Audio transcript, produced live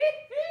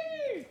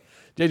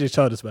JJ's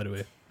childish, by the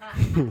way.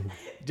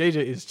 JJ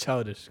is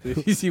childish.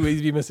 If you see what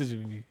he's been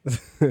messaging me,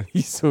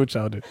 he's so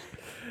childish.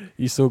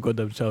 He's so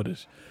goddamn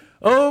childish.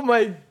 Oh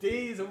my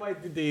days, oh my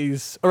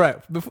days. All right,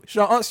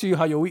 should I ask you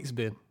how your week's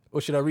been? Or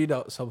should I read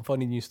out some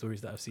funny news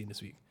stories that I've seen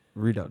this week?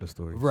 Read out the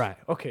stories. Right,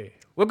 okay.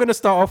 We're going to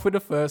start off with the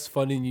first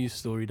funny news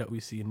story that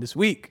we've seen this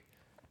week.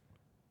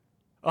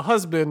 A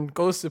husband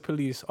goes to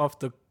police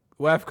after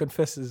wife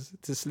confesses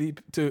to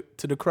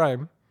the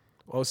crime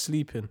while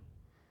sleeping.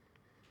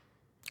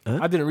 Huh?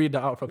 I didn't read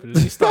that out properly.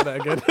 Let me start that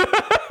again.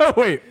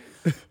 Wait.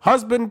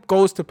 Husband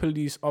goes to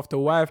police after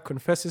wife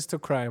confesses to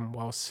crime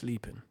while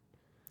sleeping.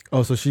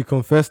 Oh, so she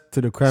confessed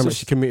to the crime that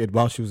she committed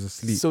while she was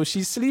asleep. So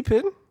she's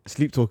sleeping.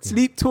 Sleep talking.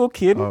 Sleep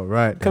talking. All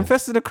right.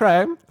 Confessed to the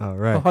crime. All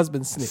right. Her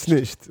husband snitched.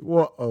 Snitched.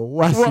 What a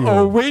wassy. What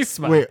a waste,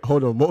 man. Wait,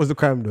 hold on. What was the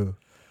crime though?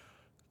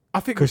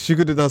 I think Because she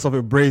could have done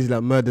something brazy,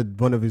 like murdered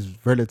one of his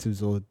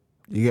relatives, or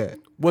you get it?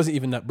 Wasn't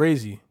even that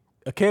brazy.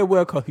 A care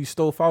worker who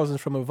stole thousands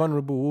from a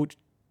vulnerable.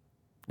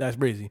 That's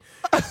brazy.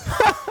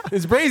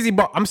 It's brazy,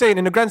 but I'm saying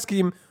in the grand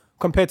scheme,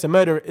 compared to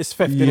murder, it's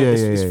theft.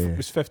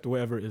 It's theft or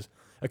whatever it is.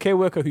 A care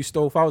worker who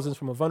stole thousands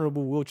from a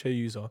vulnerable wheelchair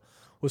user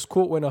was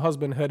caught when her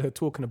husband heard her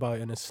talking about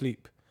it in her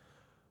sleep.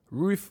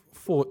 Ruth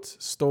Fort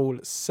stole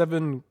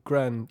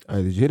 $7,000.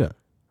 Did you hear that?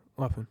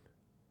 What happened?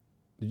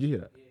 Did you hear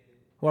that?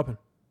 What happened?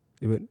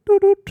 It went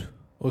doot.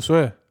 I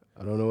swear.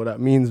 I don't know what that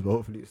means, but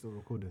hopefully it's still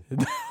recording.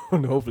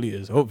 Hopefully it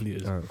is. Hopefully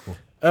it is. All right, cool.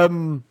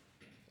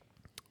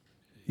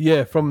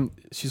 Yeah,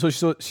 she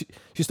stole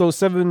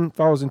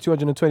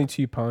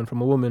 £7,222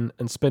 from a woman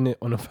and spent it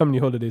on a family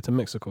holiday to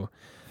Mexico.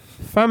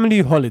 Family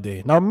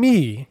holiday. Now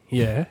me,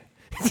 yeah.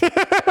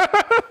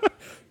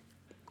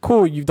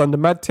 Cool, you've done the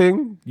mad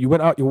thing. You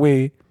went out your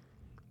way.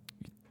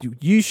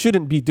 You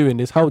shouldn't be doing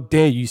this. How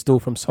dare you steal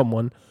from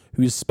someone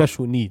who has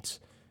special needs?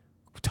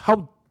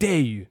 How dare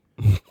you?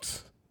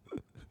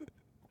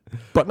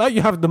 But now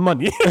you have the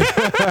money.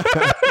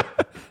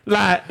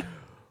 Like,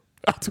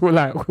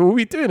 what are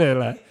we doing here?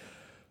 Like,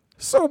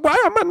 so why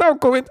am I now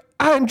going?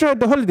 I enjoyed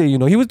the holiday, you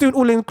know. He was doing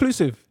all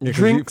inclusive. Yeah,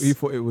 drinks, he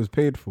thought it was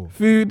paid for.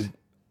 food.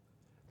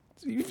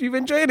 You've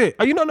enjoyed it.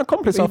 Are you not an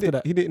accomplice after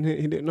that? He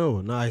didn't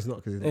know. Nah, he's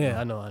not. Yeah,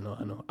 I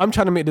know. I'm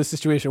trying to make this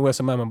situation worse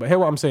than my man, but hear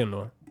what I'm saying,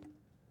 though.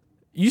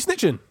 You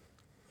snitching?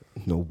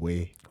 No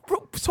way.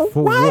 Bro, so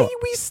For why what? are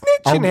we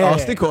snitching here? I'll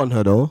stick it on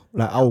her though.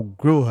 Like I'll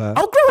grill her.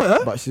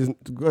 But She's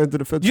going to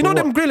the feds. you for know what?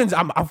 them grillings.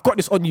 I've got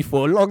this on you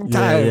for a long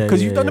time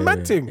because you've done the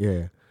mad thing.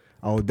 Yeah,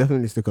 I'll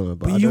definitely stick on her.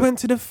 But you went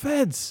to the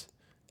feds.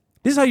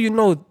 This is how you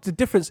know the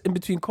difference in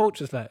between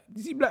cultures. Like,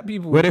 you see black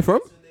people. Where they from?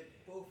 So they're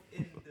both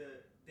they're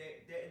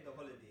in the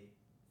holiday.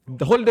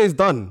 The holiday's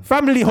done.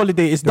 Family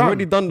holiday is They've done.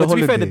 already done the But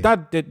to be fair,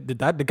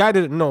 holiday. the guy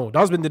didn't know. The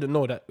husband didn't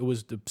know that it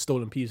was the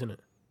stolen peas, innit?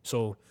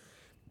 So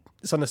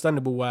it's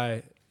understandable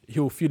why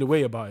he'll feel a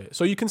way about it.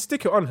 So you can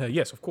stick it on her.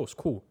 Yes, of course,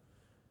 cool.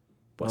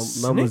 But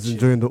Man was snitching.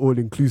 enjoying the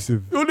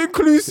all-inclusive. All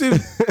inclusive.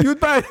 You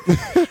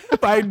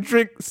buy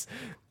drinks,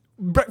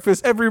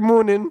 breakfast every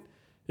morning.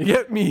 You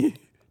get me?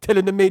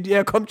 Telling the maid,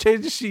 yeah, come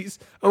change the sheets.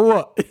 And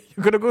what?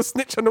 You're gonna go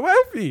snitch on the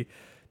wifey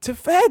to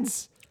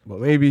feds. But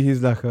maybe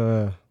he's like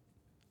a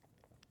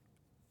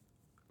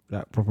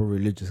proper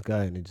religious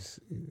guy, and it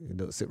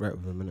don't sit right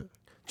with him, innit?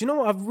 Do you know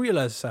what I've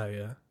realized, Sal,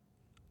 yeah?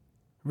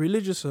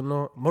 Religious or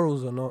not,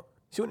 morals or not,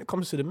 see, when it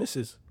comes to the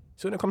missus,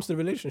 see, when it comes to the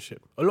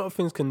relationship, a lot of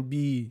things can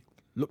be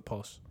looked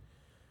past.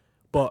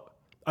 But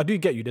I do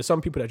get you. There's some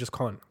people that just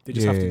can't. They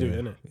just have to do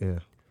it, innit? Yeah.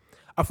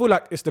 I feel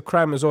like it's the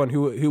crime as well and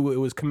who it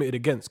was committed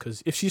against.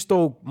 Because if she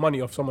stole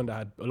money off someone that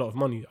had a lot of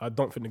money, I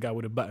don't think the guy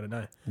would have batted an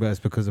eye. But it's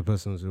because the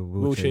person's a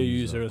Wheelchair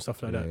user and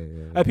stuff like that.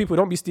 Yeah. Hey, people,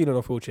 don't be stealing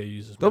off wheelchair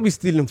users. Don't be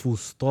stealing full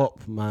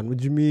stop, man. What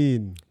do you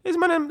mean? It's,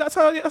 man, that's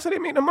how they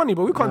make the money.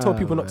 But we can't tell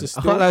people not to I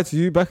steal. can't lie to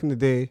you. Back in the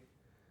day,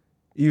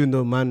 even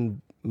though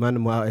man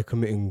were out here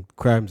committing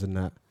crimes and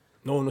that,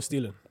 No one was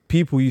stealing.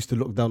 people used to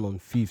look down on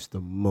thieves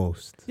the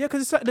most. Yeah,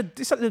 because it's like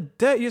the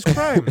dirtiest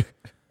crime,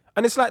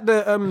 and it's like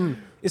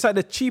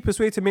the cheapest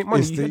way to make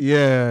money.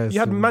 You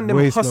had man them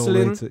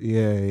hustling.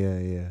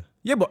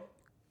 Yeah. But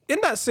in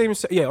that same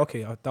I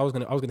was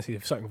gonna say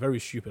something very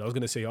stupid. I was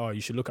gonna say,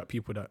 you should look at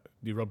people that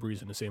do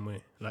robberies in the same way.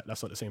 Like,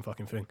 that's not the same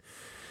fucking thing.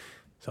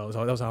 So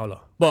that was a howler.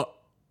 But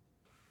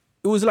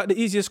it was like the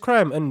easiest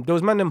crime, and there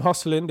was man them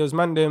hustling. There was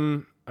man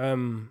them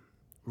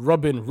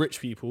robbing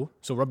rich people,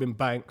 so robbing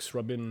banks,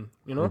 robbing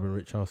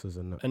rich houses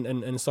and that.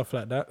 and stuff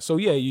like that. So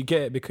yeah, you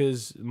get it,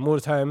 because more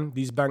of the time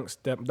these banks,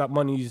 that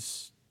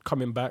money's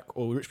coming back,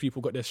 or rich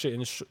people got their shit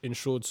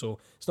insured, so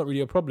it's not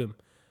really a problem.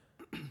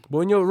 But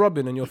when you're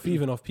robbing and you're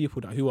thieving off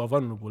people who are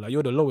vulnerable, like,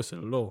 you're the lowest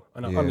of the low,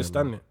 and I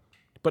understand it.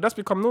 But that's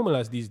become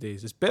normalized these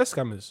days. It's bare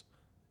scammers.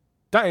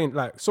 That ain't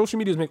like, social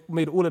media's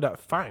made all of that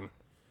fine.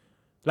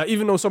 Like,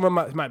 even though someone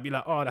might be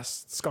like,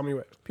 that's scummy,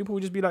 people will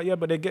just be like, yeah,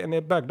 but they're getting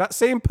their bag. That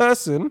same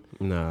person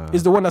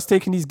is the one that's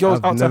taking these girls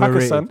out to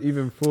Hakkasan.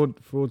 Even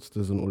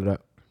fraudsters and all of that.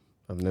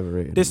 I've never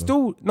rated They're them.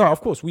 still, no, of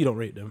course we don't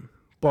rate them,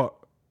 but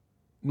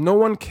no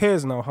one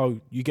cares now how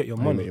you get your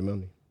How you money. make your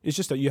money. It's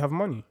just that you have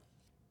money.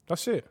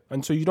 That's it.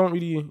 And so you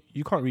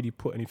can't really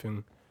put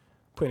anything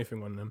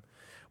on them.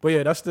 But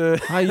yeah, that's the.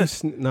 How you?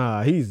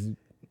 Nah, he's.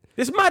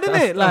 It's mad, isn't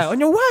That's- it? Like that's- on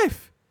your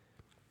wife.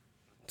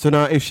 So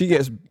now, if she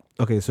gets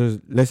so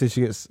let's say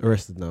she gets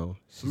arrested now,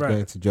 she's Right.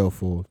 going to jail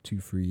for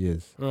 2-3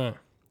 years. Right.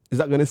 Is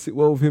that gonna sit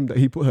well with him that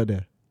he put her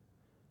there?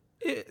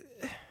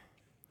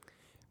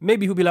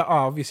 Maybe he'll be like, oh,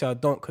 obviously I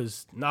don't,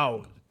 because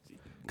now,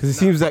 Because it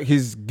seems like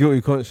his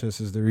guilty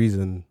conscience is the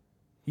reason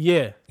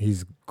yeah.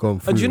 he's gone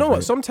through. And do you know with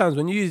what? it. Sometimes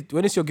when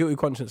it's your guilty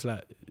conscience,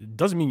 like, it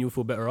doesn't mean you'll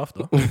feel better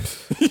after.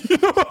 You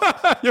know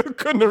what? You're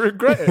gonna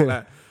regret it.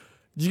 Like,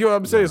 do you get what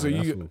I'm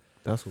saying? Nah,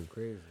 that's all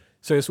crazy.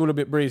 So it's all a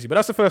bit brazy. But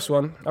that's the first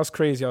one. That's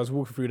crazy. I was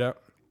walking through that.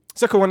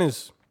 Second one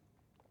is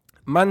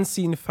man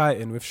seen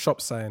fighting with shop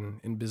sign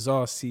in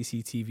bizarre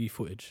CCTV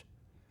footage.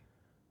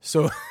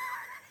 So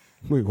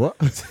Wait, what?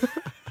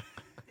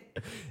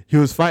 He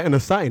was fighting a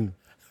sign.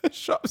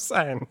 shop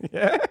sign,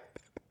 yeah.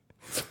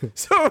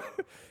 So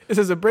it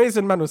says a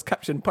brazen man was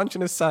captured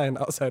punching a sign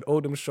outside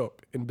Oldham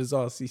shop in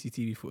bizarre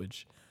CCTV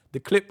footage. The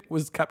clip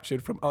was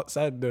captured from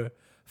outside the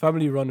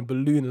family-run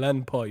Balloon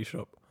Land Party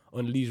shop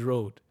on Lees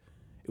Road.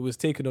 It was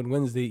taken on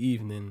Wednesday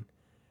evening,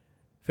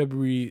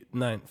 February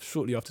 9th,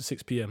 shortly after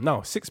 6 p.m.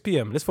 Now, 6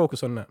 p.m., let's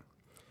focus on that.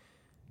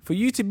 For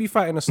you to be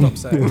fighting a stop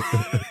sign,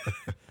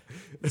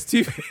 there's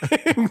two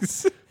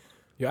things.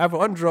 You're either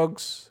on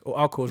drugs or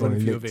alcohol's running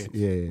through your veins.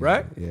 Yeah,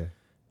 right? Yeah.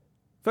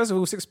 First of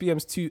all, 6 p.m.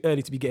 is too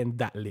early to be getting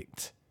that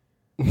licked.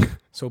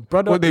 So,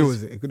 brother, What day is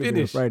was it? It could have been a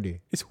finished.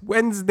 Friday. It's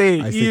Wednesday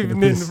He's taking the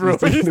evening, piss. bro. He's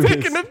taking He's the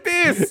taking the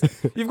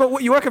piss. You've got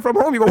what? You working from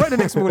home? You got work the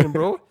next morning,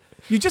 bro.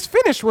 You just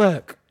finished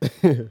work.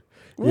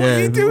 What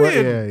are you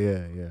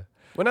doing? Yeah.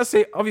 When I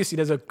say obviously,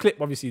 there's a clip.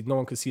 Obviously, no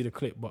one can see the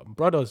clip, but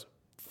brothers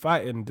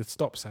fighting the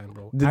stop sign,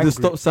 bro. Did Angry. the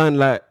stop sign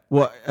like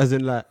what? As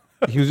in like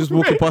he was just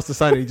walking past the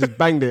sign and he just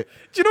banged it.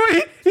 Do you know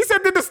what he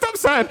said? Did the stop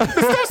sign? The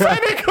stop sign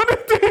ain't gonna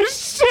do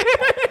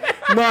shit.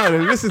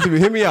 No, listen to me.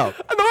 Hear me out.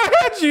 No, I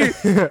heard you.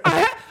 Do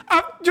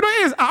you know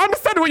what it is? I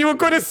understand what you were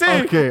gonna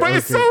say, Okay, but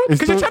it's okay. so It's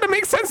because you're so- trying to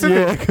make sense of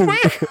Yeah,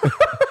 it.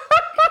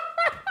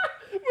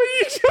 But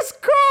you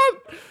just can't.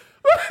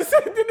 I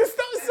said, did the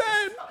stop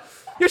sign?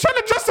 You're trying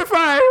to justify.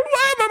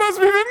 Why am I must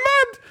moving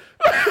mad?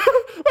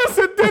 I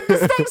said, did the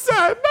stop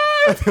sign? No,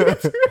 I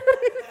didn't do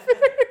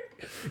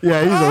anything.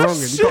 Yeah, he's Oh, a wrong.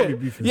 He can't be shit.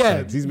 beefing Yeah,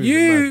 sides. He's moving mad.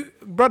 you,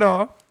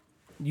 brother,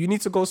 you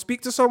need to go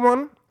speak to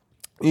someone.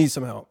 You need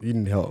some help. You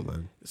need help,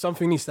 man.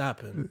 Something needs to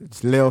happen.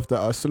 Just lay off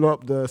that. Slow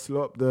up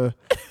the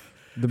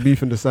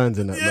beef and the signs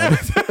in that, Yeah, man.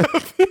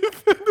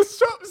 the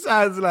shop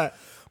signs like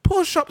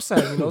poor shop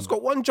sign. You know, it's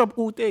got one job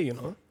all day. You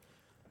know,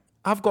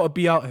 I've got to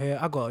be out here.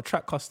 I got to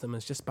attract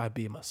customers just by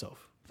being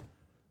myself,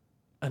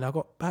 and I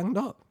got banged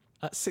up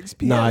at 6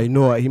 p.m. Nah, you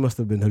know what? He must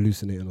have been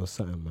hallucinating or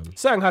something, man.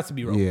 Something had to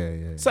be wrong.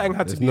 Yeah. Something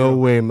had to There's be no wrong.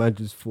 way, man.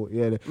 Just thought,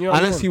 yeah. know what I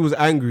Unless mean? he was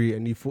angry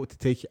and he thought to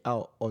take it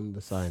out on the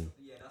sign.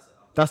 Yeah, that's it.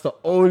 That's the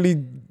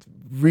only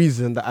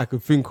reason that I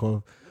could think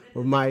of.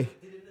 With my Did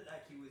it look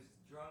like he was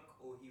drunk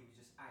or he was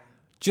just angry?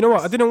 Do you know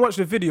what? I didn't watch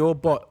the video,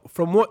 but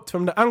from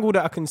the angle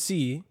that I can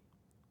see,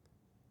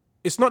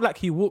 it's not like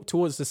he walked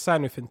towards the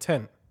sign with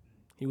intent.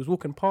 He was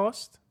walking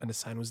past, and the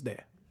sign was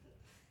there.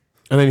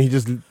 and then he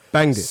just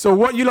banged it. So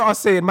what you lot are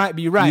saying might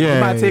be right. He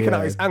might have taken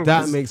out his angles.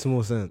 That makes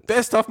more sense.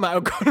 Their stuff might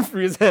have gone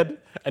through his head,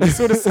 and he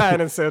saw the sign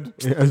and said,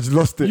 Yeah, I just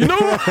lost it. "You know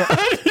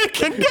what? You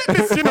can get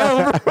this, you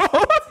know, bro."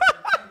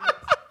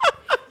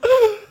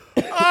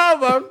 Oh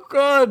my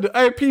god!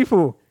 Hey,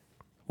 people,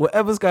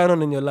 whatever's going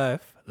on in your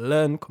life,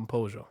 learn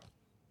composure.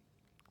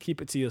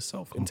 Keep it to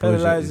yourself. Composure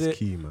Internalize is it.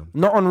 key, man.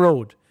 Not on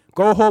road.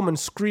 Go home and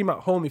scream at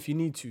home if you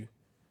need to.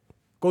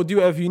 Go do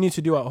whatever you need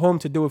to do at home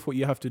to deal with what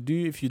you have to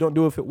do. If you don't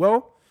do with it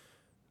well,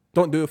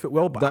 don't do with it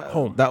well, but at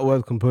home. That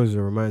word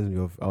composure reminds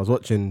me of, I was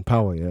watching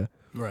Power, yeah?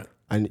 Right.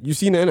 And you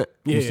seen it, innit?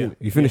 Yeah, You seen yeah. it?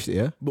 You finished it,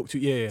 yeah? Book two.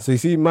 Yeah, yeah. So you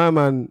see my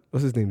man,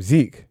 what's his name?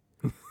 Zeke.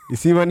 You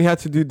see when he had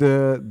to do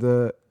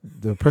the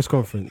press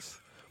conference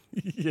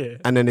Yeah.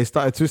 and then they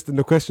started twisting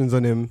the questions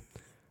on him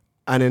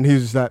and then he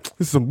was just like,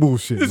 this is some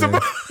bullshit, man.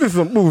 This is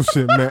some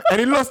bullshit, man. And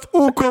he lost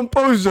all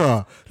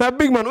composure. That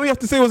big man, all you have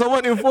to say was, I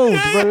want involved.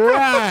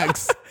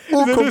 Relax.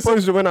 All So listen,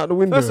 composure went out the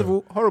window. First of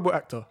all, horrible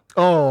actor.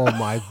 oh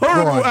my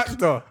Horrible God.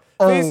 actor.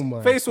 Oh Face,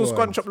 my face all God.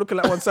 scrunch up looking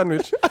like one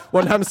sandwich,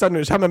 one ham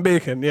sandwich, ham and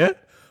bacon, yeah?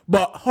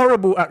 But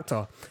horrible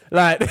actor.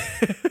 Like,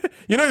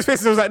 you know his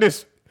face was like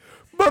this.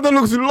 Brother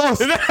looks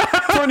lost.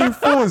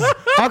 24s.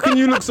 How can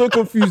you look so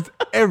confused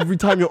every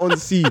time you're on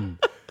scene?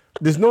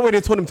 There's no way they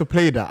told him to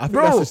play that. I think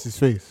Bro. that's just his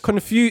face.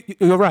 Confused,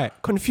 you're right.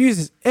 Confused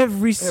is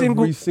every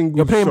single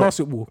you're playing shot.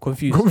 basketball,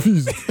 confused.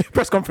 Confused.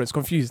 Press conference,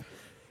 confused.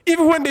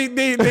 Even when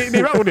they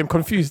rattled him,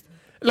 confused.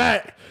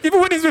 Like, even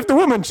when he's with the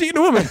woman, cheating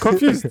the woman,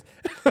 confused.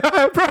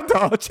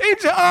 Brother, change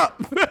it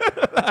up.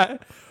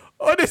 Like,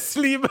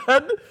 honestly,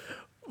 man.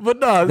 But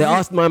no, They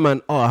asked my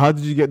man, "Oh, how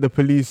did you get the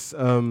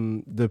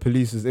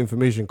police's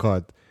information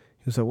card?"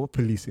 He was like, "What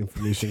police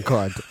information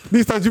card?"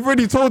 These times you've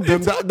already told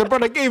them that the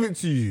brother gave it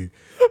to you.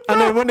 And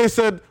then when they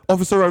said,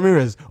 "Officer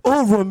Ramirez,"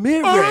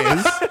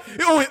 Ramirez.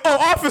 oh,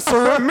 Officer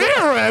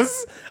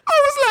Ramirez. I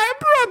was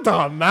like,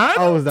 brother, man.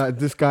 I was like,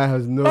 this guy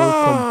has no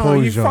Oh,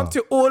 composure. you fucked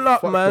it all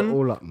up, Fucked man. it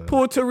all up, man.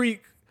 Puerto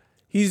Rico.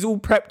 He's all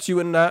prepped you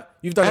and that.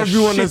 You've done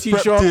Everyone a has shitty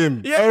prepped job.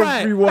 him. Yeah, Everyone,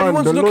 right.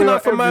 Everyone's the looking lawyer,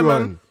 out for my man.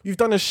 everyone. You've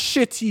done a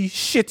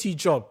shitty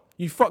job.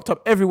 You fucked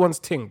up everyone's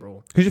thing,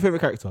 bro. Who's your favorite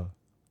character?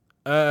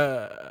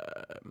 Uh,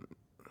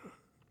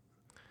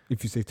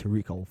 If you say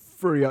Tariq, I'll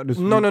throw you out this.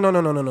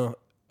 no.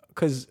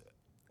 Because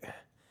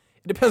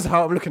it depends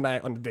how I'm looking at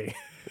it on the day.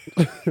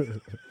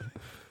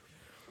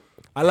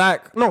 I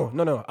like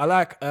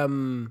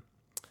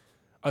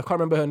I can't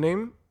remember her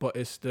name, but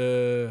it's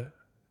the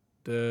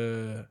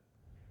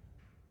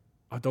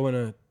I don't want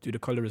to do the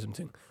colorism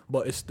thing,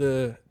 but it's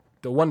the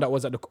one that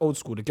was at the old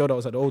school, the girl that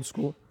was at the old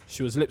school.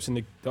 She was lipsing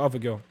the other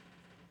girl.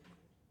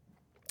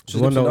 She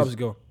was The one lipsing that the was- other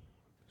girl.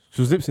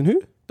 She was lipsing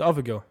who? The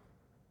other girl.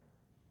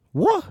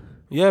 What?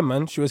 Yeah,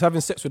 man. She was having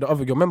sex with the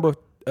other girl. Remember,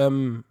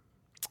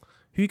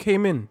 who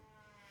came in?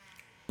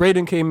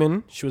 Brayden came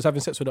in. She was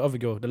having sex with the other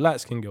girl, the light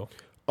skinned girl.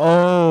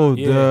 Oh,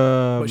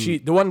 Yeah. But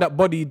the one that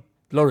bodied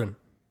Lauren,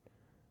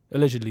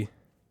 allegedly.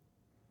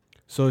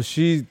 So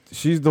she's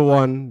the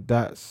one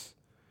that's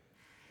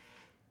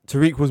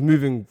Tariq was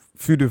moving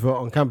food with her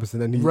on campus,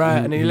 and then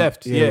And he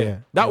left. Yeah.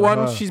 That Oh, one,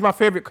 her. she's my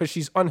favorite because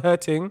she's on her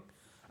thing,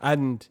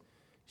 and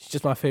she's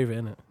just my favorite,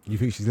 innit? You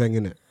think she's laying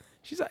in it?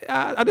 She's like,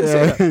 I didn't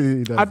say that.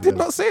 He does, I he did does.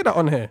 not say that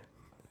on here.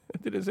 I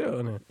didn't say it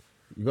on here.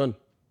 You gone?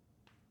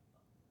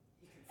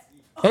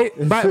 Hey,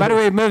 by the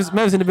way, Merv's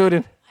in the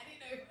building.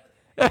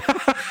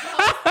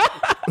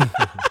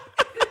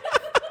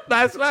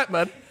 Nah, it's light,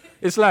 man.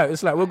 It's light.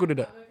 We're good at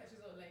that.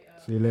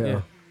 See you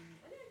later.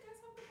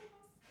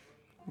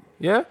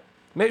 Yeah?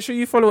 Make sure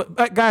you follow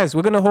it. Guys,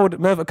 we're going to hold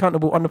Merv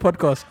accountable on the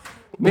podcast.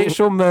 Make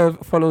sure Merv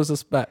follows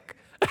us back.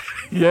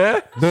 Yeah?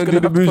 Don't She's do gonna the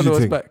have to bougie follow us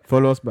thing. back.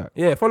 Follow us back.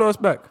 Yeah, follow us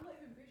back.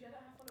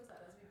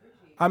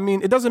 I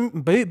mean, it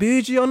doesn't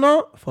bougie or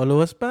not. Follow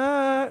us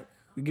back.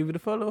 We give you the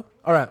follow.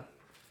 All right.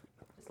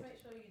 Just make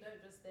sure you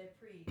don't just they're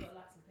free. You gotta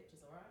like some pictures,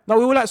 alright? No,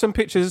 we will like some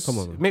pictures. Come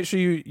on, man. Make sure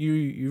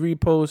you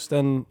repost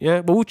and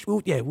yeah. But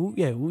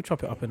we'll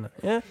chop it up in that.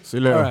 Yeah. See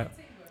you later. All right.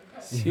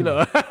 You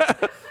know.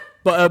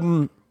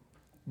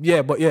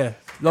 but yeah.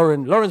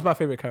 Lauren's my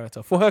favorite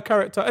character. For her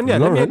character, and yeah,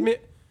 let me Lauren?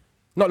 admit,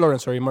 not Lauren.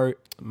 Sorry, Murray.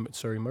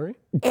 Murray.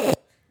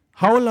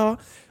 Howler.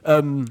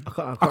 I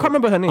can't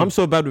remember her name. I'm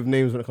so bad with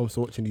names when it comes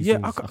to watching these Yeah,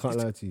 things. I I can't- can't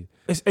lie to you.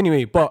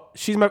 Anyway, but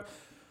she's my.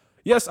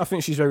 Yes, I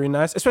think she's very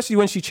nice, especially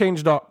when she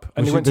changed up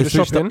and When they she- went to they the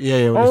switched shopping. up-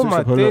 yeah, when they Oh switched my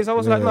up her days, look. I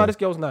was like, Yeah. nah, this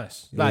girl's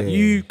nice. Like, Yeah.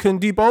 you can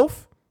do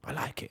both. I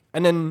like it.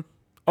 And then,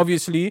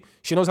 obviously,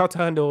 she knows how to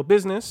handle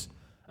business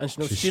and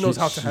she knows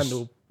how to she's-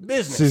 handle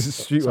business.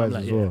 She's streetwise So I'm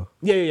like, as yeah. well.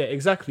 Yeah,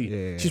 exactly.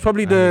 Yeah, She's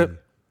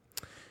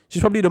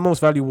probably the most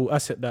valuable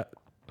asset that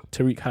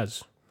Tariq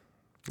has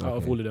out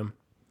of Okay. all of them.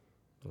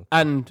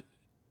 And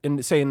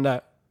in saying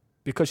that,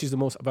 because she's the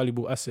most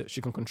valuable asset,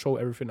 she can control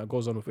everything that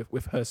goes on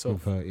with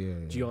herself. Yeah, Do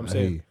you know what I'm I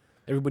hear saying? you.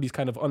 Everybody's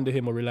kind of under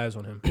him or relies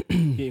on him.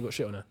 He ain't got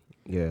shit on her.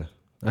 Yeah,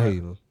 I hear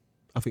you, man.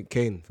 I think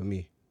Kane for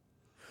me.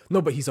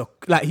 No, but he's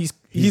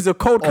a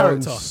cold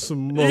character.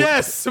 Smoke.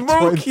 Yes,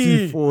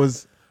 smoky.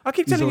 24s. I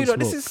keep He's telling on you that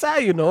this smoke. is Sai,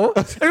 you know.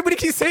 Everybody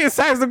keeps saying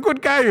Sai is a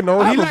good guy, you know.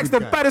 I'm He a likes the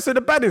good guy. baddest of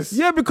the baddest.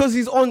 Yeah, because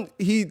he's on.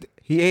 He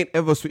ain't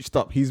ever switched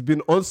up. He's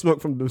been on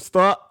smoke from the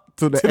start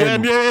to the the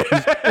end. end, yeah.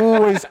 He's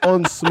always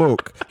on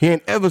smoke. He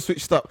ain't ever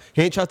switched up.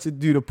 He ain't tried to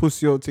do the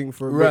pussy old thing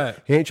for a Right.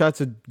 bit. He ain't tried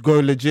to go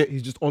legit.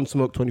 He's just on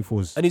smoke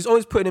 24s. And he's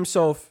always putting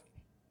himself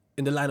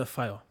in the line of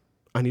fire.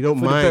 And he don't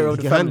For the better mind. of He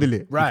the can family. handle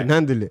it. Right. He can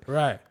handle it.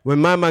 Right. When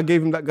my man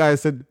gave him that guy and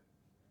said,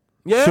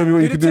 Yeah. show me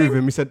what you the can do thing. with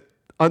him, he said,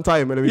 untie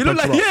him and then we You look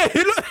punch like, him up.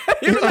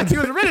 he looked like he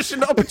was relishing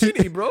the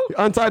opportunity, bro. He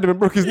untied him and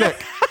broke his neck.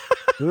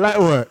 Light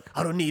work.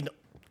 I don't need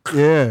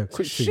Yeah.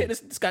 Quick thing. shit.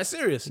 This guy's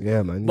serious.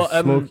 Yeah, man. He's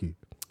But, smoky.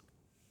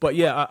 But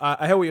yeah,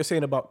 I hear what you're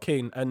saying about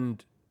Kane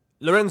and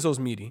Lorenzo's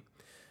meaty.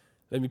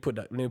 Let me put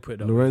that.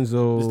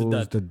 Lorenzo Is the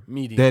was dad.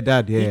 Meaty. their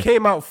dad, yeah. He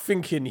came out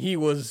thinking he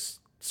was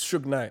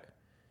Suge Knight.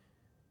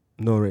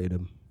 No rated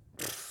him.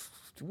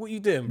 What you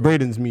doing, bro?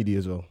 Braden's meaty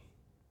as well.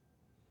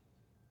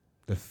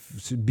 The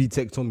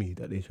B-Tech Tommy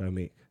that they try to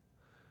make.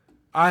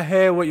 I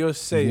hear what you're He's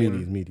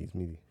saying.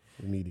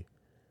 meaty.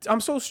 I'm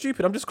so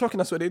stupid. I'm just clocking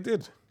that's what they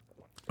did.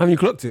 Have you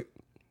clocked it?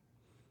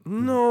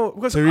 No,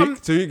 because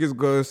Tariq is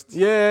Ghost.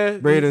 yeah,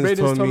 Braden's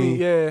Tommy.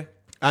 Yeah,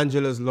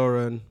 Angela's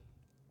Lauren.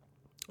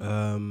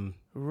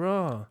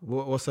 raw.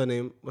 What's her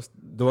name? What's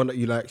the one that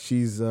you like?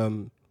 She's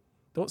Don't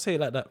say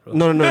it like that, bro.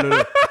 no.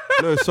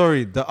 No,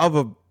 sorry. The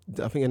other,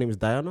 I think her name is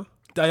Diana.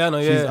 Diana,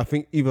 She's, yeah, I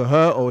think either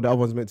her or the other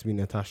one's meant to be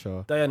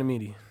Natasha. Diana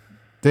Meaty.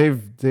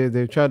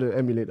 They've tried to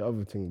emulate the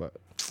other thing, but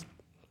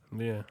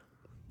Yeah,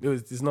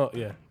 it's not.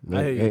 Yeah, No,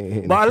 I hear you.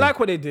 ain't But I nothing. like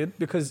what they did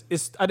because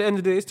it's at the end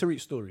of the day, it's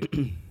Tariq's story,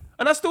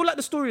 and I still like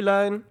the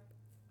storyline.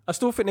 I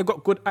still think they've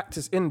got good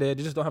actors in there.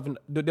 They just don't have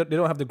they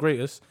don't have the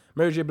greatest.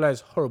 Mary J. Blige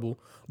is horrible,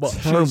 but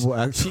Terrible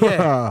actor.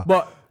 yeah,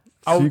 but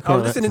I was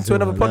can't listening act to as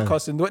another well, man.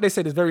 podcast and what they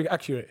said is very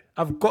accurate.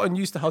 I've gotten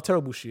used to how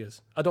terrible she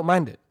is. I don't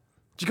mind it.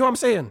 Do you get what I'm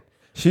saying?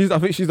 I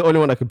think she's the only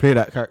one that can play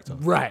that character.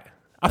 Right.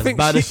 I As think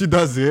bad as she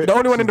does it, the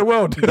only one in the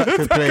world that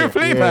can play can it.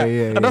 play Yeah, that,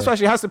 yeah, and that's yeah. why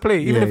she has to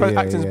play, even if her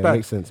acting's bad.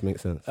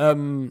 Makes sense.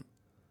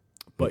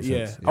 But But Makes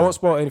yeah, sense, I won't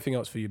spoil anything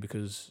else for you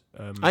because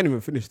I ain't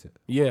even finished it.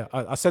 yeah,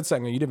 I said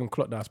something and you didn't even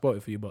clock that I spoiled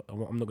it for you, but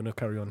I'm not gonna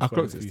carry on. I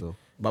spoiling clocked it for you. still,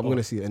 but I'm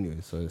gonna see it anyway,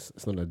 so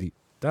it's not that deep.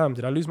 Damn,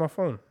 did I lose my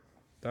phone?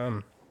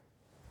 Damn.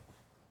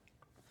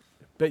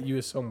 Bet you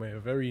it's somewhere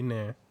very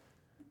near.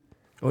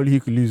 Only he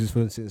could lose his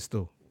phone sitting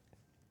still.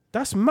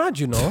 That's mad,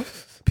 you know.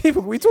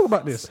 People, we talk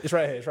about this. It's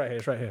right here. It's right here.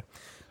 It's right here.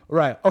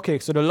 Right. Okay.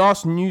 So the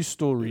last news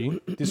story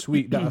this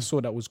week that I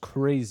saw that was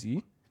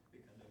crazy.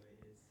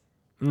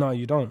 No,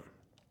 you don't.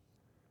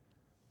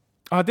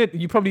 I did.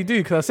 You probably do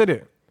because I said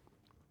it.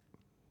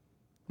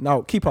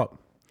 Now keep up.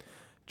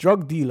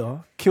 Drug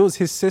dealer kills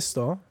his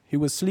sister who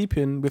was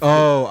sleeping with.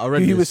 Oh, I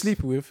read who he was this.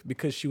 sleeping with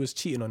because she was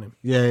cheating on him.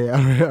 Yeah,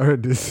 I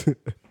read this.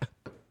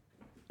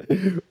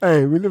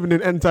 Hey, we're living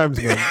in end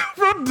times, man.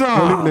 We're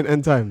living in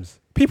end times.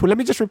 People, let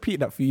me just repeat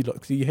that for you,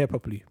 look, so you hear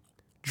properly.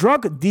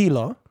 Drug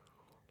dealer.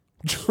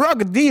 He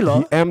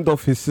emmed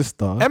off his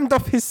sister. Emmed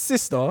off his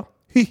sister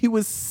who he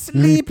was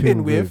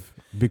sleeping with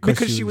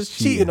because she was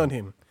cheating on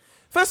him.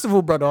 First of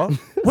all, brother,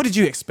 what did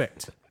you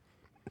expect?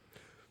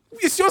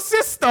 It's your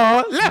sister.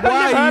 Let her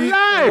live her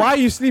life. Why are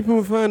you sleeping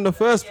with her in the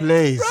first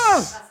place?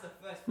 Bruh.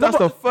 That's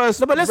the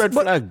first let's- red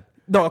flag.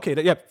 No,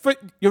 okay,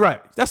 you're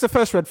right. That's the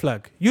first red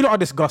flag. You lot are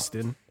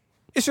disgusting.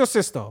 It's your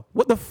sister.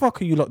 What the fuck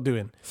are you lot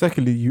doing?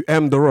 Secondly, you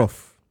emmed her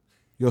off,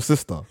 your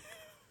sister,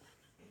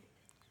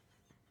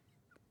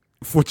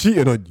 for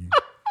cheating on you.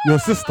 Your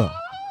sister.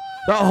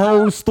 That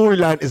whole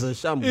storyline is a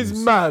shambles. It's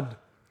mad.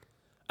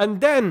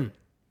 And then,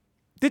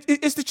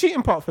 it's the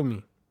cheating part for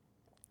me.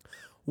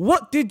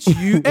 What did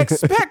you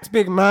expect,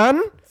 big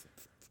man?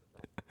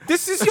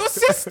 This is your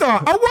sister.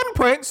 At one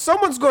point,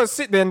 someone's got to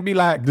sit there and be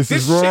like, This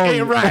is shit wrong.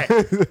 ain't right.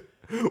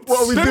 What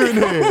are we doing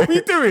here? What are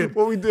we doing?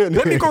 What are we doing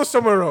Let me here? go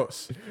somewhere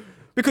else.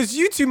 Because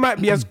you two might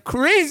be as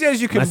crazy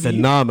as you can I said, be.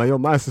 nah, man, you're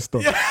my sister.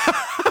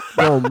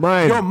 You're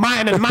mine. You're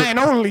mine and mine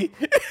only.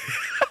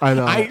 I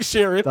know. I ain't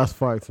sharing. That's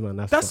facts, man.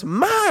 That's That's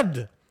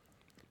mad.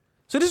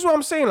 So this is what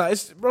I'm saying. Like,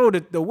 it's, bro,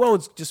 the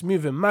world's just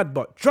moving mad.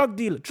 But drug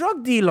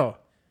dealer.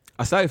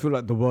 I started to feel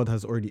like the world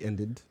has already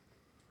ended.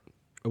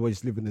 And we're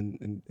just living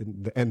in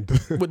the end.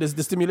 But there's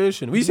the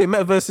stimulation. We say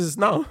metaverses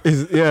now.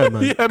 Yeah,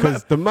 man. Yeah, Because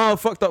man. the amount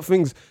of fucked up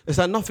things, it's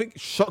like nothing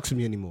shocks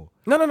me anymore.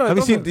 No. Have it you seen?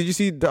 doesn't. Did you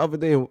see the other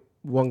day?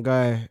 One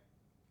guy,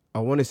 I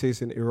want to say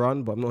it's in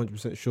Iran, but I'm not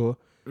 100% sure.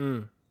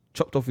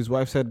 Chopped off his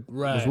wife's head. Was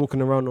Right.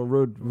 walking around on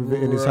road with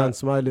it in his Right. hand,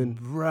 smiling.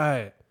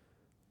 Right.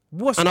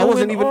 What's And going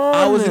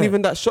I wasn't on?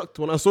 even that shocked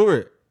when I saw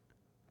it.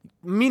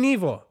 Me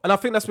neither. And I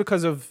think that's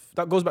because of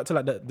that goes back to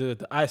like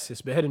the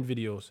ISIS beheading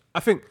videos. I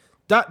think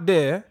that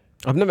there.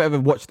 I've never ever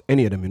watched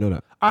any of them. You know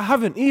that. I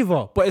haven't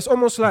either, but it's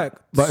almost like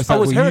But it's I like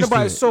was we're hearing used about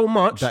to it so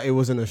much that it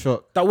wasn't a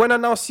shock. that when I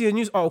now see a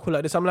news article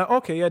like this, I'm like,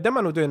 okay, yeah, them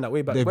man were doing that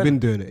way back They've when. been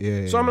doing it.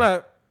 Yeah. So I'm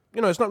like,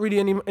 it's not really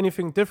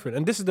anything different.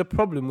 And this is the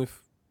problem with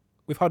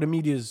how the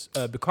media's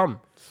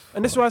become.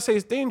 And this is why I say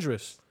it's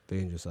dangerous.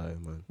 dangerous out here,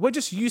 man. We're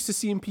just used to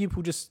seeing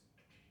people just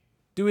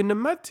doing the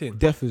mad thing.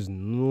 Death is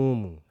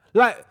normal.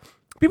 Like,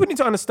 people need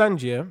to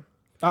understand, yeah.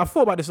 I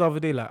thought about this the other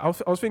day. Like, I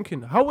was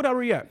thinking, how would I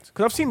react?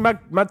 Because I've seen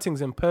mad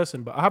things in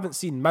person, but I haven't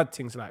seen mad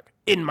things like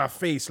in my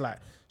face, like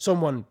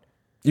someone.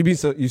 You've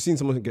seen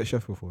someone get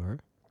chef before, right?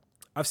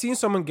 I've seen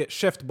someone get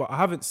chefed, but I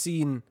haven't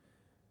seen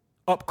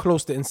up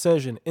close the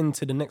insertion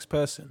into the next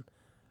person.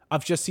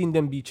 I've just seen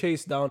them be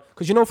chased down.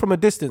 Because, from a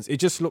distance, it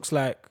just looks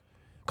like,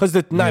 because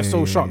the knife's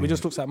so sharp, it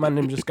just looks like man,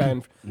 them just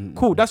going,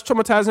 cool, that's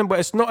traumatizing, but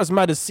it's not as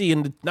mad as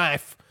seeing the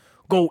knife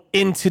go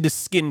into the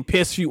skin,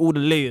 pierce through all the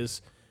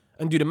layers,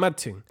 and do the mad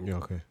thing. Yeah,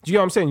 okay. Do you know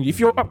what I'm saying? If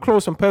you're up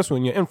close and personal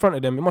and you're in front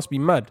of them, it must be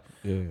mad.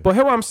 Yeah. But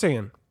hear what I'm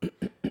saying.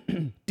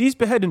 These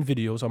beheading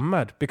videos are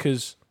mad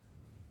because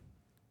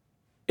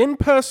in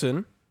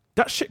person,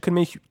 that shit can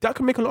make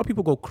a lot of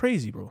people go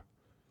crazy, bro.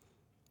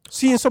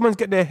 Seeing someone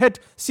get their head,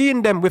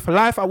 seeing them with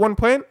life at one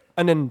point,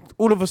 and then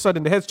all of a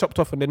sudden the head's chopped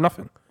off and they're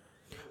nothing.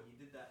 He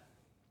did that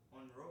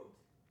on the road.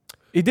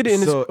 He did it in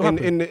his. So what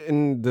happened?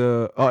 in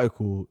the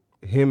article,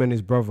 him and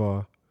his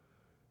brother,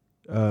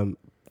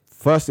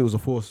 first it was a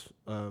forced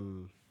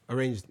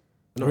arranged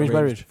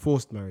marriage.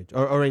 forced marriage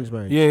or arranged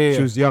marriage. Yeah.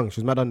 She was young.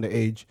 She was mad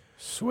underage,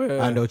 Swear.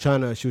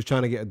 and she was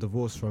trying to get a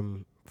divorce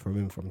from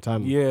him from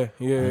time. Yeah.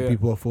 And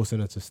people were forcing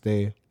her to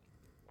stay,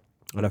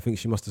 and I think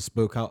she must have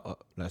spoke out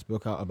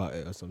about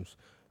it or something.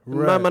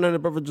 Right. My man and the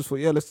brother just thought,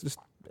 yeah, let's just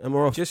end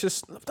her off.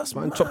 Just that's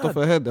Man mad. chopped off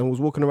her head and was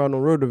walking around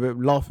on the road with it,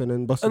 laughing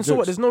and busting And so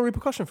what? jokes. There's no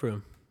repercussion for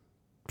him.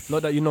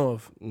 Not that you know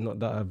of. Not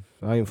that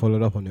I ain't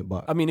followed up on it,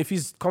 but I mean, if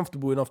he's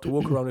comfortable enough to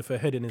walk around with her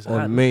head in his on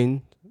hand,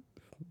 Maine,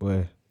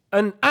 boy.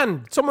 and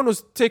someone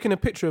was taking a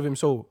picture of him.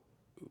 So,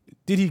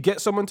 did he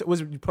get someone to?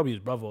 Was it probably his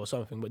brother or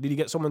something? But did he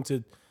get someone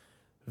to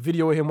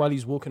video him while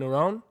he's walking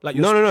around? Like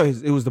No.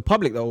 It was the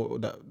public that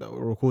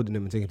were recording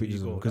him and taking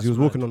pictures of him because he was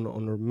walking on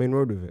the main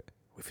road with it,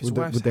 with his with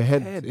wife's the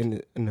head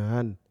in her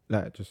hand,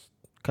 like just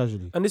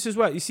casually. And this is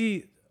why you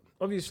see.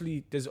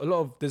 Obviously, there's a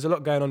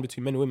lot going on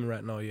between men and women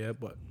right now. Yeah,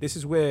 but this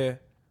is where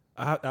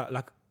I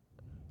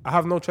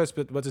have no choice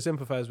but to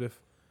sympathize with,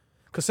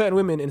 because certain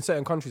women in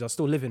certain countries are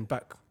still living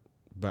back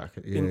Back,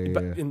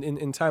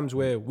 in times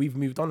where we've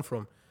moved on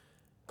from.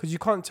 Because you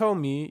can't tell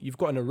me you've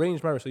got an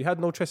arranged marriage, so you had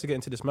no choice to get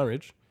into this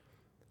marriage,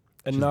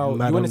 and She's now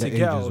mad you wanted to underage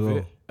get out as of well.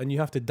 it, and you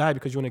have to die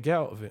because you want to get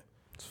out of it.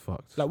 It's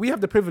fucked. Like, we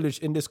have the privilege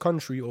in this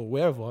country or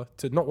wherever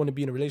to not want to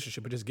be in a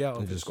relationship, but just get out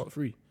of And it just- scot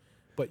free.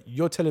 But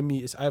you're telling me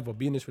it's either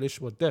be in this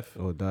relationship or death.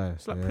 Or die.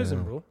 It's like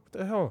prison, bro. What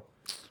the hell?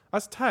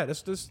 That's tight.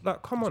 That's just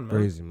like, come on, man.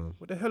 Crazy, man.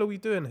 What the hell are we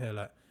doing here?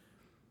 Like,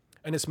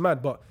 and it's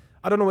mad, but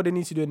I don't know what they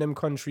need to do in them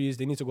countries.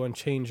 They need to go and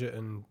change it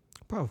and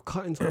Bro,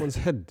 cutting someone's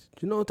head.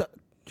 Do you know that?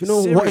 Do you know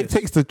what it Serious.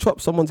 takes to chop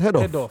someone's head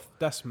off? head off.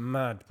 That's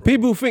mad, bro.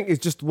 People think it's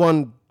just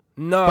one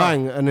No,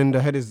 bang and then the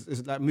head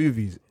is like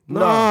movies. Nah,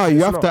 Nah, you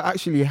it's have not. to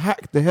actually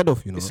hack the head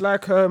off, you know. it's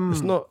like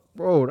It's not,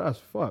 bro, that's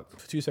fucked.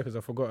 For 2 seconds,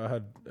 I forgot I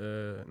had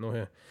no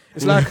hair.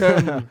 It's like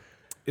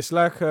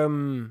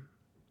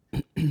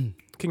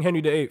King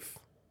Henry VIII.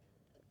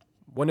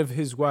 One of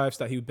his wives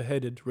that he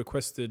beheaded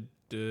requested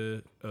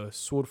a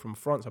sword from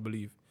France, I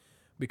believe,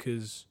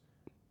 because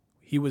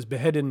he was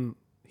beheading.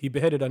 He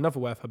beheaded another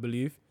wife, I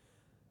believe.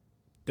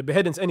 The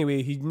beheadings,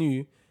 anyway, he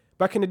knew.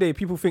 Back in the day,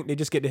 people think they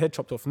just get the head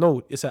chopped off.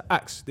 No, it's an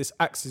axe. This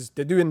axe is,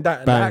 they're doing that,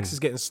 and Bang. the axe is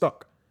getting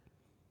stuck.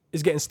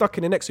 It's getting stuck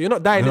in the neck, so you're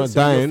not dying. You're not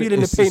instantly, dying. You're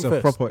feeling It's the pain a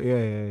first. proper,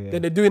 yeah.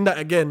 Then they're doing that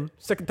again.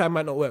 Second time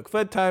might not work.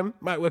 Third time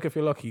might work if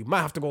you're lucky.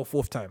 Might have to go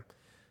fourth time.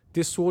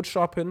 This sword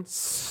sharpened,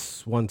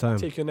 It's one time.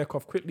 take your neck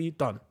off quickly,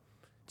 done.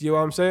 Do you know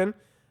what I'm saying?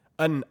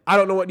 And I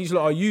don't know what these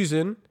lot are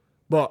using,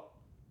 but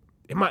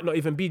it might not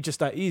even be just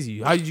that easy.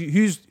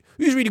 Who's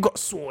really got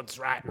swords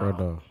right now?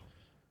 Brother.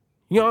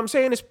 You know what I'm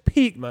saying? It's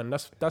peak, man.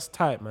 That's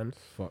tight, man.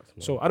 Fucked,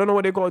 man. So I don't know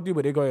what they gotta do,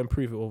 but they gotta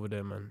improve it over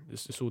there, man.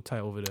 It's all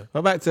tight over there.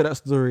 But back to that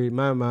story,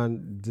 my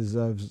man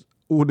deserves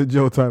all the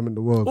jail time in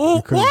the world.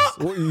 Oh, because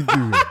what? are you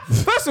doing?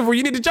 First of all,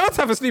 you need to just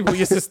have a sleep with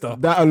your sister.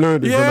 That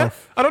alone is Yeah,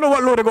 enough. I don't know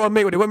what law they gotta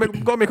make with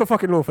it. Gotta make a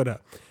fucking law for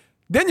that.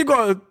 Then you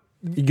gotta.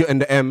 You get in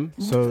the M,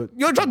 so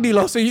You're a drug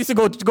dealer, so you used to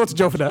go to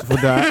jail for that. for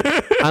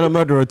that, and a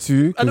murderer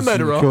too, And a 'cause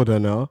you murderer. killed her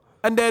now.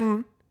 And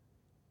then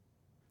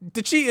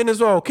the cheating as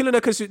well, killing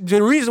her because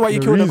the reason why you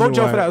The killed her, go reason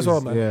jail why for that as well,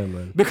 is- man. Yeah,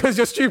 man. Because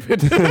you're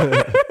stupid.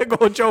 Go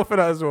to jail for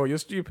that as well. You're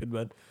stupid,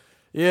 man.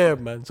 Yeah,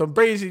 man. Some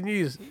crazy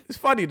news. It's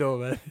funny though,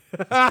 man.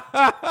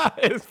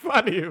 It's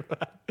funny,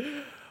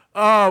 man.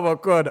 Oh my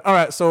god. All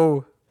right,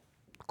 so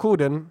cool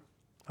then.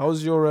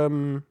 How's your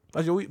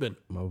week been?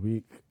 My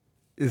week,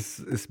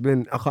 it's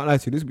been. I can't lie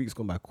to you. This week's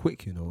gone by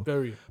quick, you know.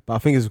 Very. But I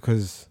think it's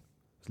because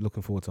I was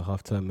looking forward to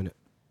half term, innit?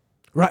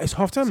 Right, it's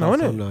half time now,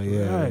 isn't it? Half-time now,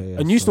 yeah, Right. yeah,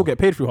 And you so- still get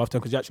paid through half time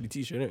because you actually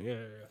teach, innit? Yeah,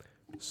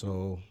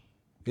 So,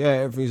 yeah,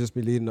 everything's just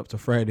been leading up to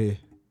Friday.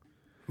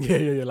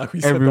 yeah. Like we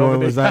said, Everyone the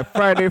other was day. like,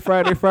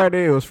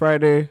 Friday. It was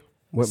Friday.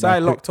 Went Si by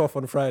quick. locked off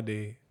on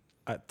Friday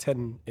at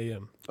 10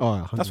 a.m. Oh,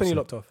 100%. That's when he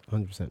locked off.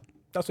 100%.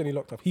 That's when he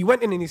locked off. He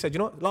went in and he said, you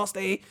know what, last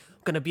day,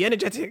 I'm going to be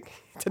energetic.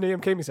 10 a.m.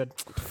 came, he said,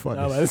 Fuck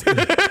nah, this. man.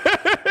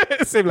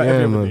 Same like Yeah,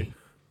 every other man. day.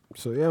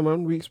 So, yeah,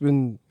 man, week's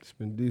been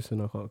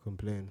decent. I can't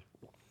complain.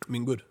 I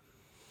mean, good.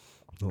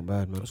 Not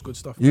bad, man. That's good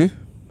stuff. You?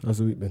 How's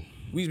the week been?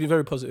 Week's been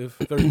very positive,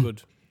 very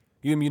good.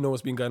 You and me know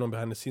what's been going on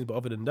behind the scenes, but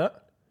other than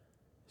that,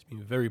 it's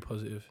been very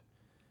positive.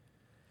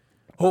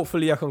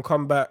 Hopefully, I can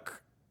come back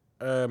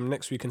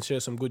next week and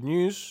share some good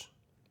news.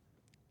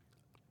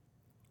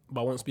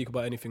 But I won't speak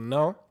about anything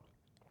now.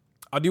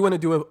 I do want to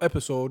do an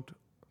episode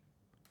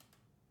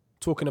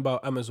talking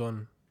about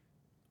Amazon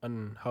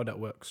and how that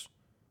works.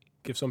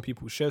 Give some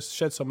people, shed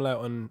some light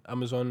on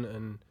Amazon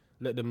and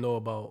let them know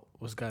about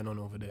what's going on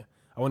over there.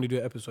 I want to do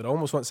an episode. I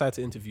almost want Sai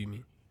to interview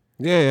me.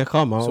 Yeah,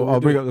 come on. So we'll I'll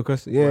do bring it. up the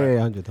question. Yeah, Right. yeah,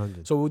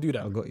 100. So we'll do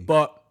that. I got you.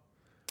 But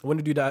I want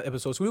to do that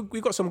episode. So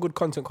we got some good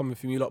content coming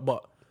from you lot.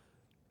 But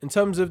in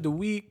terms of the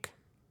week,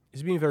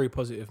 it's been very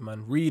positive,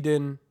 man.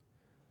 Reading.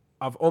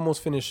 I've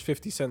almost finished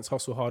 50 Cent's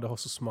Hustle Harder,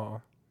 Hustle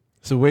Smarter.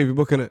 So, where you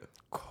booking it?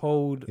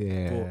 Cold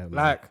Yeah, book. man.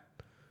 Like,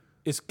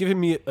 it's giving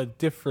me a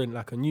different,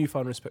 like a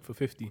newfound respect for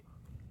 50.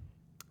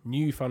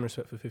 Newfound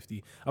respect for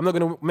 50. I'm not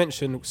going to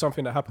mention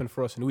something that happened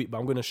for us in the week, but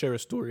I'm going to share a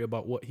story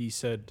about what he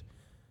said.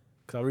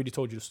 Because I already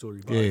told you the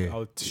story. But Yeah.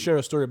 I'll share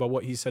a story about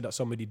what he said that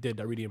somebody did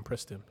that really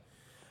impressed him.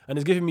 And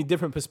it's giving me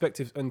different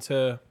perspectives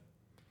into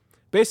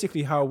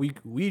basically how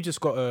we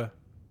just got a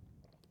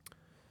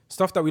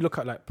stuff that we look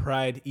at like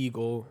pride,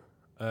 ego,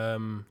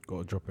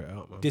 Gotta drop it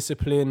out, man.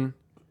 discipline.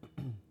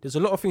 There's a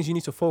lot of things you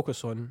need to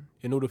focus on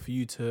in order for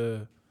you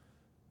to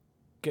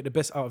get the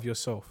best out of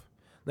yourself.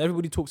 Now,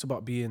 everybody talks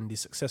about being the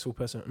successful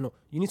person. No,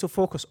 you need to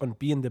focus on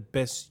being the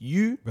best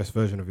you Best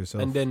version of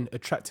yourself. and then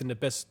attracting the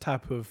best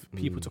type of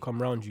people Mm. to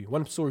come around you.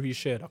 One story he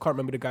shared, I can't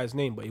remember the guy's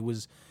name, but it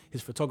was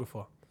his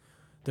photographer.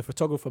 The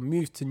photographer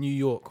moved to New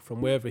York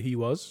from wherever he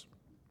was.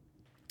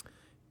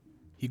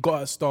 He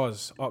got at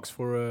Stars, asked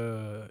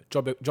for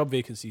job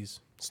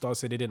vacancies. Stars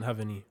said they didn't have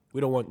any. We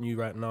don't want you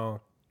right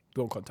now.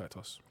 Don't contact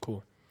us.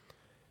 Cool.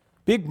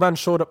 Big man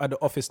showed up at the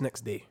office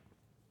next day.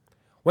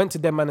 Went to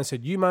them man and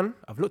said, you man,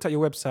 I've looked at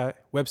your website.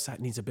 Website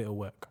needs a bit of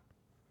work.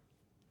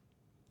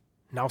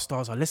 Now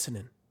Stars are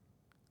listening.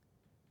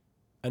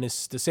 And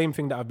it's the same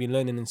thing that I've been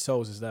learning in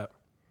sales is that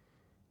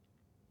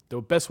the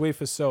best way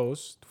for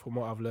sales, from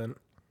what I've learned,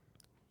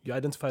 you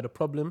identify the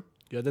problem,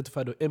 you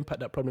identify the impact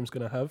that problem's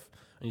going to have,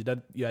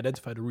 and you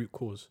identify the root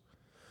cause.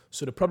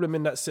 So the problem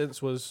in that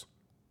sense was,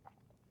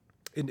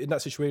 in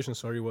that situation,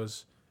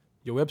 was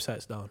your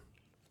website's down.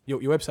 Your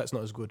website's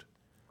not as good.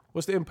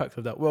 What's the impact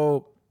of that?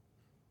 Well,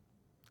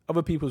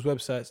 other people's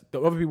websites, the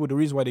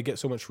reason why they get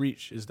so much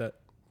reach is that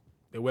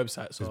their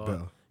websites are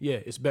better. Yeah,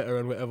 it's better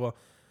and whatever.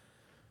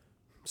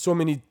 So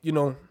many,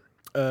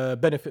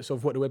 benefits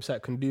of what the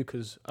website can do,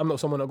 because I'm not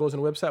someone that goes on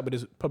a website, but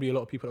there's probably a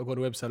lot of people that go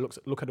to the website,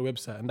 look at the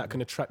website, and that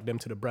can attract them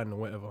to the brand or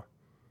whatever.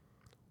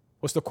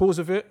 What's the cause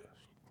of it?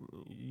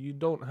 You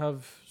don't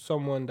have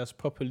someone that's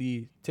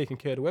properly taking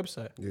care of the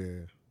website.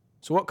 Yeah.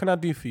 So what can I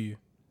do for you?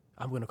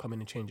 I'm going to come in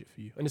and change it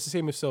for you. And it's the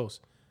same with sales.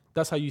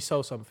 That's how you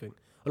sell something.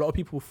 A lot of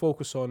people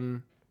focus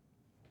on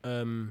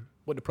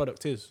what the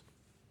product is.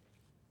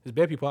 There's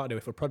bare people out there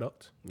with a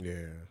product.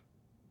 Yeah.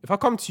 If I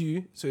come to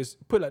you, so it's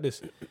put like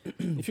this.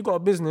 If you've got a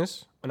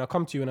business and I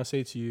come to you and I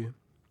say to you,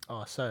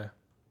 sir,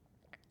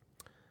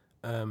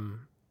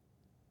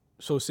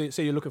 so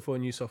say you're looking for a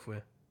new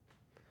software.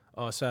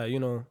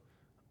 Sir,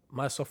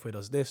 my software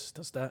does this,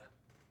 does that,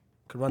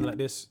 can run like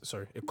this.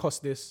 Sorry, it costs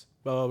this,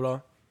 blah, blah,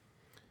 blah.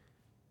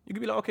 You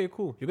could be like, okay,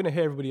 cool. You're going to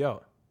hear everybody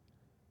out.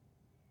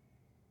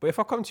 But if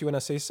I come to you and I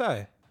say,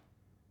 sir,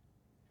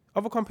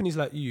 other companies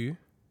like you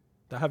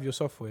that have your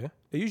software,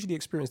 they usually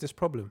experience this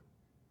problem.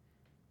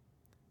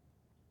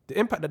 The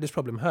impact that this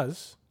problem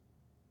has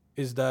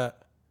is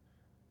that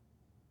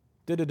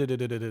can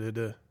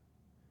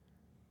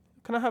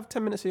I have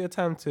 10 minutes of your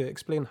time to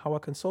explain how I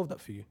can solve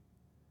that for you?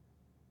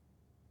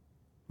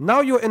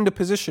 Now you're in the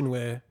position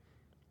where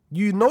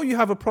you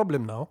have a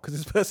problem now because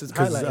this person's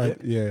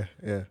highlighted it.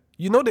 Yeah.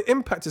 You know the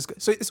impact is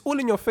so it's all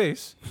in your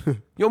face.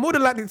 You're more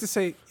than likely to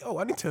say, yo,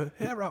 I need to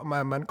hear out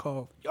my man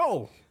call.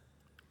 Yo.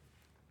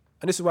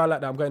 And this is why I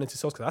like that I'm going into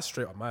sales, because that's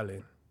straight up my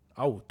lane.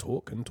 I will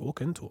talk and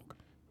talk and talk.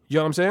 You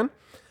know what I'm saying?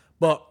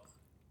 But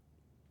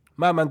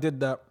my man did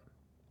that,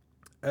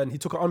 and he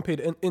took an unpaid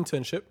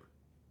internship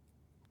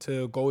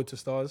to go into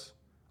Stars.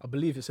 I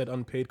believe it said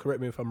unpaid.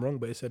 Correct me if I'm wrong,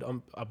 but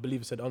I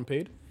believe it said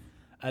unpaid.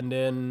 And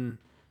then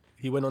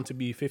he went on to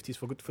be 50s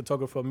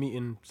photographer,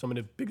 meeting some of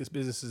the biggest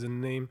businesses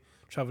in the name,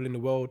 traveling the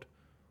world.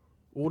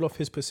 All of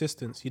his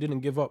persistence, he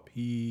didn't give up.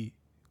 He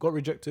got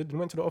rejected and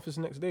went to the office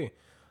the next day.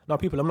 Now,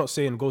 people, I'm not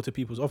saying go to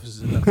people's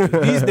offices and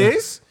that. These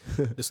days,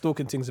 the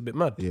stalking thing's a bit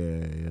mad.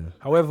 Yeah.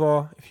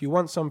 However, if you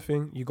want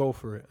something, you go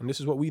for it. And this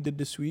is what we did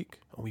this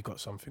week, and we got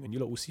something, and you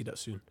lot will see that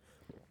soon.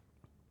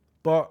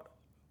 But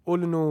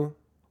all in all,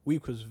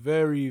 week was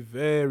very,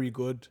 very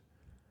good.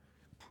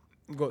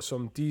 Got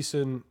some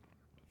decent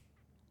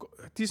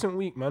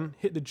week, man.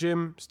 Hit the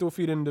gym, still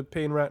feeling the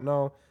pain right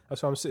now.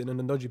 That's why I'm sitting in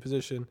a dodgy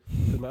position,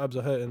 because my abs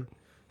are hurting.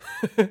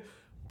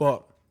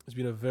 But it's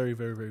been a very,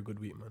 very, very good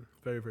week, man.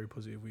 Very, very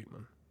positive week,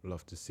 man.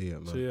 Love to see it,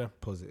 man. So, yeah.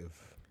 Positive.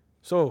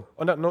 So,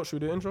 on that note, should we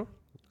do the intro?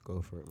 Go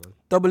for it, man.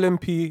 Double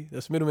MP,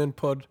 that's Middleman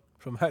Pod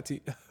from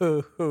Hattie.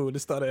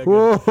 Let's start it again.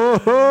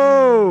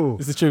 Whoa!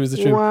 It's the truth.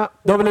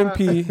 Double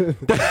MP. We'll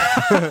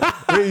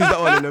use that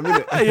one in a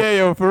minute.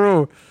 yeah, for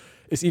real.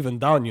 It's even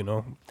down,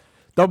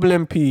 Double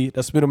MP,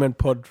 that's Middleman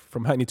Pod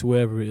from Hackney to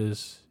wherever it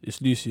is.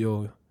 It's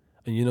Lucio.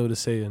 And you know the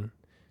saying,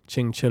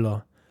 Ching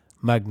Chiller,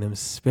 Magnum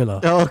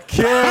Spiller.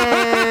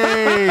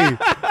 Okay!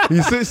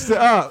 You switched it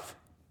up.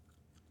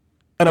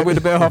 And I'm with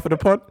the better half of the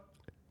pod.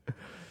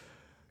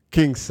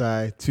 King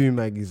side, 2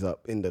 Maggies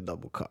up in the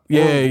double cup.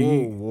 Yeah.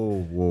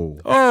 Whoa.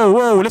 Oh,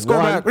 whoa, let's go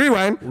back.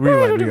 Rewind.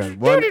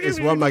 It's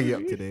 1 Maggie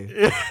up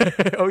today.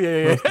 Oh,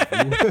 yeah.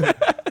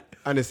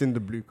 And it's in the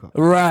blue cup.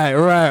 Right.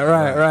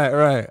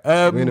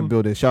 We're in the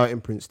building. Shout out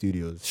Imprint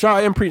Studios. Shout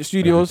out Imprint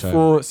Studios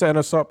for setting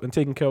us up and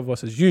taking care of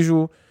us as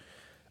usual.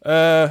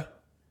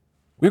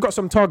 We've got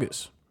some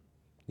targets.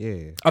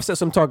 Yeah. I've set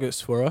some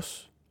targets for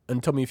us,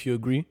 and tell me if you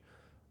agree.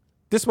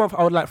 This month,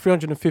 I would like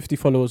 350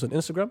 followers on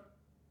Instagram.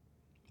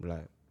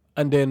 Right.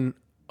 And then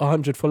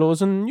 100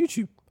 followers on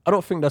YouTube. I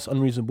don't think that's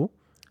unreasonable.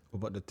 What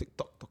about the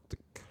TikTok?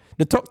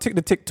 The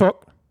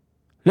TikTok.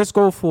 Let's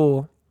go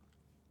for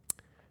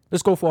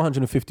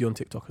 150 on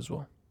TikTok as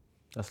well.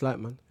 That's light,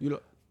 man. You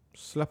look,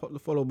 slap up the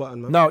follow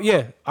button, man. Now,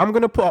 yeah, I'm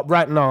going to put up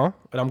right now,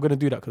 and I'm going to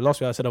do that because last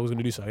week I said I was going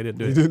to do something. I didn't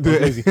do it. You didn't do I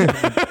it. was lazy.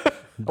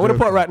 I'm going to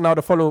put up right now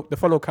the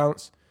follow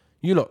counts.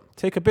 You lot,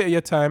 take a bit of your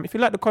time. If you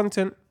like the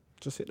content,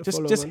 Just hit the just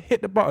follow, just man.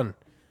 hit the button.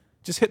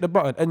 Just hit the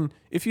button. And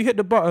if you hit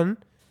the button,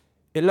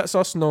 it lets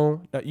us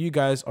know that you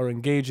guys are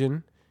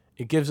engaging.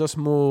 It gives us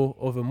more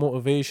of a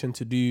motivation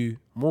to do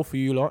more for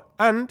you lot.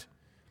 And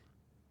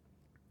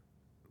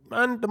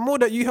man, the more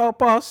that you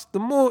help us,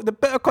 the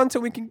better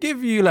content we can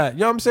give you. Like,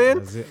 you know what I'm saying?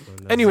 That's it, man.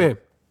 That's Anyway,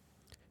 it.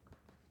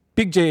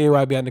 big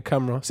JAY behind the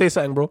camera. Say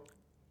something, bro.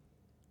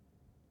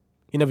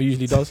 He never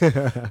usually does.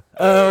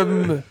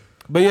 But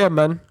yeah,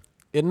 man.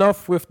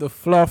 Enough with the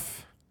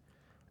fluff.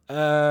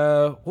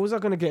 What was I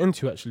gonna get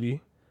into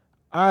actually?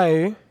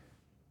 I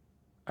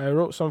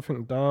wrote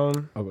something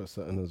down. I got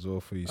something as well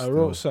for you. I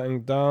wrote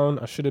something down.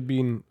 I should have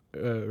been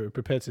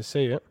prepared to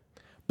say it.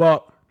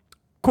 But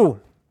cool.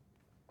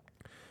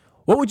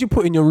 What would you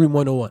put in your room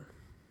 101?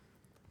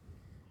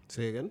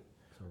 Say again.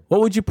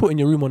 What would you put in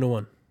your room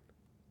 101?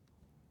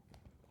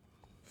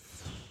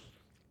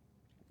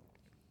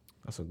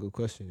 That's a good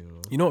question, you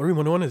know. You know what Room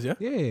 101 is, yeah?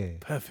 Yeah.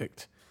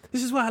 Perfect.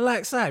 This is why I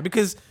like Sai,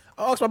 because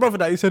I asked my brother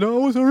that. He said, "Oh,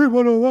 what's a Room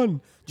 101?"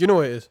 Do you know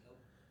what it is?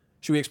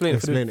 Should we explain it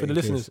for the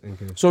listeners?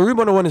 So Room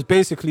 101 is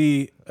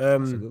basically,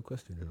 That's a good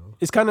question, you know.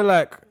 it's kind of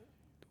like,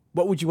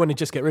 what would you want to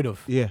just get rid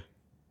of? Yeah.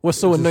 What's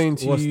so annoying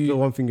to What's you? the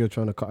one thing you're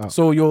trying to cut out?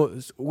 So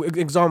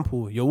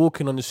example, you're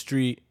walking on the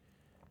street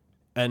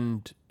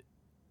and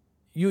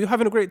you're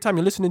having a great time.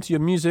 You're listening to your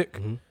music,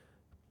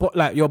 but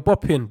like you're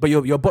bopping, but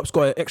your bop's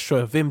got an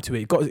extra vim to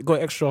it. Got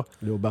extra.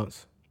 Little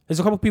bounce. There's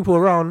a couple people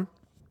around.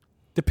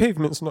 The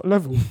pavement's not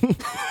level,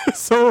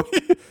 so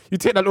you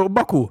take that little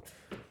buckle.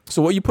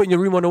 So what you put in your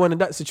Room 101 in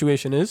that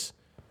situation is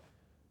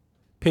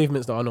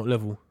pavements that are not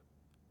level.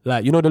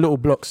 Like, you know the little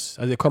blocks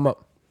as they come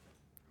up,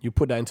 you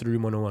put that into the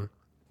Room 101.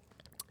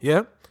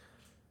 Yeah.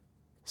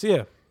 So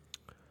yeah.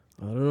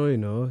 I don't know, you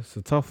know. It's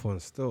a tough one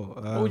still.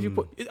 What would you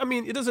put? I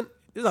mean, it doesn't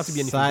have to be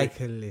anything. big.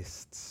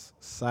 Cyclists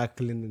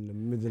cycling in the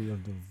middle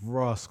of the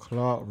Ross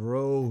Clark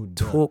Road.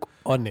 Talk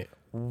on it.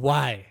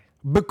 Why?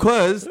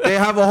 Because they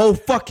have a whole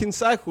fucking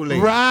cycle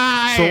lane.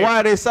 Right. So why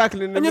are they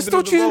cycling in the And you're middle still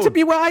of the choosing road? to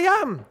be where I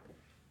am.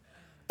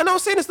 And I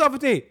was saying this the other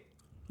day.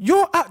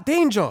 You're at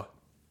danger.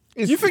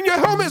 You think your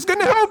helmet's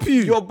gonna help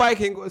you? Your bike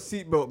ain't got a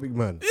seatbelt, big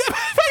man.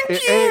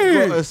 Thank It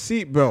ain't got a you.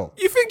 seatbelt.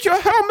 You think your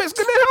helmet's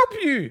gonna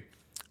help you?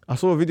 I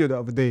saw a video the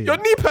other day. Your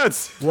knee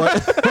pads. What?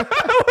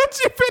 What do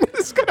you think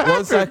is gonna One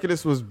happen?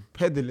 cyclist was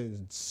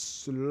pedaling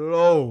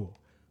slow.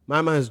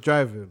 My man's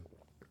driving.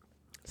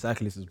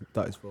 Cyclist has whipped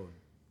out his phone.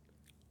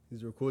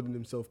 He's recording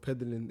himself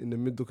pedaling in the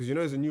middle because you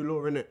know there's a new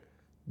law in it.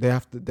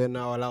 They're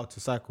now allowed to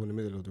cycle in the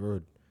middle of the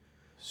road.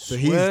 So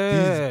he's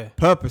Swear.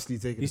 purposely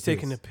taking. He's the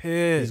taking piss. the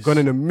piss. He's gone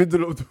in the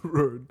middle of the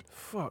road,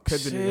 Fuck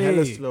pedaling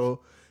hella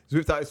slow. He's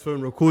whipped out his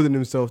phone, recording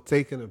himself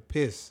taking a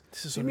piss.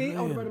 This is You mean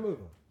I would annoying. run him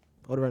over?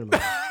 I would run him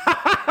over.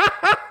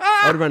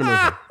 I would run him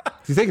over.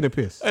 He's taking a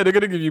piss. Hey, they're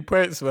gonna give you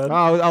points, man.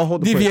 I'll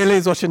hold the points.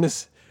 DVLA's watching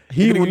this.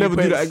 He They're gonna will give you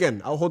never do that points.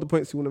 again. I'll hold the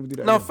points. He will never do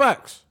that No again.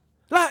 facts.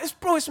 Like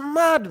it's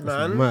mad,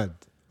 man. It's mad.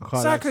 I can't lie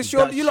to Cyclists, you.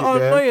 That you shit lot are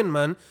there- annoying,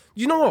 man.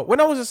 You know what? When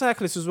I was a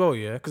cyclist as well,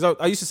 yeah, because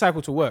I used to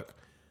cycle to work.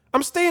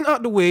 I'm staying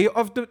out the way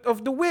of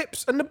the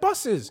whips and the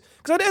buses.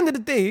 Because at the end of the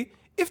day,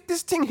 if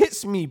this thing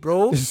hits me,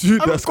 bro, It's you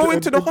I'm that's going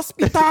gonna to the be-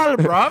 hospital,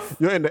 bruv.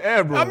 You're in the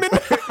air, bro. I'm in-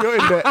 You're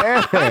in the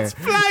air. It's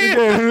flying. You're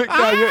getting looked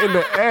down, you're in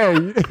the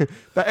air.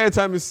 That air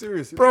time is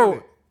serious. You know Bro,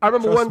 it? I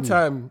remember Trust one me.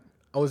 time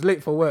I was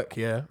late for work,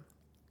 yeah,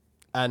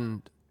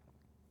 and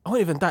I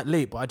wasn't even that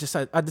late, but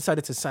I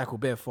decided to cycle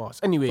bare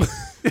fast. Anyway,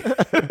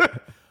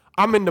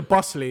 I'm in the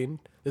bus lane.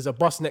 There's a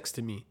bus next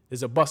to me.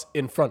 There's a bus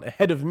in front,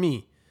 ahead of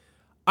me.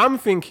 I'm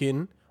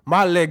thinking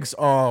my legs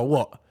are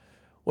what?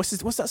 What's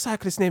that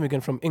cyclist's name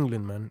again from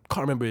England, man?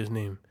 Can't remember his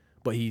name,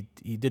 but he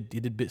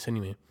did bits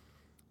anyway.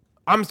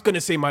 I'm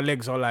gonna say my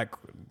legs are like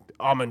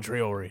Armand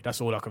Traore. That's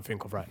all I can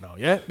think of right now.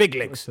 Yeah, big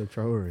legs. So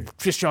Traore.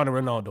 Cristiano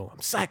Ronaldo.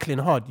 I'm cycling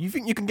hard. You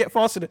think you can get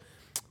faster than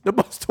the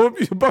bus told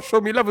me? The bus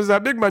showed me levels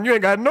that big man. You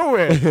ain't got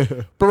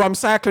nowhere, bro. I'm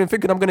cycling,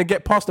 thinking I'm gonna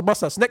get past the bus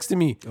that's next to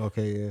me.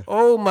 Okay, yeah.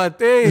 Oh my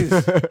days!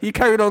 He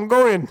carried on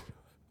going.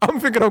 I'm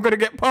thinking I'm gonna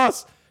get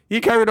past. He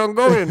carried on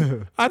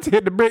going. I had to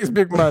hit the brakes,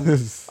 big man.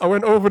 I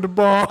went over the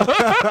bar.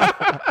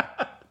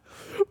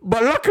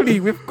 But luckily,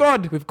 with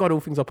God, all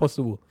things are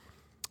possible.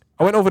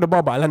 I went over the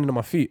bar, but I landed on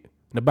my feet,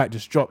 and the bike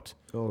just dropped.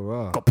 Oh,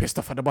 wow. Got pissed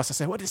off at the bus. I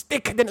said, "What this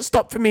dick didn't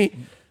stop for me?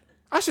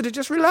 I should have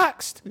just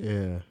relaxed."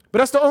 Yeah. But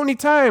that's the only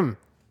time.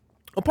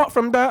 Apart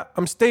from that,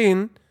 I'm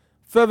staying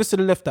furthest to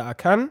the left that I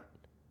can.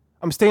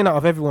 I'm staying out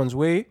of everyone's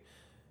way.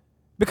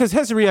 Because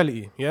here's the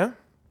reality, yeah?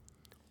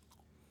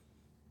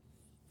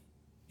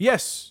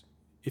 Yes,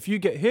 if you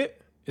get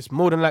hit, it's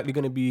more than likely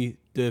going to be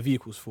the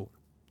vehicle's fault.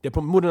 They're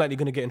more than likely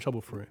going to get in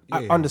trouble for it.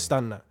 I Yeah.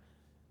 understand that.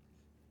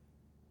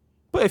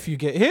 But if you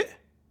get hit,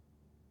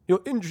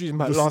 your injuries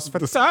might last for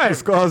time. The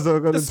scars are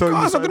going The to tell you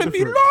scars are something going to be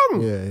different.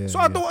 long. Yeah, So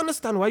I don't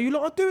understand why you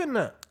lot are doing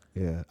that.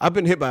 Yeah. I've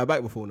been hit by a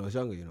bike before when I was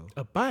younger, you know.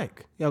 A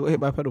bike? Yeah, I got hit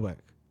by a pedal bike.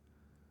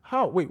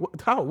 How? Wait,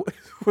 what? How?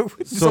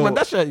 Did So- someone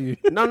dash at you?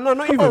 No,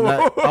 not even.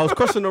 Like, I was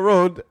crossing the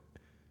road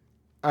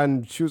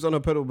and she was on a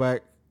pedal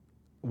bike.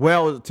 Where I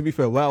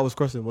was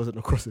crossing wasn't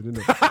a crossing,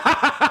 innit?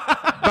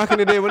 Back in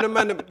the day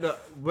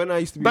when I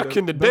used to be Back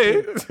in the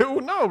day? Oh,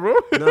 no, bro.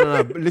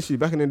 No. But literally,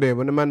 back in the day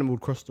when the man would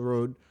cross the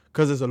road,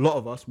 because there's a lot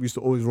of us, we used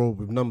to always roll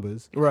with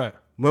numbers. Right.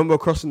 When we're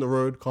crossing the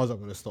road, cars are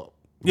gonna stop.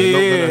 Yeah, They're not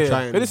yeah, gonna yeah.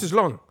 try and- But this is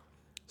long.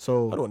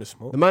 So I don't want to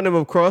smoke. the man them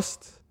have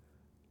crossed,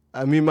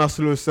 and me, my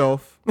slow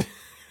self,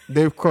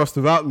 they've crossed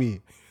without me,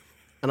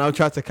 and I'll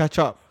try to catch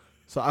up.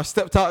 So I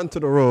stepped out into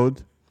the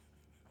road.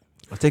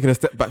 I'm taking a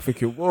step back,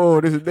 thinking,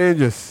 "Whoa, this is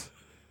dangerous."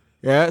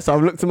 Yeah. So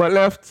I've looked to my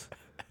left.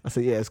 I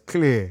said, "Yeah, it's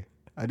clear."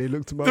 And they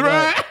looked to my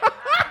right.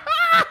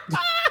 Right.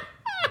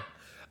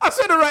 I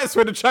said the right's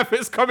where the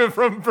traffic's coming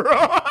from, bro.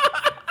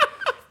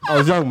 I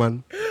was young,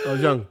 man. I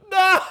was young.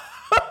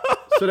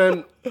 So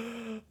then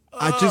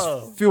I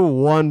just feel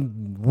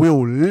one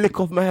wheel lick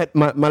off my head,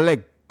 my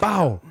leg.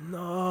 Bow.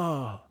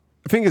 No.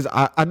 The thing is,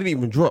 I didn't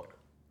even drop.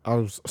 I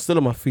was still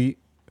on my feet.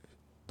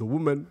 The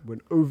woman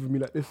went over me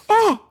like this.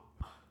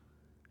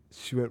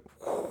 She went,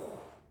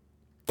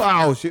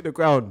 bow, she hit the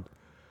ground.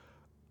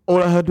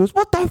 all I heard was,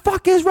 "What the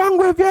fuck is wrong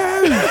with you?"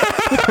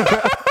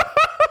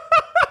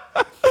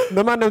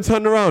 The man then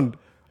turned around.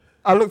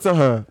 I looked at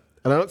her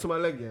and I looked at my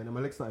leg, and my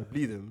leg started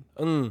bleeding.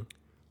 And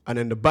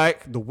then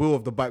the wheel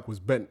of the bike was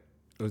bent.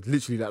 It was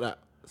literally like that.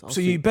 I was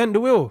So you bent the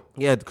wheel?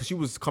 yeah, because she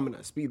was coming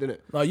at speed, innit?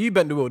 No, you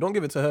bent the wheel. Don't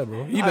give it to her,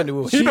 bro. You bent the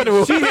wheel. She, You bent the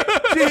wheel.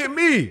 she hit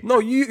me. No,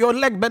 your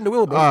leg bent the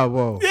wheel, bro. Ah,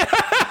 well.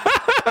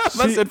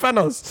 Man said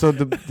Thanos. So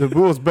the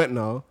wheel's bent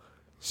now.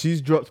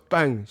 She's dropped,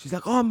 bang. She's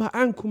like, "Oh, my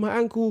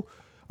ankle.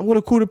 I'm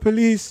gonna call the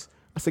police."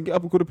 I said, "Get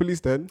up and call the police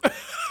then."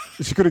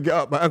 She couldn't get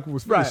up. My ankle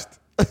was Right.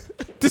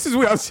 finished. This is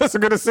what I was just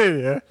gonna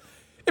say, yeah.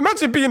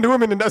 Imagine being the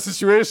woman in that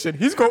situation.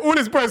 He's got all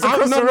his boys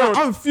across the road.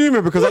 I'm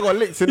fuming because I got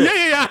licked in it.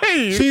 Yeah, I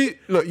hear you.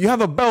 Look, you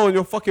have a bell on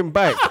your fucking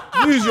bike.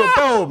 Use your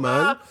bell,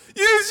 man.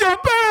 Use your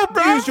bell,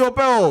 bro. Use your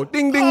bell.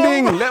 Ding, ding, Oh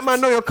ding. my- Let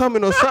man know you're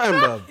coming or something,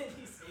 bro.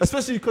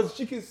 Especially because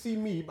she can see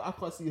me, but I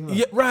can't see her.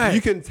 Yeah, right.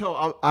 You can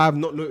tell I have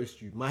not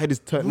noticed you. My head is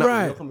turned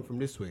Right. up. You're coming from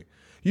this way.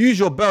 Use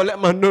your bell.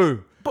 Let man know.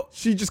 But-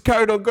 She just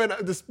carried on going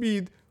at the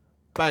speed.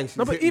 Bang. She's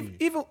No, but hitting me.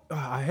 even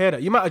I hear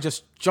that. You might have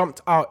just jumped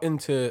out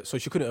into, so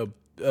she couldn't have.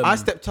 I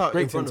stepped out in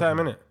braked in front of time,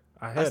 her. innit?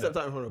 I I heard stepped that.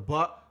 out in front of her.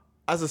 But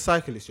as a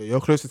cyclist, you're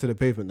closer to the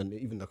pavement than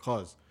even the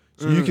cars.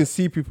 So you can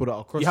see people that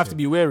are crossing. You have to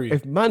be wary.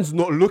 If man's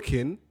not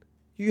looking,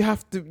 you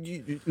have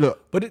to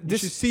look. But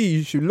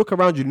You should look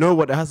around. You know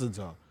what the hazards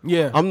are.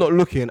 Yeah. I'm not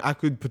looking. I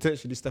could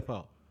potentially step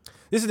out.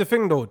 This is the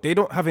thing, though. They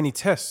don't have any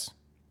tests.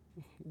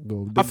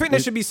 I think there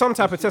should be some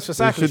type of test for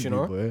cyclists, you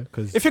know.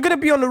 Because If you're gonna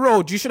be on the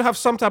road, you should have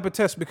some type of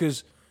test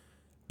because,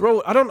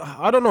 bro, I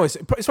don't know. It's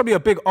probably a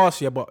big ask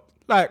here, but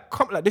like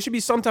there should be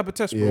some type of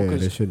test, bro. yeah, they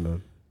Because should,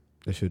 man.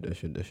 They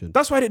should.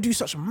 that's why they do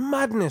such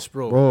madness,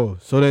 bro. Bro,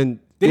 so then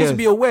They need yeah, to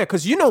be aware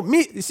because you know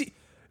me. You see,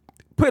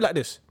 put it like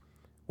this: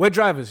 we're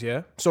drivers,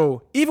 yeah.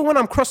 So even when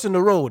I'm crossing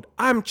the road,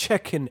 I'm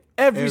checking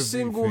every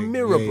single everything.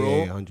 mirror, Yeah, bro.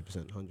 Yeah,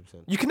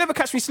 100%. You can never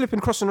catch me slipping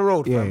crossing the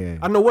road, Yeah, fam. yeah.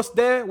 I know what's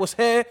there, what's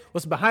here,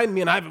 what's behind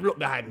me, and I haven't looked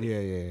behind me.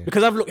 Yeah.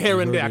 Because I've looked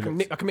here and there, I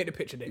already can make the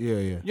picture there. Yeah.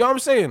 You know what I'm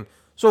saying?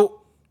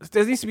 So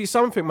there needs to be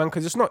something, man,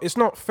 because it's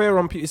not fair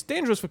on people. It's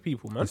dangerous for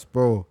people, man.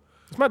 Bro.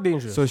 It's mad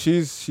dangerous. So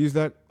she's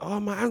like, "Oh,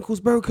 my ankle's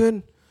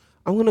broken.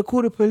 I'm gonna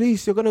call the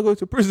police. You're gonna go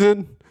to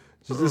prison."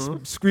 She's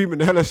just screaming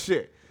hella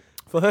shit.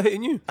 for her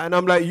hitting you. And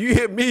I'm like, "You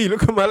hit me.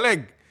 Look at my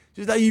leg."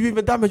 She's like, "You've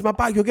even damaged my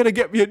bike. You're gonna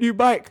get me a new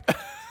bike."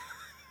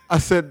 I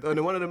said, and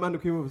then one of the man who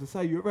came over said,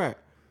 "Say, you're right."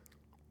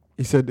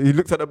 He said, he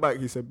looked at the bike.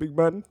 He said, "Big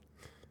man,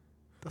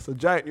 that's a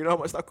giant. You know how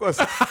much that costs?"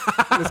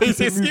 Let's He keep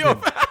said, it "Ski moving."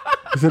 off."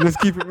 He said, "Let's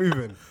keep it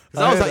moving."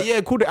 So I was heard like,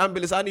 "Yeah, call the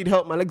ambulance. I need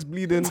help. My leg's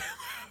bleeding."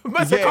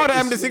 Man said, "Call the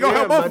ambulance. He gonna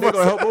help man, both they of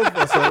gotta us." help both of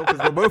us because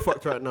we're both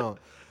fucked right now.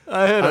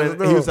 I heard And that.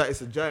 then he was like,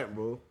 "It's a giant,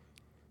 bro.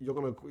 You're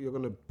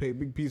gonna pay a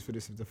big piece for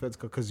this if the feds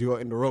because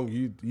you're in the wrong.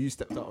 You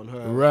stepped out on her."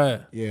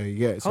 Right. Yeah, you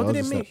get it. So How I did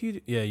was it just make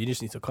you? Yeah, you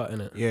just need to cut in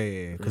it. like,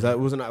 yeah. Because I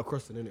wasn't out of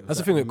crossing, innit? It was That's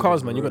the like thing with moving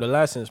cars, on man. the You got the road.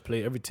 license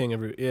plate, everything.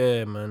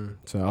 Yeah, man.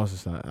 So I was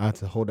just like, I had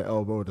to hold the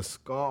elbow with a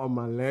scar on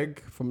my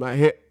leg from that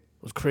hit.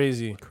 It was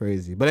crazy.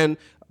 Crazy. But then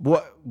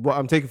what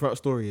I'm taking from that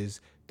story is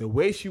the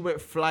way she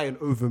went flying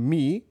over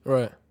me,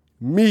 Right.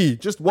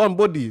 just one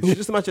body. So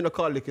just imagine a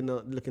car looking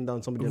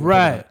down somebody. on the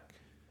Right. back.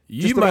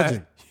 You Just might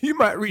imagine. you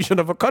might reach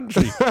another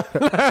country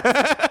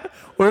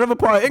or another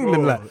part of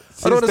England. Bro, Like I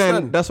since don't then,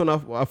 understand. that's when I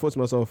thought to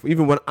myself,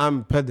 even when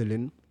I'm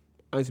pedaling,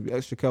 I need to be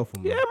extra careful.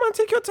 Man. Yeah, man,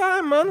 take your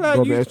time, man. Like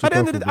Gotta be you, extra at the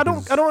end of the careful day,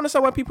 because- I don't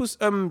understand why people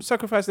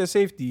sacrifice their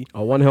safety.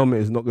 One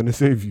helmet is not going to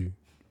save you.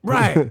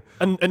 Right.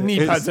 and knee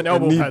It's- pads and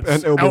elbow and knee- pads.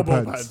 and elbow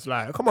pads. pads.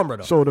 Like, come on,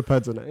 brother. Shoulder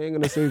pads and that ain't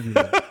going to save you.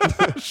 Man.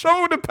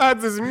 Shoulder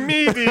pads is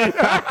meaty.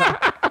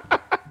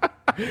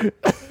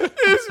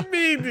 It's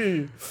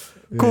meaty.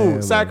 Cool. Yeah,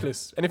 man.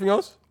 Cyclists. Anything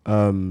else?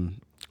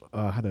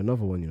 I had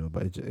another one,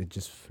 but it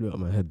just flew out of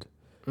my head.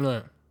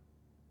 No.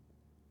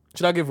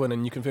 Should I give one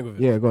and you can think of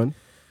it? Yeah, go on.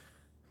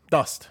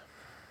 Dust.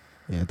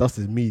 Yeah, dust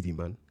is meaty,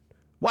 man.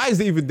 Why is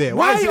it even there?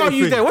 Why is it a are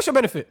you thing? there? What's your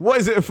benefit? Why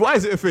is it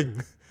a thing?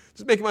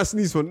 Just making my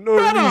sneeze for no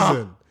Brother.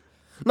 reason.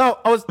 No,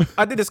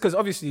 I did this because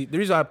obviously the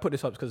reason I put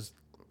this up is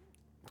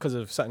because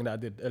of something that I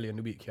did earlier in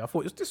the week. Yeah, I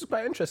thought this is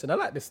quite interesting. I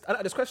like this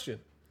question.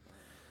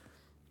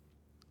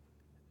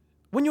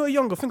 When you were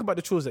younger, think about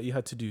the chores that you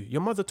had to do.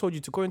 Your mother told you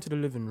to go into the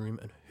living room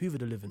and hoover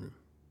the living room.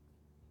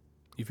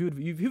 You've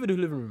hoovered the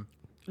living room.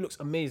 It looks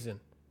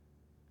amazing.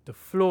 The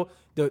floor,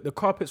 the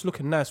carpet's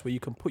looking nice where you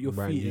can put your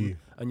Brand feet new. in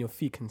and your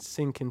feet can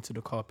sink into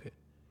the carpet.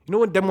 You know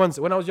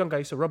when I was younger, I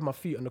used to rub my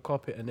feet on the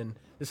carpet and then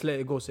just let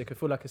it go so it could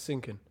feel like it's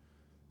sinking.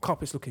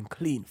 Carpet's looking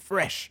clean,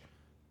 fresh.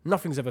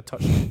 Nothing's ever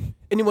touched it.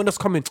 Anyone that's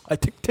coming,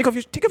 take off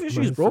your shoes,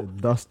 Man, bro. it's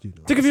a dust,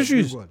 Take off your It's a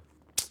big shoes. one.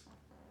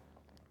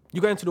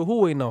 You go into the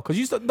hallway now because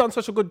you've done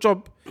such a good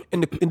job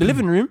in the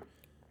living room.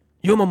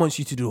 Your mum wants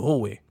you to do the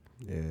hallway.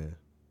 Yeah.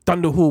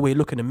 Done the hallway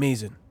looking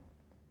amazing.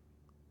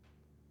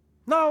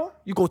 Now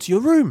you go to your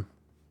room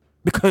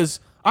because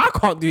I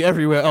can't do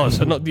everywhere else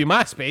and not do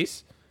my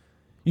space.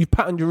 You've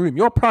patterned your room.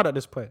 You're proud at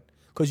this point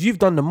because you've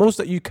done the most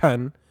that you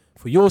can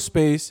for your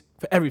space,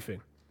 for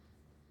everything.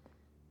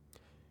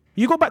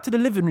 You go back to the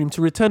living room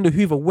to return the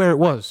Hoover where it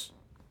was,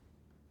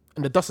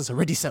 and the dust has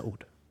already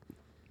settled.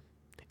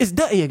 It's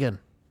dirty again.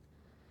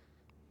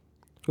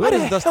 Why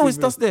the does hell is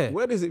dust there?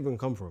 Where does it even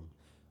come from?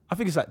 I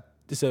think it's like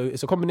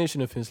it's a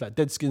combination of things like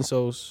dead skin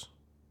cells,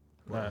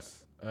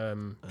 Nice. like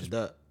And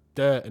dirt.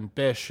 dirt and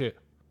bare shit.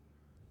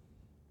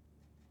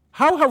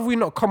 How have we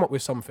not come up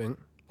with something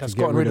that's To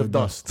get gotten rid of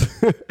dust?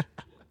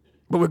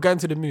 But we're going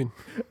to the moon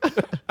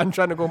and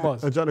trying to go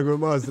Mars. I'm trying to go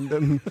Mars and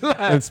them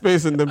and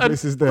space and them And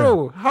places there.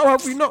 Bro, how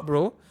have we not,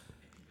 bro?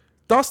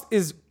 Dust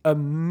is a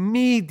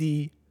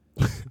meaty.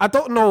 I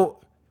don't know.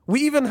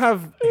 We even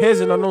have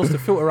hairs in our nose to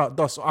filter out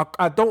dust. So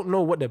I don't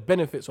know what the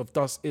benefits of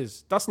dust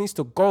is. Dust needs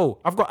to go.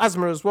 I've got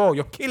asthma as well.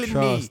 You're killing me.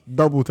 Trust,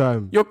 double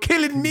time. You're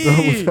killing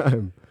me. Double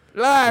time.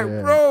 Like,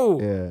 Yeah, bro.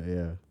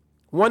 Yeah.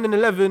 1 in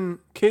 11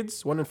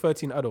 kids, 1 in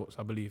 13 adults,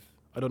 I believe.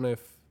 I don't know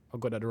if I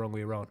got that the wrong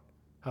way around.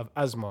 Have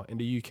asthma in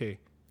the UK.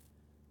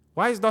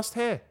 Why is dust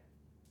here?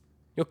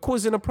 You're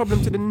causing a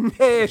problem to the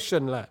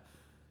nation, like.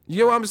 You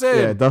know what I'm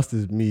saying? Yeah, dust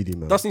is meaty,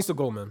 man. Dust needs to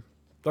go, man.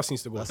 Dust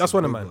needs to go. That's a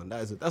one of big mine. one.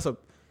 That's a.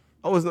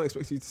 I was not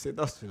expecting you to say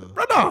dust, you know.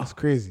 Brother! That's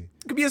crazy.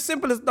 It could be as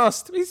simple as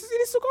dust. It needs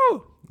to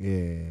go.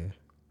 Yeah,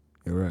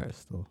 you're right.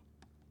 Still,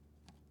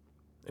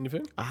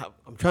 Anything? I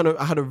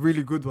had a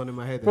really good one in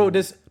my head. Bro,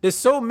 and there's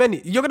so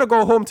many. You're gonna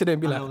go home today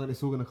and be I like, know that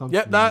it's all gonna come.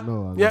 Yep, to me. that. I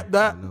know, Yep,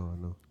 that. I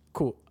know.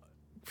 cool.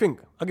 Think.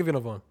 I'll give you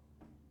another one.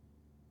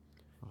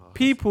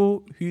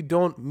 People who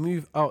don't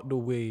move out the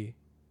way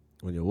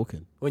When you're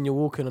walking. when you're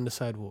walking on the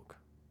sidewalk.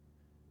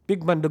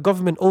 Big man, the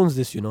government owns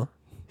this, you know.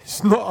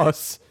 It's not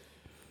us.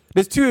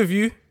 There's two of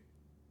you.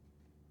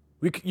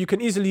 You can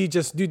easily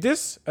just do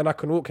this and I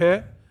can walk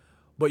here.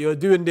 But you're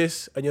doing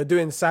this and you're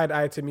doing side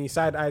eye to me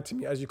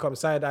as you come,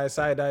 side eye.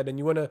 Then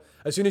you want to,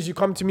 as soon as you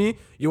come to me,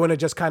 you want to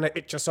just kind of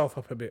itch yourself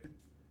up a bit.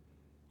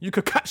 You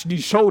could catch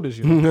these shoulders,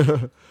 you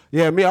know.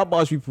 Yeah, me, I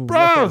barge people. Bruv.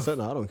 left, right, and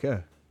centre. I don't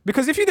care.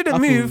 Because if you didn't I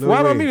feel move, no why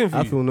am I way. moving for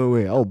I you? feel no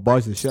way. I'll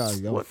barge the shit out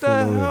of you. I What feel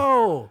the no way. hell? I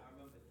remember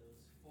there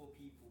was 4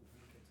 people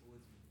walking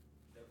towards me.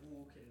 They're all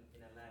walking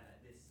in a line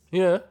like this.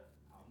 Yeah.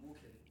 I'm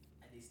walking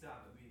and they still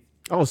haven't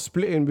moved. I was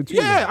splitting between.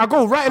 Yeah, them. I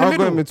go right in the I'll go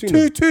middle. in between 2-2.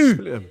 them. Split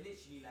They're them.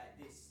 literally like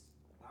this.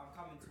 I'm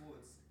coming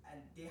towards and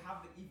they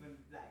haven't even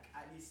like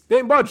at least. They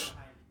ain't budge.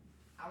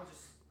 I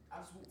just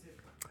walked in.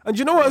 And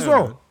you know what as Yeah,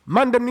 well?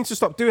 Man, them need to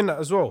stop doing that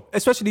as well.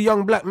 Especially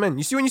young black men.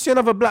 You see when you see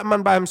another black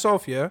man by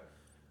himself, yeah,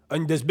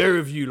 and there's bare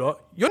of you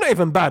lot, you're not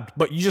even bad,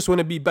 but you just want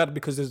to be bad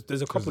because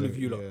there's a couple of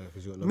you lot. Yeah,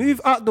 'cause you got Move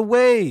out the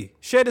way.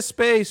 Share the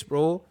space,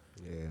 bro.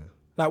 Yeah.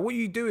 Like, what are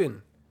you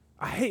doing?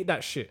 I hate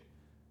that shit.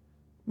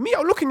 Me,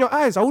 I'll look in your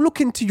eyes. I'll look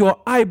into your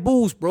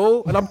eyeballs,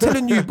 bro. And I'm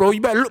telling you, bro, you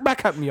better look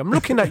back at me. I'm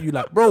looking at you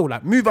like, bro,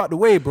 like, move out the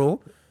way,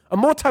 bro. And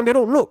more time they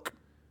don't look.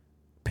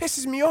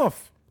 Pisses me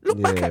off. Look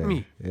back at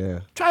me. Yeah.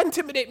 Try and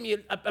intimidate me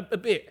a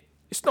bit.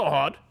 It's not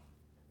hard.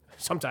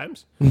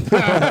 Sometimes. You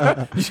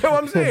know what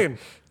I'm saying?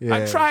 I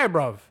Yeah. try,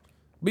 bruv.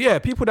 But yeah,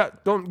 people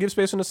that don't give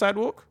space on the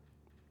sidewalk,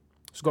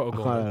 it's got to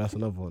go. man. That's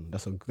another one.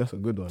 That's a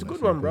good one. It's a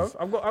good one, bro.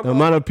 I've got The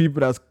amount of people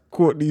that's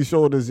caught these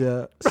shoulders,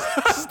 yeah,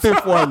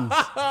 stiff ones,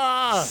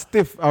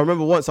 stiff. I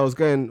remember once I was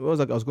going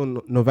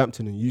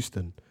Northampton and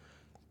Euston,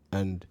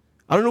 and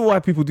I don't know why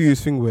people do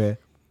this thing where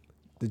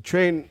the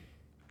train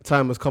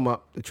time has come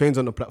up, the train's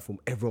on the platform,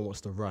 everyone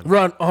wants to run.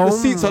 Run. Oh, The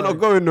seats are my- not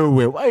going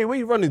nowhere. Where are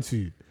you running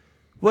to?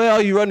 Where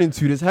are you running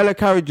to? There's hella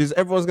carriages.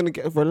 Everyone's gonna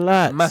get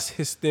relaxed. Mass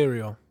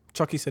hysteria.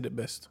 Chucky said it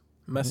best.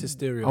 Mass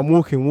hysteria. I'm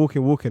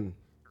walking.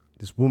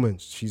 This woman,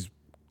 she's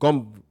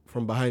gone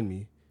from behind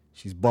me.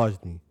 She's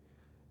barged me.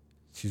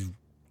 She's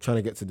trying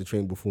to get to the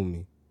train before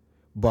me.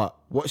 But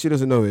what she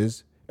doesn't know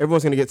is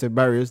everyone's going to get to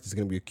barriers. There's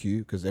going to be a queue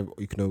because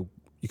you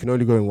can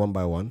only go in one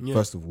by one, Yeah.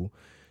 first of all.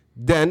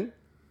 Then,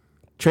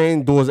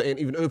 train doors ain't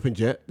even opened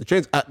yet. The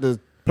train's at the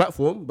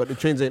platform, but the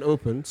trains ain't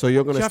open. So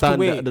you're going You to have to stand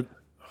wait. at the...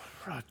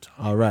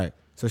 All right.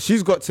 So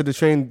she's got to the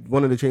train,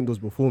 one of the train doors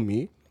before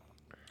me.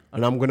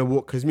 And I'm going to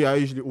walk, because I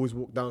usually always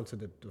walk down to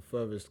the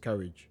furthest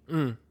carriage.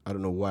 I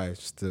don't know why.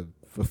 It's just a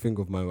thing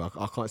of mine.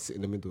 I can't sit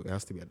in the middle. It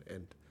has to be at the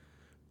end.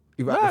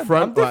 Either at Mad, the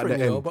front I'm or at the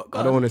different, you know, end. but go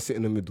I don't on. want to sit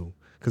in the middle.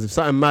 Because if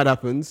something mad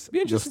happens, Be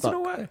you're interested to stuck. know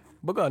why.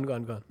 But go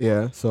on.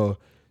 Yeah, so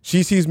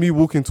she sees me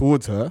walking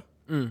towards her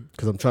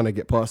because I'm trying to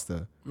get past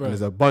her. Right. And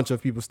there's a bunch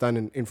of people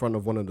standing in front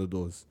of one of the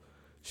doors.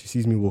 She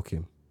sees me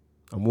walking.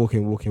 I'm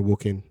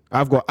walking.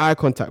 I've got eye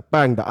contact.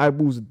 Bang, the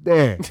eyeballs are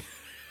there.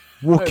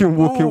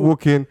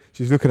 Walking.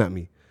 She's looking at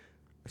me.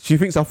 She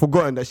thinks I've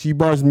forgotten that she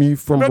barged me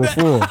from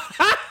before.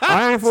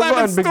 I ain't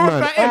forgotten, big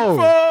man.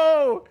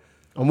 Oh.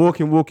 I'm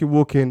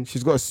walking.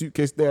 She's got a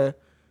suitcase there.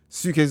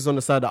 Suitcase is on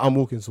the side that I'm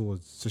walking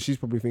towards. So she's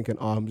probably thinking,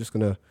 I'm just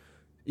going to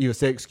either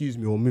say excuse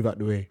me or move out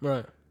the way.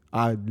 Right.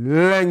 I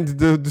langed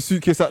the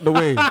suitcase out the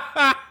way.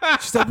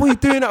 She's like, what are you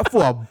doing that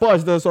for? I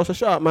buzzed her, so I said,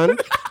 shut up, man.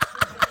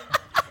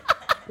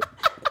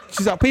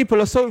 She's like, people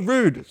are so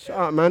rude. Shut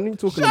up, man. What are you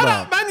talking Shut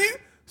about? up, man.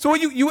 So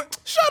you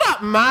shut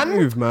up, man.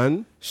 Move,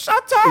 man.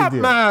 Shut up,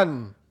 Idiot.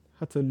 man.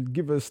 Had to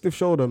give her a stiff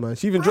shoulder, man.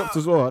 She even dropped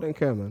as well. I don't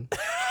care, man.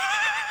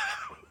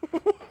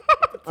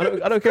 I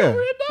don't care.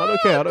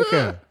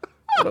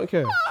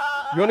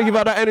 You want to give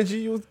out that energy?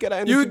 You'll get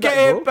that energy You back,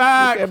 get bro. it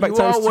back. You get it back You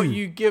times are what two.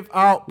 you give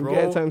out, You get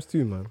it bro. times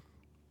 2, man.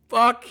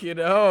 Fuck you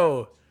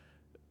know.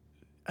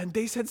 And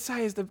they said Sai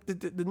is the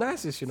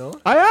nicest, you know.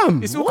 I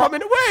am. It's all What?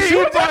 coming away. She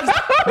barged.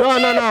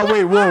 No.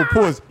 Wait, whoa,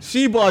 pause.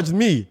 She barged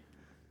me.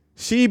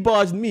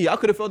 I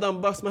could have fell down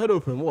and bust my head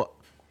open. What?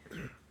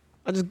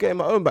 I just getting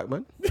my own back,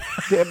 man.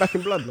 Get it back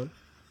in blood, man.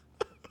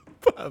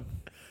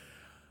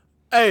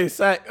 Hey,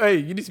 Sai, hey,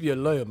 you need to be a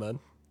lawyer, man.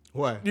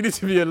 Why? You need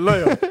to be a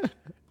lawyer.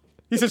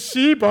 He said,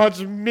 she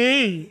barged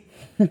me.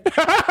 You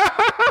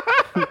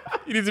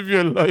need to be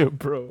a lawyer,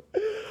 bro.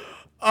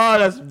 Oh,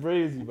 that's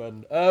crazy,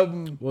 man.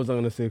 What was I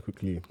gonna say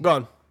quickly? Go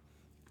on.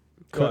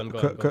 Go on.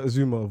 Kurt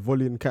Zuma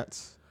volleying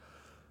cats.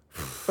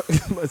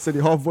 Man said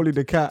he half volleyed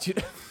the cat, Do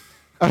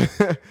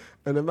you-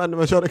 and the man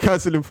tried to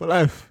cancel him for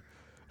life.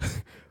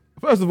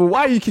 First of all,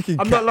 why are you kicking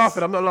I'm cats?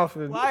 not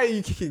laughing. Why are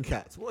you kicking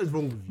cats? What is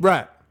wrong with you?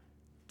 Right.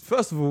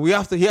 First of all, he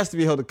has to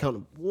be held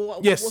accountable.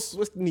 Yes.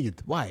 What's the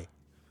need? Why?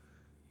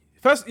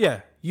 First,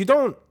 yeah, you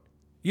don't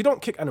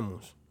kick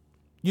animals.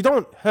 You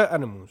don't hurt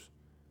animals.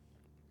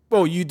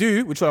 Well, you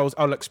do, which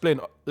I'll explain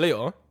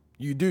later.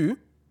 You do,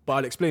 but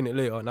I'll explain it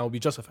later, and I'll be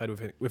justified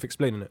with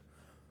explaining it.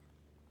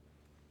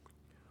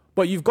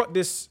 But you've got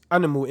this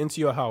animal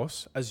into your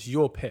house as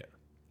your pet.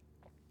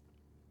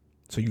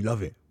 So you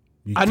love it.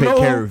 You I take know,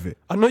 care of it.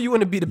 I know you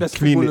want to be the best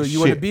clean footballer it you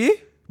want to shit. be,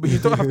 but you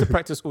don't have to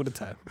practice all the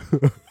time.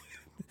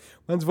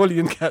 Man's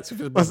volleying cats with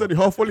his I brother. said he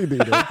half volleyed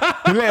it.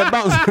 He let it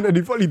bounce and then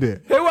he volleyed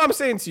it. Hear what I'm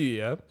saying to you,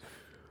 yeah?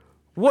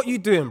 What you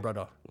doing,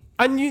 brother?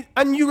 And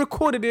you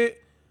recorded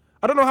it.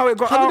 I don't know how it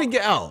got How out. did it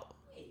get out?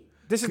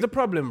 This is the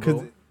problem,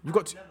 bro. You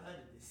got to,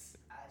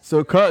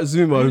 So Kurt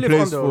Zuma, you who live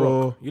plays under a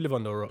for rock. You live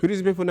under a rock. who does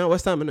he play for now?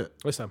 West Ham, innit?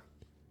 West Ham.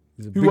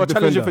 He's a Who big are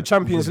challenging defender. for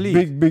Champions He's a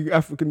League. Big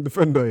African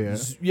defender, yeah.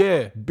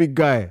 Yeah. Big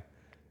guy.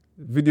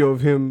 Video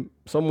of him.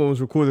 Someone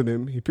was recording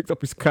him. He picked up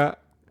his cat.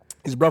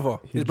 His brother.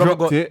 He His brother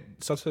dropped got it,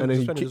 suspended and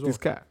then he as kicked well. his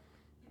cat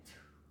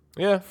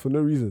Yeah. for no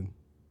reason.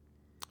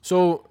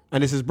 So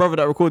And it's his brother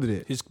that recorded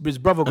it. his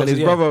brother got And his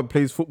brother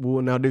plays football,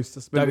 and now they've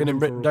suspended him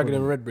for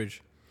Dagenham recording. Redbridge.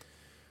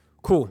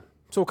 Cool.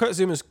 So Kurt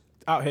Zuma's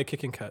out here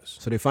kicking cats.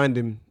 So they find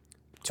him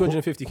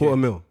 250k. quarter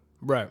mil.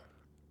 Right.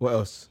 What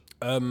else?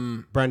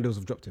 Brandos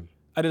have dropped him.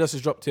 Adidas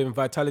has dropped him.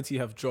 Vitality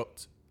have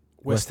dropped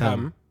West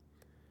Ham.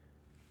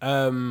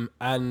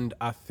 And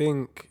I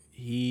think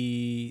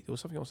there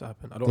was something else that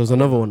happened. I don't There was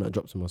another one that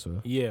dropped him, I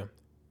swear. Yeah.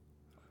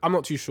 I'm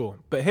not too sure.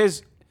 But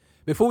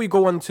before we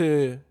go on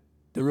to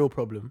the real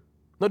problem.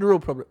 Not the real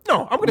problem.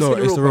 No, I'm going to say No,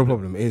 it's the the real real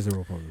problem. problem. It is the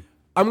real problem.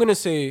 I'm going to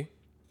say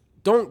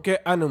don't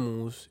get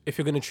animals if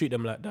you're going to treat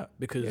them like that.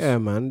 Because Yeah,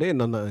 man. They ain't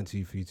done nothing to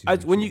you for you to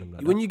when treat you them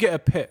like when that. you get a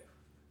pet,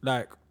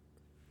 like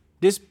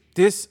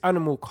this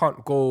animal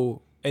can't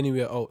go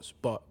anywhere else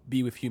but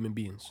be with human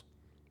beings.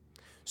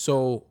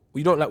 So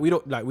we don't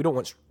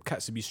want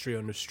cats to be stray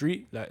on the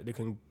street, like they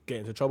can get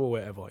into trouble or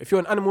whatever. If you're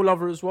an animal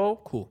lover as well,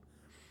 cool.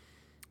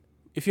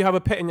 If you have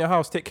a pet in your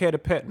house, take care of the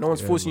pet. No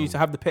one's forcing you to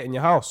have the pet in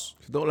your house.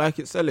 If you don't like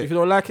it, sell it. If you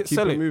don't like it, Keep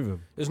sell it it.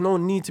 moving. There's no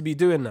need to be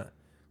doing that.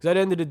 Because at the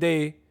end of the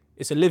day,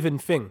 it's a living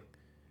thing.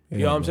 You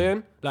know what I'm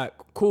saying? Like,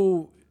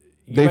 cool.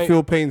 They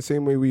feel pain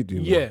same way we do.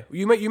 man. Yeah,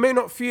 you may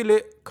not feel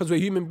it because we're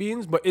human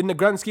beings, but in the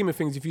grand scheme of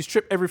things, if you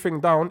strip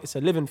everything down, it's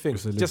a living thing.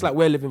 It's a Just living- like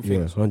we're living Yeah,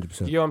 things.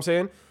 100%. You know what I'm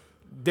saying?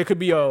 There could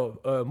be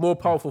a more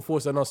powerful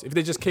force than us. If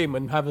they just came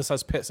and have us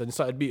as pets and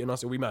started beating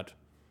us, it'll be mad.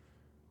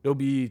 They'll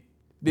be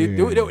they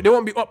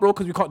won't be uproar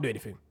because we can't do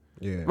anything.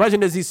 Yeah. Imagine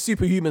there's these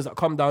superhumans that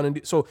come down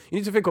so you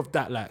need to think of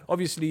that. Like,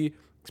 obviously,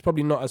 it's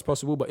probably not as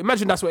possible, but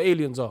imagine that's what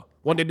aliens are.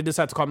 One day they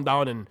decide to come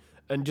down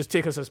and just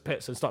take us as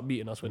pets and start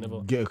beating us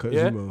whenever. Get a Kurt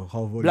Yeah? Zuma, half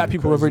volley Black with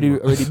people Kurt have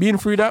already Zuma. been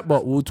through that,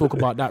 but we'll talk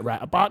about that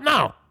right about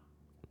now.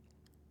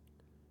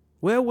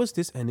 Where was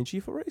this energy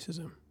for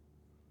racism?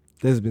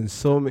 There's been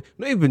so many,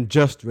 not even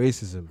just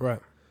racism. Right.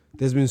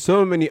 There's been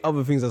so many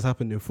other things that's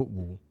happened in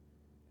football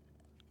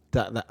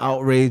that the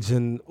outrage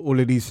and all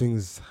of these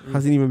things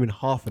hasn't even been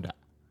half of that.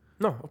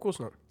 No, of course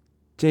not.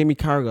 Jamie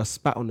Carragher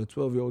spat on a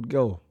 12-year-old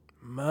girl.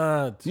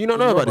 Mad. Do you not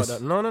know about this?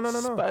 that? No.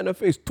 Spat in her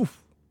face. Toof.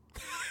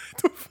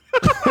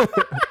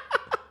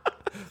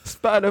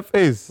 Spat in her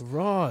face.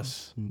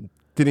 Ross.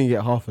 Didn't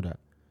get half of that.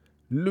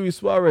 Luis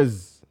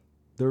Suarez.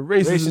 The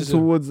racism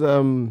towards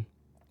Evra?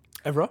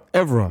 Evra.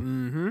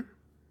 Mm-hmm.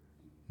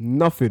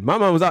 Nothing. My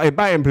man was out here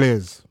biting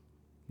players.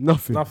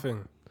 Nothing.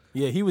 Nothing.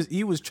 Yeah, he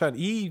was trying.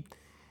 You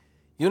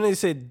know they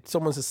said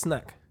someone's a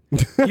snack.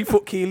 He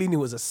thought Chiellini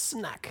was a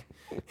snack.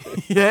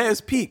 Yeah,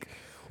 it's peak.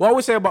 What I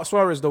would say about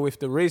Suarez though, with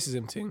the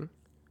racism thing,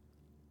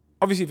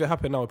 obviously if it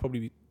happened now, it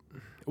probably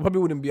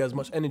wouldn't be as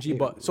much energy.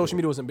 But social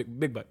media wasn't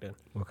big back then,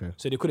 Okay.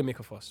 so they couldn't make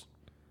a fuss.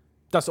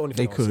 That's the only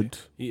thing They I would say. could.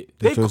 Yeah.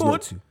 They They chose not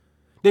could. to.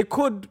 They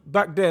could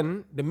back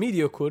then. The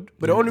media could,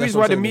 but the Yeah, only that's reason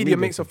what why I'm the saying, the media media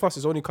makes a fuss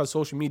is only because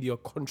social media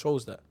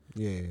controls that.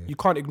 Yeah. You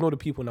can't ignore the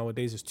people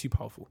nowadays. It's too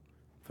powerful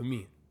for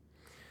me.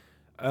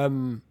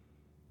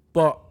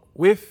 But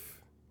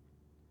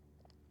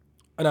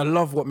and I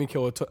love what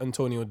Mikel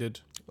Antonio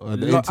did.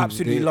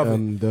 Absolutely love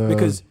it.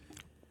 Because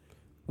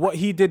what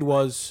he did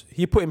was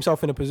he put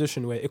himself in a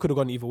position where it could have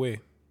gone either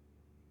way.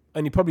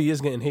 And he probably is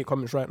getting hate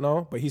comments right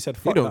now, but he said,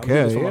 You fuck don't that, I'm doing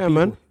care. this for my Yeah,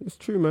 people. man. It's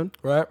true, man.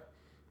 Right?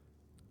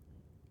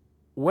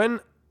 When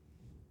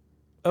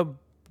a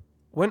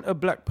when a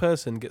black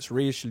person gets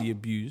racially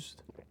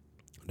abused,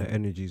 The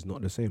energy is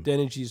not the same. the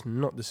energy is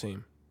not the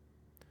same.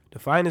 The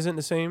fine isn't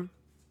the same.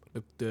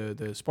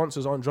 The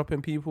sponsors aren't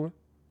dropping people.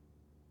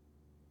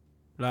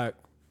 Like,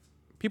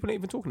 people ain't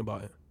even talking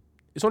about it.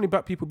 It's only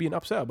black people being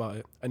upset about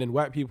it. And then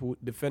white people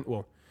defend,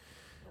 well,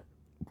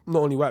 not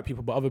only white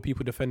people, but other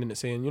people defending it,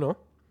 saying, you know,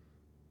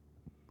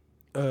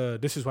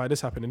 this is why this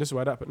happened and this is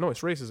why that happened. No,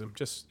 it's racism.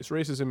 It's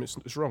racism.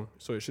 It's wrong.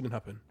 So it shouldn't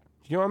happen.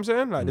 You know what I'm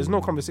saying? Like, there's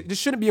no conversation. This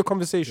shouldn't be a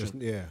conversation.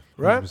 Yeah.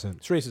 Right? 100%.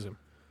 It's racism.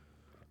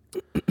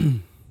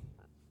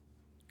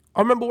 I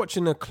remember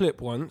watching a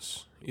clip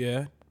once,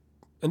 yeah,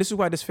 and this is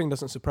why this thing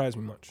doesn't surprise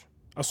me much.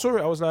 I saw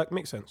it, I was like,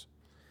 makes sense.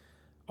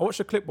 I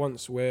watched a clip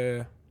once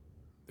where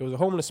there was a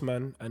homeless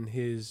man and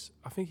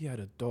I think he had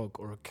a dog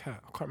or a cat.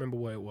 I can't remember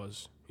where it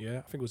was. Yeah,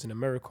 I think it was in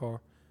America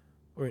or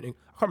I can't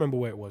remember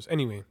where it was.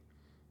 Anyway,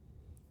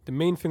 the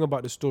main thing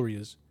about the story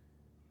is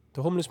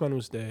the homeless man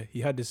was there.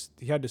 He had this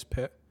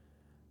pet,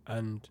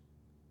 and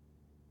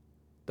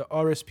the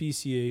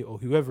RSPCA or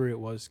whoever it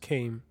was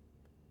came,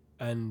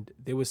 and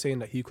they were saying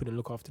that he couldn't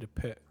look after the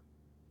pet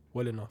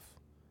well enough.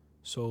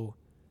 So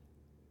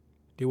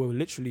they were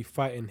literally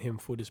fighting him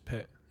for this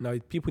pet. Now,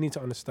 people need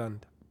to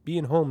understand,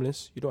 being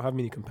homeless, you don't have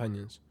many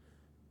companions.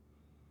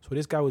 So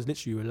this guy was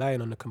literally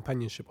relying on the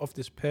companionship of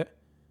this pet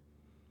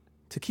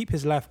to keep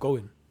his life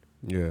going.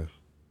 Yeah.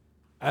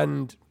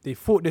 And they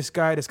fought this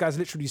guy. This guy's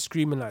literally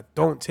screaming like,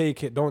 don't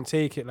take it.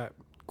 Like,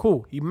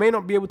 cool. He may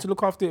not be able to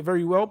look after it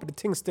very well, but the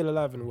thing's still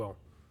alive and well.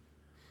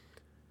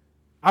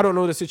 I don't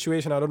know the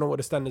situation. I don't know what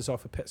the standards are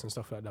for pets and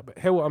stuff like that. But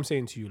hear what I'm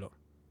saying to you, lot.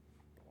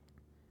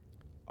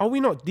 Are we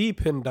not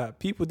deep in that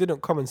people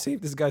didn't come and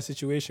save this guy's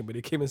situation, but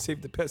they came and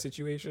saved the pet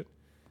situation?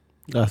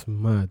 That's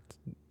mad.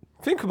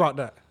 Think about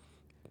that.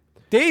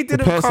 They The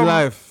didn't pet's come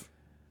life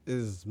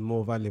is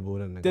more valuable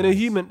than the than a guy's.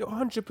 human,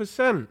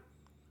 100%.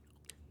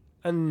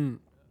 And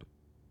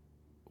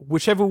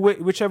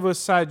whichever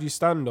side you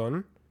stand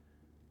on,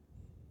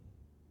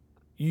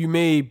 you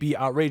may be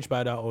outraged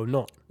by that or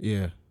not.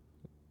 Yeah.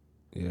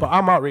 Yeah. But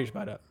I'm outraged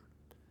by that.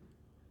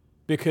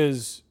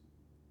 Because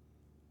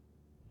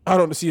I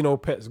don't see no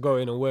pets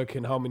going and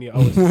working how many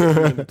hours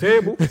on the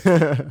table.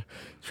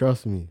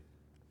 Trust me.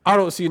 I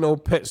don't see no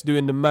pets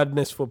doing the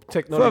madness for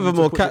technology.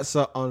 Furthermore, to put cats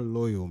are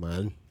unloyal,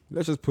 man.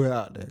 Let's just put it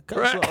out there.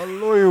 Cats Right. are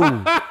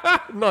unloyal.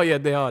 No, yeah,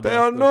 they are. They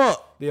are still.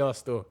 not. They are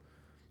still.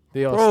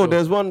 They are Bro, still.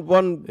 there's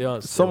one Yeah,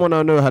 still. someone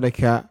I know had a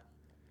cat,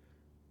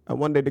 and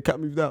one day the cat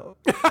moved out.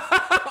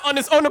 on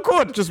its own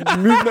accord. Just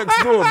moved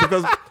next door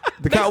because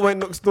the cat went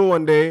next door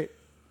one day.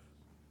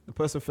 The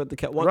person fed the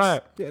cat once.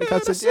 Right. Yeah, the Yeah,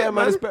 cat that's said, "Yeah, it, man,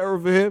 man. it's better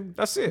over here."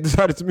 That's it.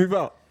 Decided to move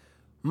out.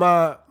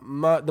 The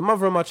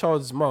mother of my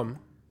child's mum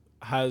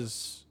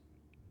has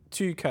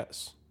 2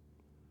 cats.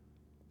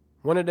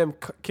 One of them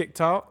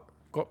kicked out,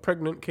 got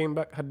pregnant, came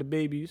back, had the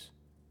babies,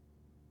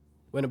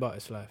 went about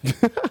its life.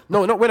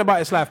 No, not went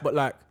about its life, but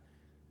like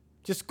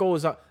just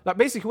goes out. Like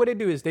basically what they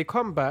do is they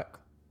come back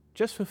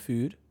just for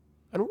food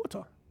and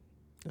water.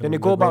 Then they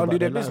go about and do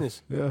their life.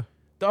 business. Yeah.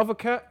 The other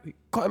cat, we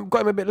got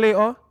him a bit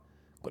later,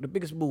 got the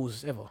biggest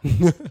balls ever.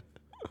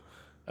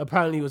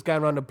 Apparently he was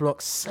going around the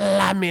block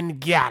slamming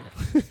gal,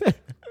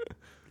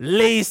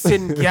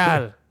 lacing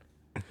gal,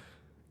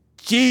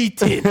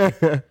 cheating.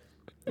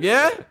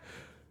 Yeah?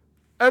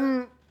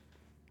 And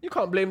you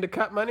can't blame the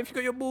cat, man. If you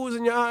got your balls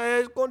in your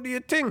eyes, go and do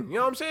your thing. You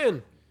know what I'm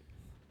saying?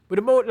 But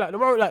the more,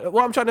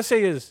 what I'm trying to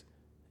say is,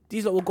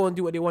 these lot will go and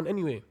do what they want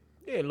anyway.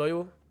 They're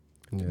loyal.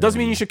 Yeah. Doesn't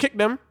mean you should kick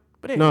them,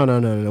 but they No.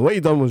 What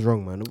you done was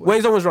wrong, man. What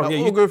he's done was wrong. Like, Yeah,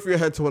 what you, will go through your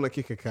head to want to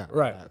kick a cat?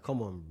 Right. Like,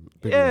 come on.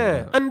 big yeah.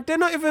 man. And they're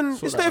not even,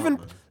 Sort it's that not even, out,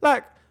 man.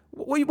 like,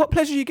 what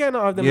pleasure are you getting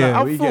out of them? Yeah, Like,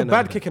 what I you feel getting out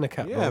bad of kicking a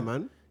cat, Yeah, bro.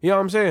 man. You know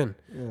what I'm saying?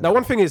 Yeah. Now,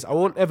 one thing is, I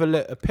won't ever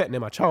let a pet near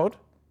my child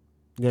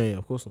Yeah,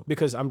 of course not.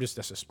 because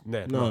that's just,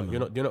 No, no, man.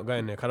 you're not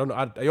going there. 'Cause I don't know,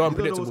 you're You don't know what's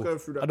unpredictable. going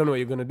through that- I don't know what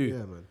you're going to do. Yeah,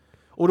 man.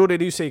 Although they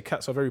do say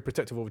cats are very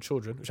protective over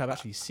children, which I've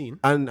actually seen.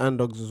 And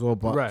dogs as well,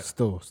 but Right.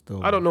 still.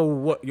 I don't know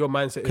what your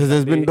mindset is. Because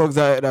there's that been they- dogs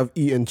that have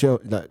eaten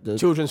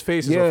children's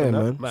faces off Yeah, and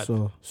that. man. Mad.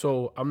 So-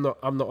 So I'm not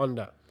on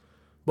that.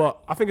 But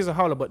I think it's a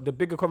howler. But the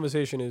bigger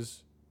conversation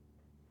is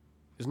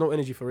there's no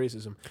energy for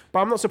racism. But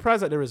I'm not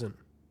surprised that there isn't.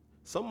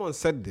 Someone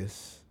said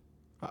this.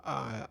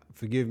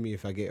 Forgive me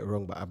if I get it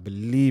wrong, but I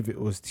believe it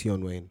was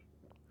Tion Wayne.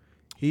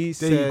 He There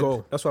said you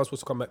go. That's what I was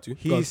supposed to come back to. Go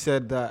he on.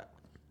 said that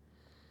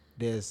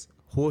there's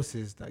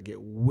horses that get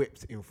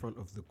whipped in front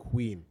of the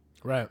queen.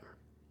 Right.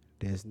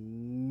 There's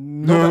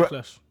No no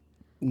backlash.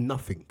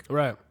 nothing.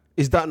 Right.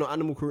 Is that not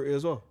animal cruelty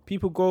as well?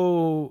 People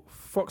go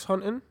fox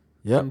hunting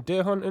Yep. and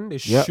deer hunting. They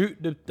Yep. shoot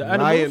the animals.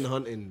 Lion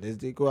hunting.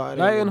 They go out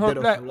there Lion and hunt,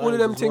 dead like off all of lions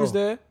them as things well.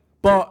 there.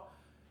 But,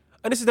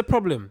 and this is the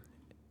problem.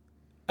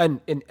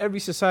 And in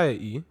every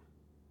society,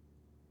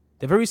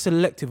 they're very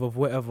selective of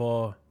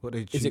whatever What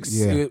they is, choose-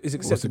 yeah. is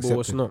acceptable or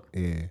what's not.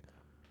 Yeah.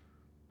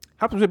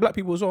 Happens with black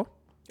people as well.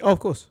 Oh, of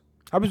course.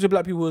 Happens with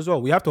black people as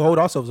well. We have to hold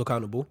ourselves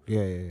accountable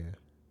Yeah.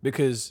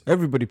 because,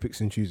 Everybody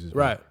picks and chooses. man.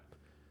 right,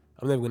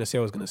 I'm never going to say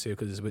what I was going to say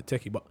because it's a bit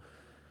techie, but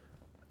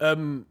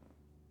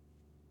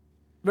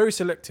very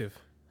selective.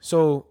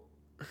 So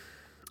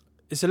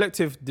it's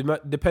selective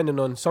depending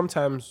on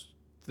sometimes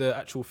the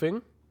actual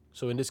thing.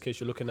 So in this case,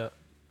 you're looking at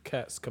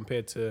cats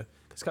compared to,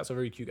 because cats are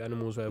very cute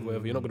animals,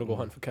 whatever. You're not gonna go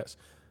hunt for cats.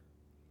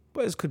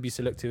 But it could be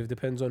selective.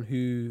 Depends on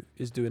who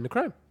is doing the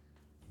crime.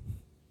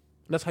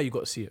 And that's how you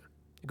got to see it.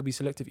 It could be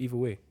selective either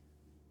way.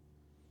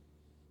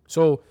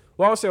 So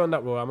what I'll say on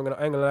that, bro, I ain't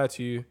gonna lie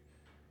to you.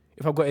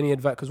 If I've got any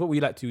advice, because what we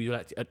like to do, you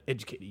like to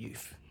educate the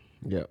youth.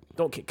 Yeah.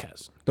 Don't kick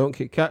cats. Don't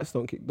kick cats.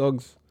 Don't kick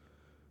dogs.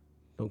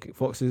 Don't kick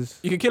foxes.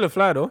 You can kill a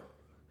fly though.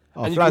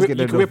 Oh, And flies you get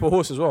can deaded whip off. a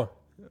horse as well.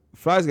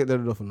 Flies get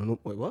deaded off on the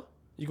wait, what?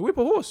 You can whip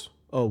a horse.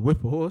 Oh,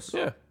 whip a horse?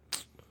 Yeah.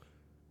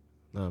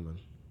 Nah, man.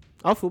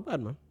 I feel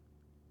bad, man.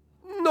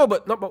 No,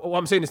 but what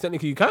I'm saying is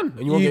technically you can,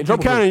 and you won't get in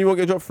trouble. You can for it. and you won't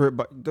get dropped for it,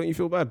 but don't you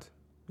feel bad?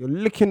 You're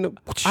licking the...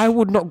 I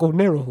would not go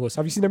near a horse.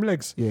 Have you seen them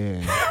legs?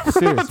 Yeah.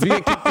 Serious. If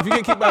you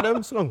get kicked by them,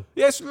 it's long.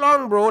 Yeah, it's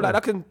long, bro. Like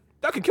that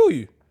can kill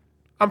you.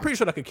 I'm pretty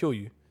sure that could kill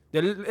you.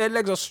 Their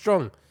legs are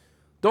strong.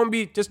 Don't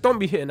be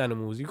hitting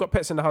animals. You've got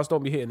pets in the house.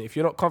 Don't be hitting it. If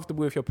you're not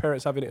comfortable with your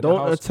parents having it in the Don't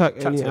house, attack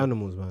chat any to them.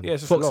 animals, man. Yeah,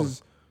 it's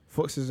just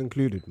Foxes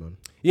included, man.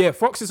 Yeah,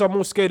 foxes are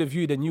more scared of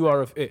you than you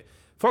are of it.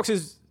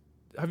 Foxes.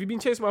 Have you been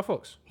chased by a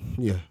fox?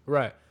 Yeah.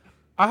 Right.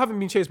 I haven't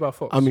been chased by a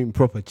fox. I mean,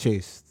 proper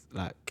chased.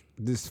 Like,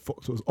 this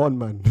fox was on,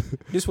 man.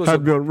 This was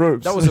Had me on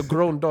ropes. that was a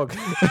grown dog.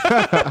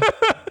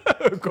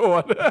 Go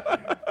on.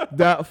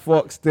 That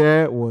fox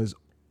there was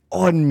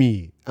on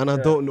me. And I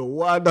don't know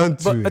what I done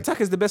to But it.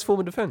 attack is the best form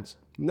of defense.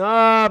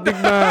 Nah, big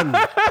man.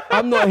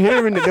 I'm not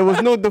hearing it. There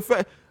was no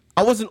defense.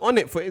 I wasn't on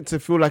it for it to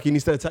feel like it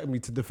needs to attack me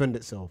to defend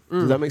itself.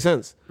 Does that make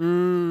sense?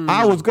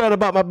 I was going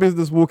about my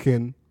business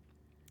walking.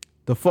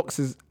 The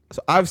foxes...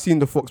 So I've seen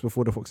the fox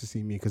before the fox has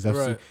seen me because I've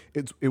seen...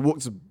 It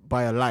walks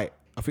by a light.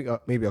 I think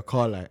maybe a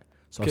car light.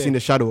 So I've seen the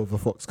shadow of a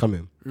fox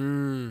coming.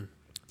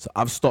 So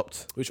I've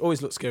stopped. Which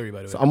always looks scary, by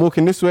the way. So I'm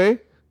walking this way.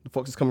 The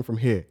fox is coming from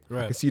here.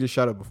 Right. I can see the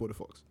shadow before the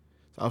fox.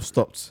 So I've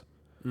stopped.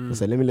 I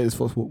said, let me let this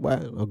fox walk by.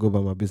 I'll go by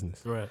my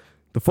business. Right.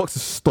 The fox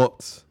has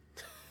stopped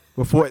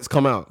before it's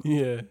come out.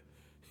 Yeah.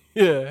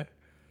 Yeah.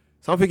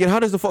 So I'm thinking, how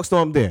does the fox know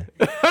I'm there?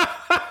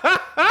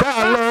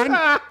 That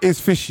alone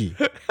is fishy.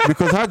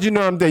 Because how do you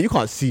know I'm there? You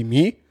can't see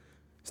me.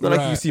 It's not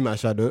like you can see my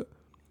shadow.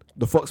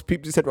 The fox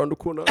peeped his head around the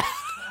corner.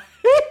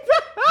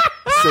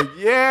 I said,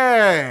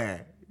 yeah,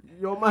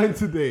 you're mine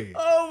today.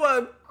 Oh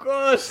my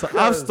gosh. So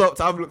I've stopped.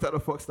 I've looked at the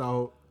fox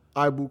now.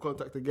 Eyeball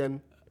contact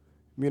again.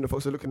 Me and the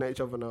fox are looking at each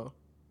other now.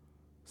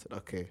 I said,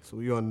 okay, so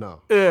what you on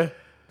now? Yeah.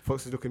 The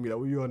fox is looking at me like,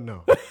 what you on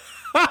now?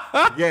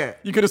 Yeah.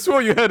 You could have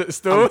sworn you heard it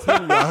still.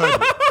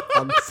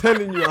 I'm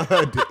telling you I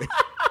heard it.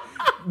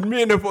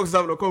 Me and the fox was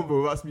having a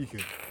convo without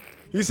speaking.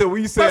 He said, what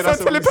you saying?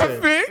 That's I said, what you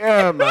saying? telepathy.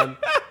 Yeah, man.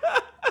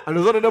 And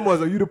there's one of them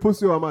was, are you the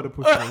pussy or am I the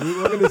pussy?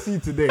 We're going to see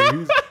today.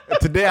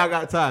 Today I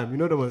got time. You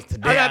know the ones,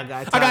 today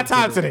I got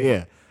time today.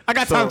 Yeah. I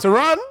got time to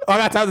run or I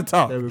got time to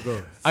talk. There we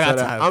go. I got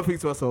then time. I'm thinking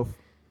to myself,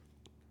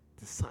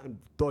 there's something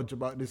dodge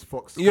about this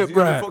fox. 'Cause Yeah, you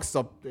know right. the foxes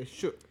are, they're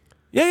shook.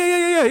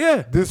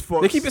 Yeah. This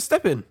fox, They keep it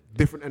stepping.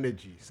 different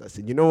energy. So I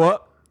said, you know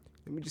what?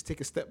 Let me just take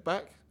a step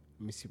back.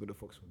 Let me see what the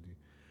fox will do.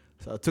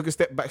 So I took a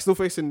step back, still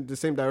facing the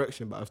same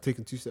direction, but I've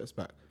taken 2 steps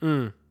back.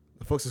 The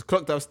fox has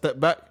clocked, I've stepped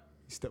back,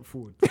 he stepped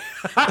forward.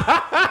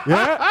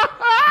 Yeah?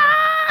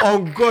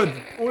 Oh God,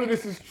 all of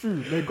this is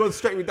true. May God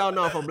strike me down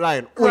now if I'm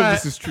lying. All of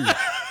this is true.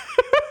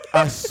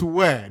 I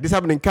swear. This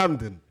happened in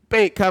Camden.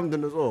 Bait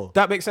Camden as well.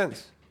 That makes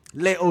sense.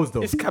 Late O's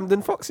though. It's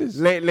Camden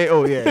Foxes. Late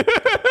O, yeah.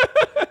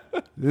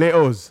 Late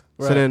O's.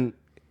 Right. So then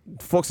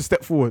fox has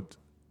stepped forward.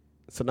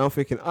 So now I'm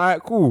thinking, all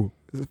right, cool.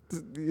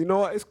 You know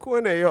what? It's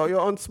cool, innit? You're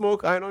on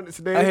smoke. I ain't on it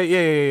today.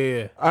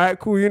 Yeah. All right,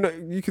 cool. You know,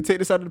 you can take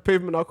this out of the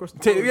pavement. I'll cross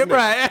the road. Yeah, innit?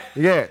 right.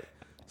 Yeah.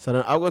 So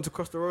then I'm going to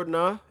cross the road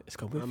now. Let's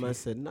go My with man you.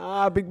 said,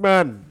 nah, big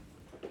man.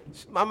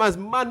 My man's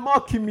man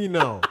marking me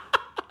now.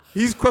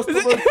 He's crossed the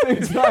road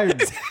same time.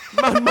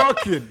 Man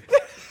marking.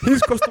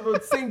 He's crossed the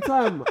road same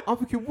time. I'm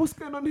thinking, what's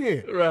going on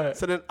here? Right.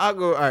 So then I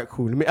go, all right,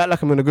 cool. Let me act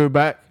like I'm going to go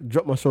back,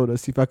 drop my shoulder,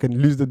 see if I can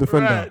lose the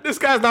defender. Right. This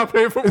guy's now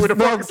playing football with the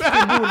Now I'm Fox.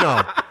 kicking ball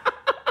now.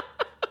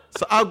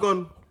 So I've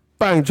gone,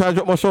 bang, try to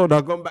drop my shoulder.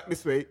 I've gone back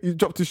this way. He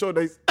dropped his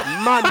shoulder. He's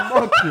man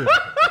marking.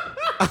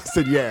 I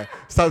said, yeah,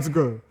 it's time to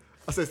go.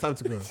 I said, it's time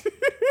to go.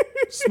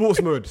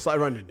 Sports mode, started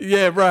running.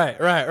 Yeah, right.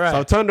 So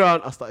I turned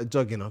around, I started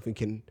jogging. I'm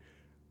thinking,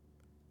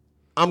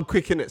 I'm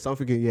quick in it. So I'm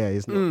thinking, yeah,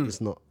 it's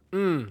not.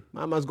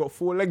 My man's got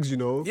 4 legs, you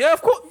know. Yeah,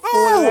 of course.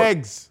 4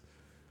 legs.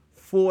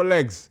 4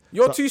 legs.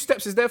 Your so, 2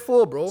 steps is there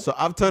 4, bro. So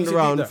I've turned You should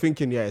around do that.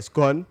 thinking, yeah, it's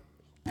gone.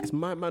 It's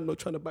my man not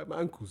trying to bite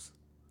my ankles.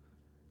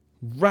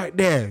 Right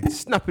there.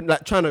 Snapping,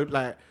 like trying to,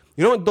 like,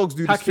 you know when dogs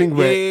do this Hacking, thing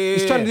where yeah.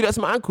 he's trying to do that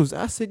to my ankles.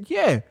 I said,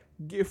 yeah,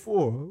 gear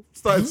 4.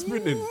 Started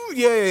sprinting.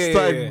 Yeah.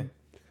 Started,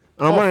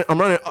 and I'm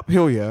running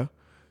uphill, yeah.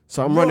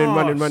 So I'm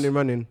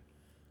running.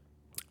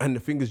 And the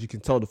thing is, you can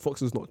tell the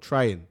fox is not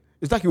trying.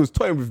 It's like he was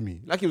toying with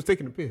me. Like he was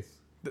taking a piss.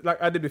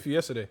 Like I did with you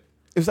yesterday.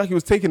 It's like he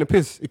was taking a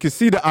piss. You can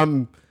see that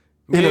I'm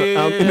in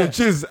a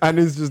jizz and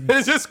it's just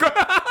It's just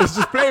it's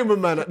just playing with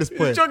man at this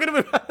point. jogging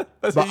with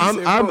That's But what you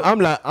say, bro. I'm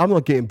like, I'm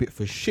not getting bit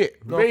for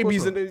shit. No, of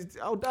Rabies course and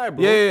I'll die,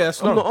 bro. Yeah,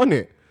 that's I'm long. not on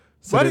it.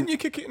 So Why then didn't you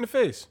kick it in the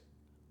face?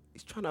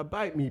 he's trying to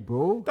bite me,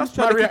 bro. That's He's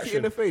trying my to kick it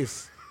in reaction. the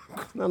face.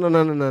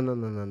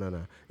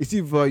 No. It's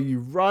either you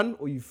run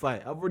or you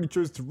fight. I've already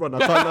chosen to run. I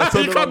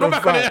can't You can't go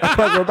back on it. I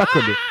can't go back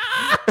on it.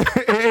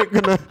 It ain't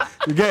gonna.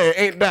 You get it? It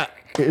ain't that.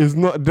 It is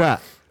not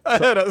that. I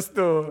heard that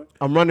still.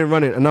 I'm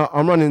running, and now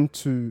I'm running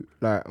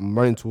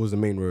towards the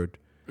main road,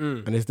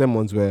 and it's them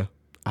ones where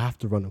I have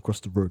to run across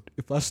the road.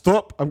 If I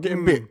stop, I'm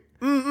getting bit.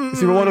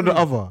 It's either one or the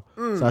other.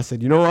 So I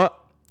said, you know what?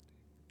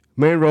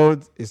 Main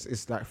road,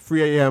 it's like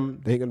 3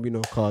 a.m. There ain't gonna be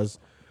no cars.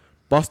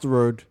 Bust the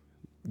road,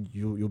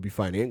 you'll be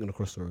fine. You ain't gonna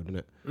cross the road,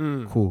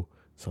 innit? Cool.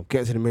 So I'm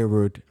getting to the main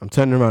road. I'm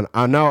turning around,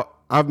 and now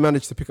I've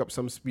managed to pick up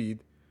some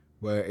speed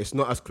where it's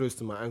not as close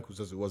to my ankles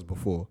as it was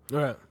before. All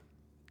right.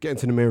 Getting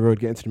to the main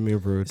road.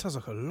 It sounds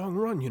like a long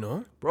run, you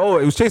know. Bro,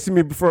 it was chasing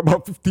me for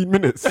about 15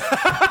 minutes.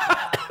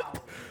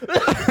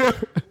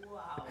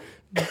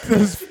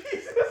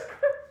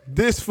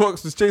 This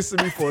fox was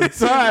chasing me for a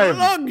time.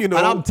 long, you know.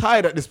 And I'm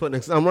tired at this point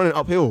because I'm running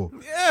uphill.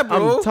 Yeah,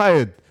 bro. I'm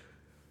tired.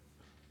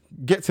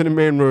 Get to the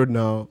main road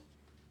now.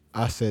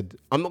 I said,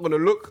 I'm not going to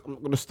look. I'm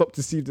not going to stop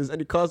to see if there's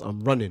any cars.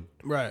 I'm running.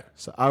 Right.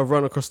 So I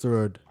run across the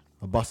road.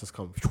 A bus has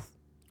come.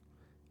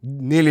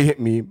 Nearly hit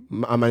me.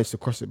 I managed to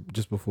cross it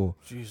just before.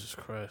 Jesus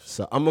Christ.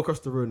 So I'm across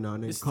the road now.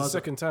 And then It's the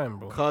second time,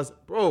 bro. Cars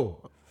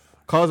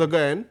are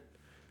going.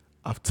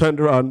 I've turned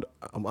around.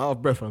 I'm out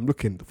of breath. And I'm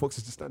looking. The fox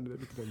is just standing there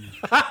looking at me.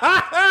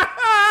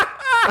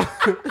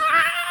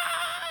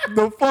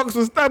 The fox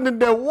was standing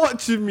there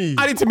watching me.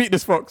 I need to meet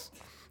this fox.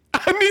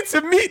 I need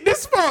to meet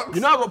this fox.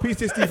 You know I got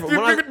PTSD from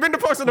Bring the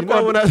fox on the you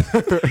know pod. when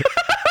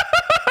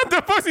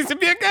The fox needs to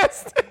be a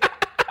guest.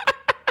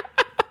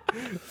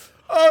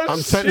 Oh, I'm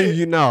shit. telling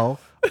you now,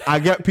 I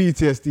get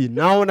PTSD.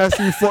 Now when I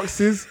see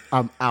foxes,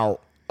 I'm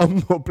out.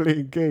 I'm not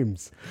playing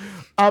games.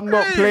 I'm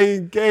not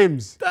playing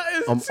games. That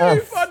is I'm too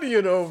off. funny,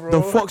 you know, bro.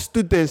 The fox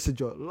stood there and said,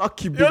 "You're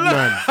lucky, big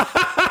man.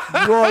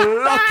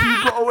 You're lucky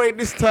you got away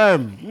this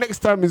time. Next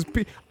time is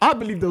I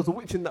believe there was a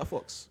witch in that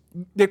fox.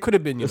 There could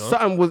have been, you know.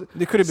 Something was.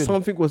 They could have been.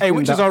 Something was. Hey, in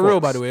witches that are real,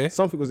 fox. by the way.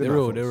 Something was in They're that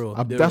real, fox. they're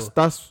real, they're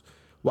That's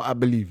what I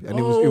believe, and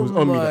it was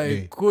on me that day.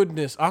 Oh my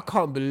goodness, I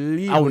can't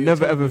believe. I will what you're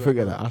never telling ever me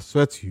forget right that. I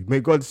swear to you. May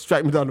God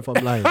strike me down if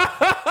I'm lying.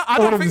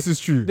 All of this is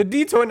true. The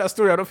detail in that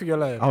story, I don't think you're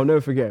lying. I'll never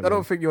forget. I man.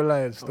 don't think you're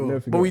lying still. never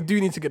But forget. we do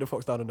need to get the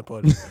fox down on the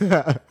pod.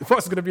 The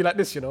fox is going to be like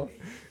this, you know.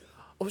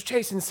 I was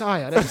chasing Sai.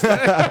 And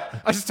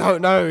I just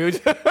don't know. I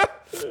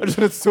just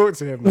wanted to talk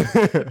to him.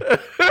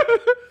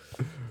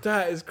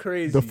 That is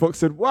crazy. The fox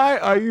said, "Why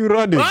are you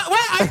running? Why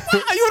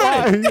are you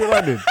Why running? are you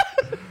running?"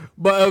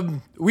 But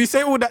we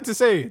say all that to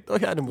say, don't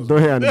hit animals. Don't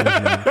hear animals,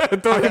 man. Don't I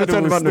hit could have turned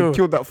animals around still. and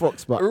killed that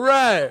fox, but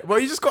Right. Well,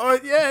 you just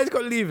got to, you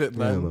got to leave it,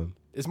 man. Yeah, man.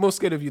 It's more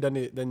scared of you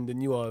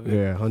than you are of it.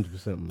 yeah,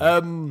 100%.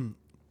 Man.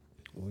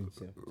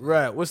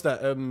 Right. What's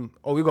that?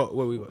 We got.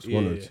 It's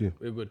one or two.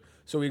 We're good.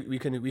 So we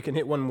can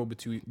hit one more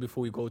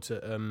before we go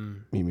to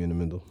Meet me in the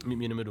middle. meet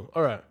me in the middle.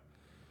 All right.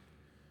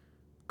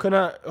 Can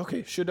I?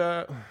 Okay. Should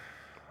I?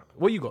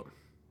 What you got?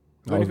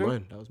 That was anything?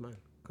 mine. That was mine.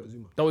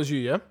 Kazuma. That was you,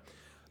 yeah.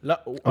 I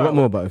got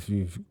more, but if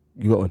you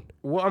got one.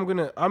 What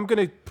I'm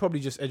gonna probably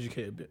just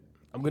educate a bit.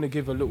 I'm gonna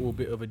give a little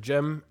bit of a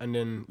gem, and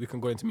then we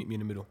can go into meet me in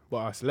the middle. But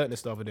I learned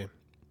this the other day,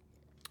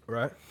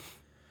 right?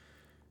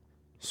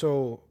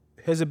 So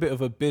here's a bit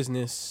of a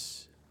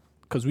business,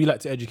 because we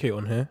like to educate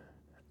on here,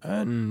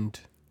 and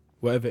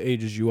whatever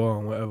ages you are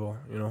and whatever,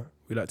 you know,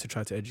 we like to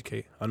try to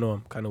educate. I know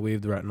I'm kind of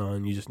waved right now,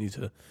 and you just need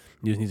to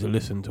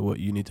listen to what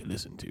you need to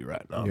listen to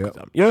right now. 'Cause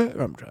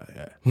I'm trying.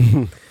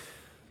 Yeah.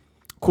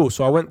 Cool.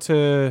 So I went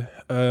to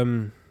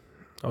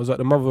I was at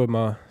the mother of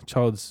my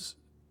child's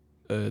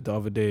the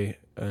other day,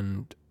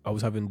 and I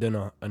was having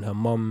dinner, and her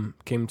mum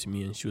came to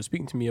me and she was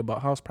speaking to me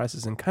about house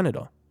prices in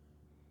Canada.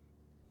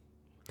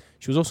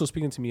 She was also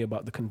speaking to me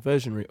about the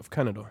conversion rate of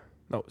Canada.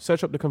 Now,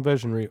 search up the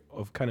conversion rate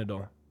of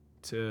Canada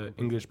to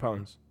English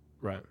pounds.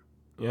 Right.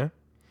 Yeah?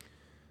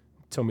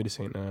 Tell me this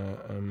ain't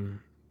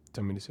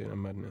a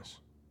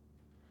madness.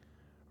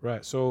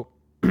 Right, so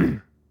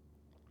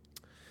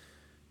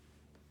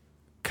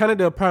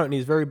Canada apparently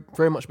is very,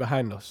 very much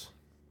behind us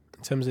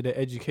in terms of their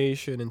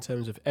education, in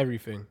terms of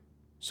everything.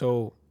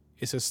 So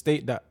it's a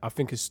state that I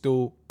think is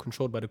still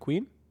controlled by the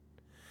Queen,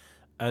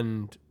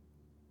 and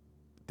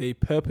they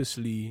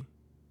purposely,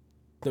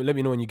 let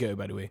me know when you get it,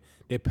 by the way,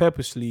 they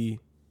purposely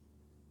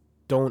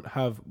don't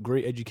have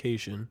great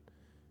education,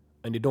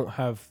 and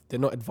they're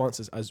not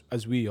advanced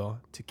as we are,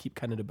 to keep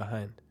Canada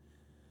behind.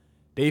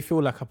 They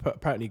feel like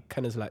apparently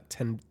Canada's like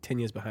 10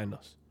 years behind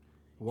us.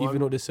 Even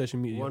though there's social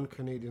media. $1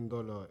 Canadian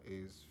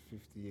is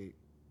 58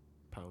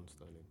 pounds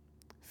sterling.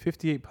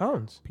 58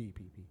 pounds?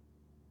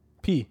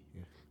 P?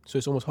 Yeah. So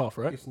it's almost half,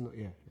 right? It's not,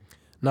 yeah.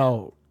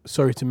 Now,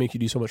 sorry to make you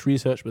do so much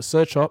research, but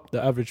search up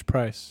the average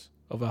price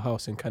of a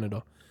house in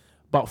Canada.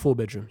 About 4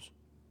 bedrooms.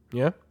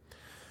 Yeah?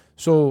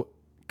 So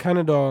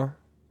Canada,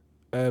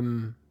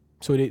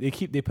 so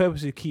they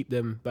purposely keep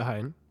them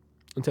behind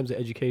in terms of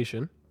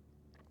education.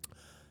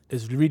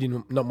 There's really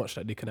not much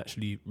that they can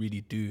actually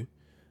really do.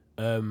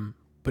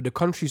 But the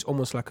country's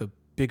almost like a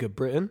bigger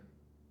Britain.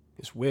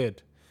 It's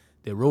weird.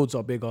 Their roads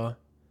are bigger.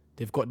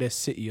 They've got their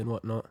city and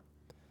whatnot.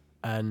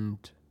 And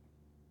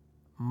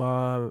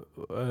my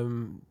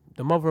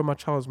the mother of my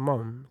child's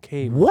mum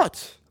came.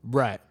 What?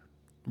 Right.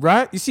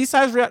 You see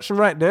Sai's reaction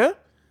right there?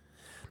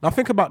 Now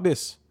think about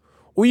this.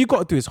 All you got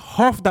to do is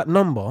half that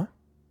number.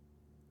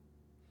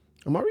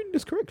 Am I reading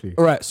this correctly?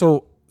 All right.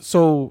 So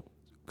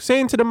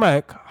saying to the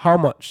mic how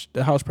much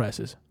the house price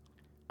is.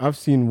 I've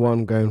seen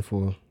one going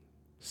for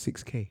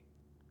 6K.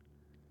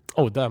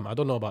 Oh, damn. I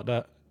don't know about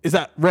that. Is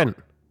that rent?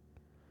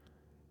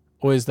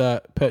 Or is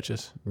that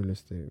purchase? Real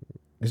estate.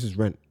 This is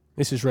rent.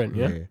 This is rent,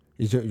 yeah?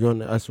 Is you're on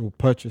the actual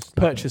purchase?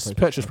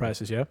 Purchase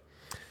prices, yeah?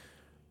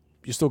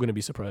 You're still going to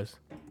be surprised.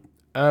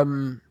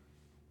 One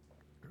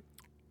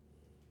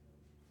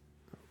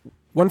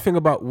thing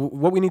about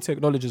what we need to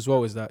acknowledge as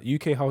well is that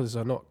UK houses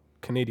are not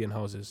Canadian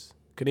houses.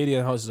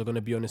 Canadian houses are going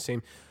to be on the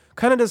same.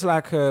 Canada's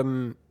like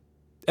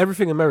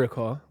everything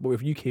America, but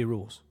with UK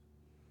rules,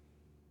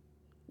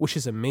 which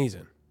is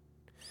amazing.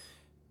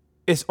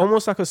 It's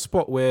almost like a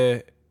spot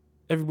where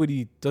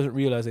everybody doesn't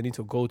realize they need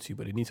to go to,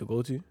 but they need to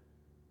go to.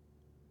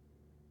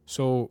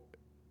 So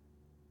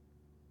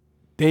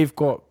they've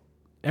got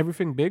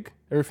everything big,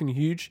 everything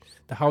huge.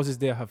 The houses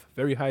there have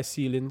very high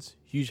ceilings,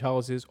 huge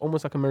houses,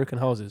 almost like American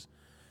houses.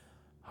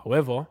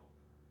 However,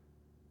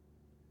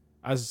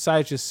 as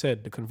Sai just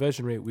said, the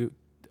conversion rate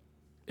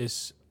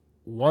is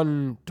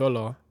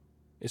 $1.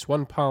 It's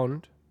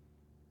 £1.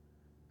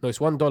 No, it's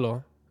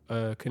 $1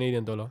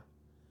 Canadian dollar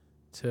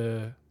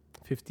to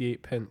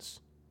 58 pence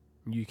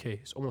in UK.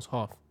 It's almost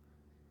half.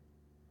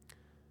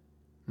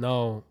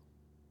 Now,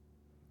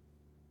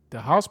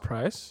 the house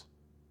price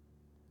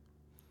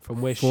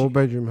from where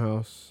 4-bedroom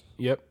house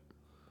Yep.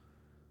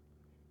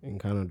 in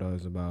Canada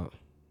is about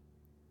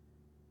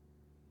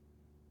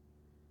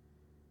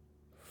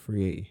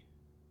 380.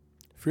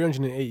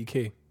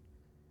 380k.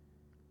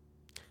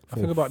 Now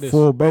think about this.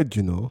 4-bed,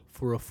 you know.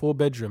 For a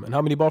 4-bedroom. And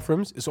how many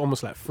bathrooms? It's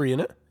almost like 3,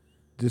 innit?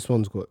 This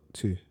one's got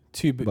 2.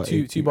 Two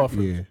bathrooms.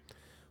 Yeah.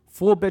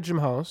 4-bedroom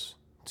house,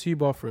 2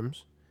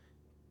 bathrooms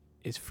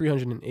is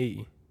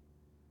 380.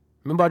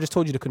 Remember I just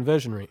told you the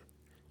conversion rate.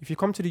 If you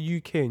come to the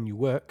UK and you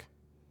work,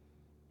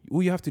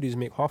 all you have to do is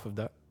make half of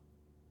that.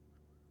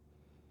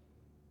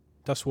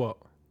 That's what?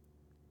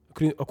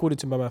 According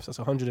to my maths, that's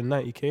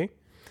 190k.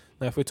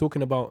 Now, if we're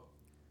talking about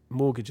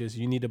mortgages,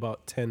 you need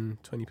about 10,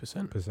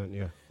 20%.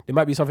 Yeah. There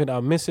might be something that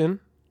I'm missing,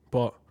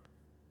 but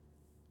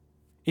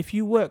if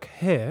you work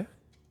here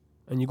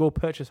and you go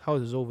purchase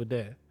houses over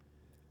there,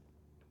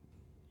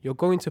 you're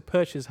going to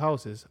purchase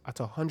houses at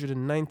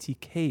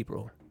 190k,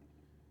 bro.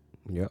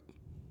 Yep.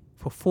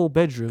 For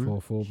 4-bedroom,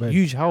 Four bed.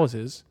 huge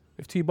houses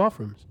with 2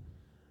 bathrooms.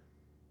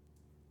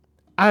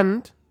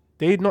 And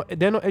they're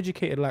not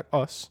educated like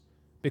us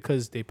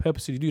because they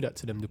purposely do that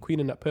to them. The Queen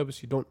and that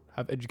purposely don't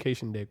have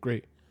education. They're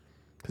great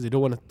because they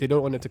don't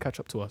want it to catch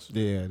up to us.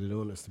 Yeah, they don't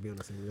want us to be on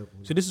the same level.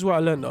 So this is what I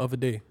learned the other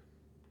day,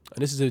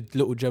 and this is a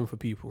little gem for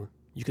people.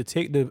 You could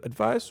take the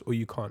advice or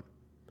you can't.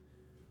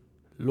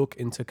 Look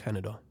into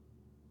Canada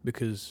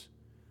because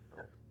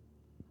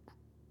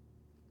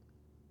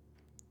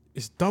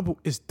it's double.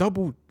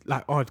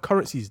 Like our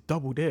currency is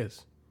double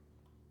theirs.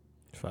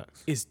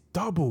 Facts. It's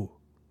double.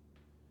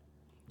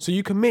 So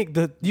you can make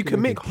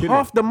Killing.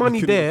 half the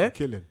money there.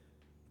 Killing.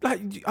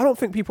 Like I don't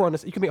think people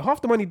understand. You can make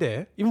half the money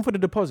there, even for the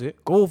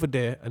deposit. Go over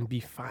there and be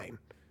fine.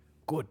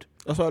 Good.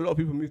 That's why a lot of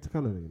people move to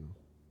Canada, you know.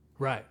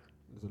 Right.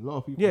 There's a lot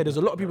of people. Yeah, there's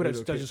a lot of people that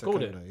relocate just to go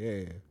there. Canada.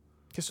 Yeah.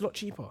 It's a lot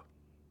cheaper.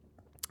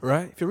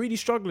 Right? If you're really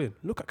struggling,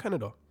 look at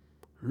Canada.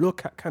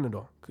 Look at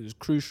Canada because it's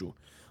crucial.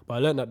 But I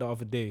learned that the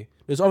other day.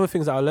 There's other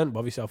things that I learned, but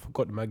obviously I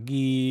forgot the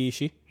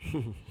Magishi.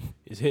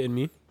 It's hitting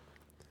me.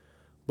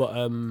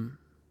 But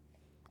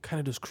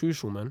Canada's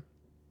crucial, man.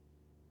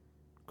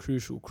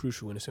 Crucial,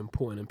 and it's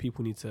important, and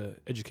people need to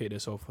educate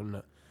themselves on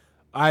that.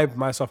 I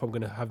myself, I'm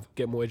gonna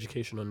get more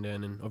education on there,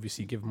 and then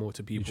obviously give more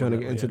to people. You trying to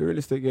get into the real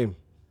estate game?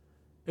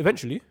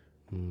 Eventually,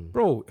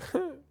 bro.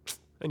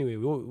 Anyway,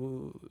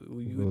 We'll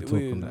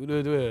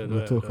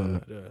talk on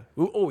that.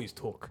 We'll always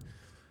talk.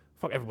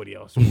 Fuck everybody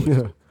else. We'll always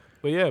talk.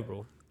 But yeah,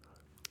 bro.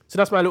 So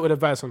that's my little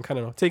advice on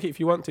Canada. Take it if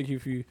you want. Take it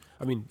if you.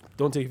 I mean,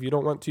 don't take it if you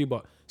don't want to.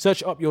 But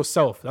search it up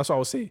yourself. That's what I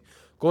would say.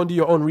 Go and do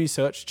your own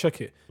research. Check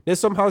it. There's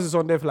some houses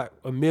on there for like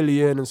 $1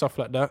 million and stuff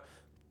like that.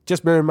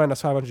 Just bear in mind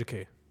that's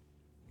 500k.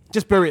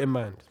 Just bear it in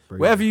mind.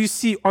 Brilliant. Whatever you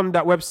see on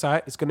that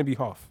website, it's gonna be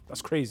half.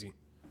 That's crazy.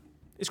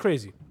 It's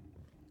crazy.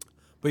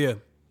 But yeah,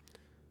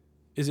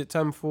 is it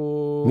time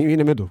for? Meet me in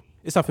the middle.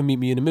 It's time for meet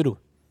me in the middle.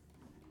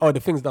 Oh,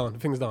 the thing's down.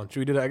 Should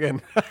we do that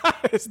again?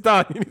 It's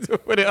down. You need to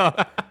put it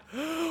up.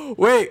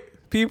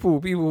 Wait, people,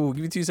 give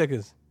me 2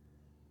 seconds.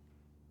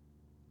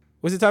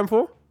 What's it time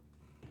for?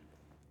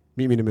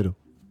 Meet me in the middle.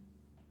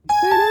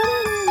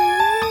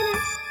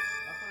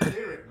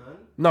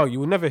 No, you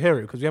will never hear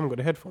it because we haven't got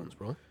the headphones,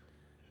 bro.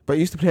 But it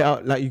used to play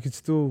out like you could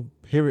still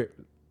hear it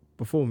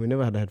before. We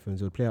never had the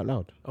headphones. It would play out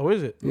loud. Oh,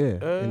 is it?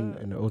 Yeah,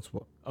 in the old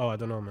spot. Oh, I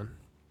don't know, man.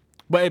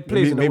 But it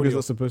plays in Maybe audio.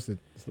 it's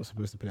not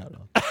supposed to play out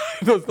loud.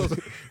 No, it's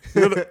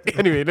not.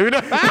 Anyway, let me know.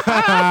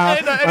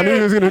 I knew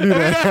he was gonna do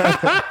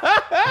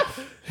that.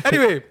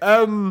 Anyway,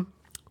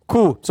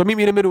 cool. So meet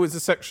me in the middle is a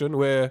section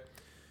where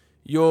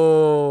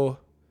what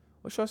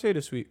should I say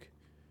this week?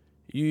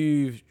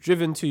 You've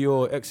driven to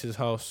your ex's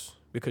house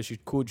because she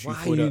called you Why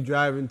are for you that.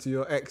 driving to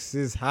your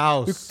ex's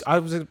house? I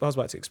was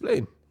about to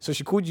explain. So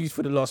she called you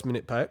for the last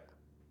minute pipe,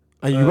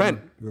 And you um,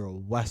 went. You're a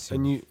wassy.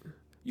 and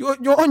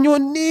you're on your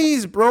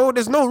knees, bro.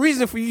 There's no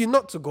reason for you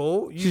not to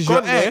go. You She's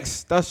got your there.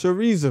 ex. That's your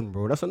reason,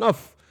 bro. That's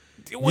enough.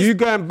 It was, You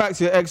going back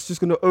to your ex just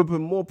gonna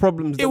open more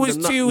problems. it was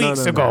than 2 no, weeks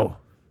no, no. ago.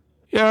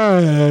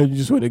 Yeah, you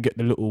just want to get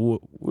the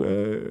little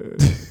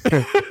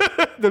the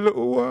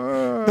little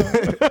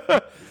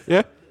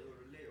yeah.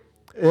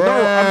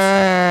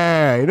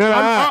 Yeah, you know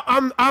that.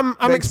 I'm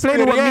The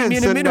explaining what Meet Me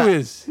in the experience Middle and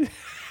is.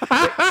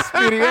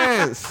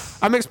 Experience.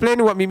 I'm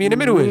explaining what Meet Me in the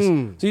Middle is.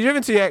 Mm. So you're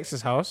driven to your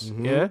ex's house,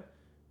 yeah.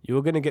 You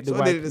were gonna get the So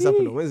when wife. did this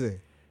happen on Wednesday?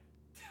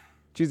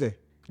 Tuesday.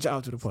 Shout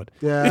out to the pod.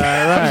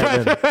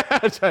 Yeah,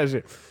 right.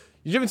 Then.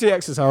 You driven to your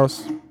ex's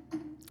house.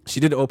 She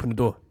didn't open the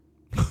door.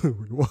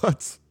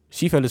 What?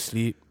 She fell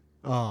asleep.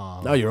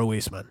 Oh, Now you're a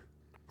waste man,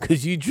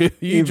 because you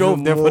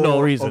drove there for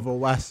no reason, Of a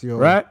wassy,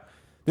 right?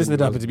 This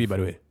didn't happen to me, by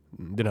the way.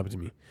 Didn't happen to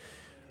me.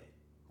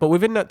 But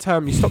within that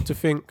time, you stop to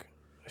think,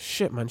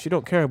 shit, man, she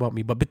don't care about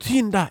me. But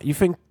between that, you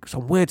think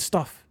some weird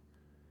stuff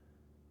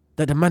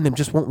that the man them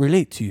just won't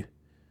relate to you,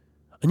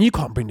 and you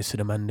can't bring this to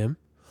the man them.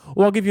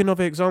 Or I'll give you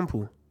another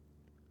example.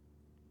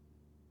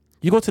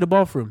 You go to the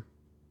bathroom,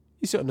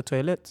 you sit on the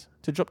toilet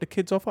to drop the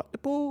kids off at the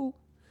pool,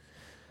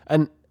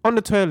 and on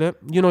the toilet,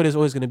 you know there's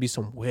always going to be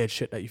some weird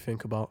shit that you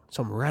think about,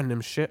 some random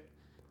shit.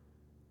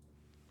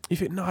 You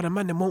think, nah, the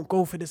man them won't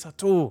go for this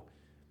at all.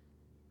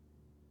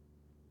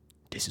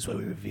 This is where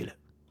we reveal it.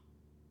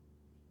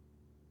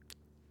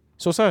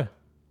 So, sir,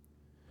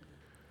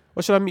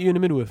 what should I meet you in the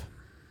middle with?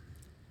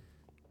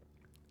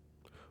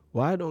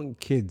 Why don't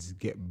kids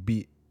get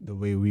beat the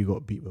way we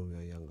got beat when we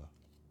were younger?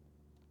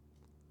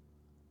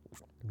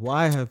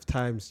 Why have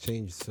times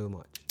changed so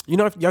much? You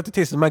know, if you have to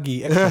taste the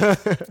Maggie extra.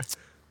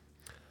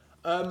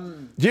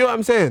 Do you know what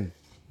I'm saying?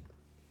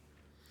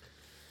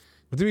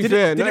 But to be Did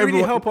fair, it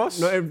really help us?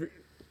 Not every.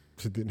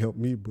 It didn't help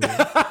me, bro.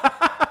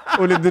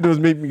 All it did was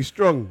make me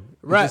strong.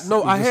 Right, It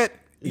no, I just- heard,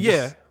 it yeah,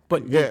 just-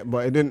 but yeah,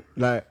 but it didn't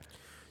like.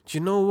 do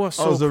you know what's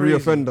so I was a crazy?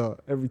 reoffender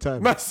every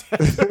time Man said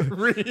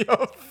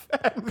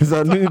reoffender. because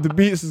I knew the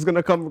beats is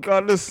gonna come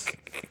regardless.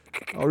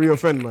 I'll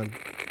reoffend, man.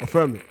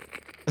 Affirm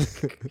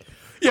it.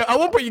 Yeah, at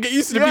one point you get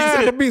used to the beats,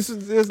 Yeah, innit? the beats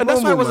is And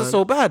that's why it normal, wasn't man.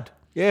 so bad.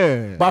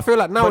 Yeah, But I feel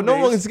like but nowadays, no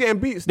one's getting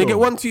beats. they though.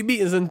 get 1-2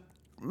 beatings and,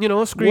 you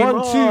know, scream. 1, 2.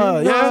 "Ah,"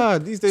 yeah. Nah,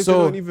 these days So- they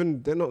don't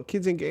even. They're not.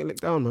 Kids ain't getting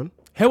licked down, man.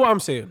 Hear what I'm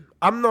saying?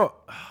 I'm not.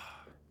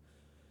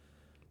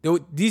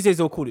 These days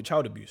they'll call it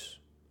child abuse.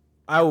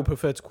 I would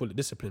prefer to call it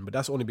discipline, but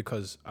that's only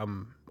because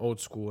I'm old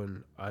school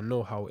and I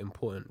know how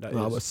important that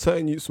Nah, is. but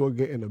certain youths were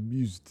getting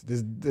abused.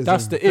 There's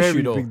That's a the very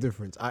issue, though. big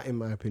difference, in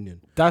my opinion.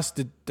 That's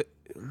the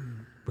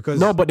Because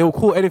no, but they'll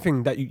call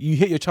anything that you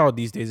hit your child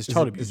these days is it's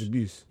child abuse.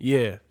 abuse. It's abuse.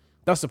 Yeah,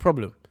 that's the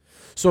problem.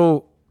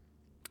 So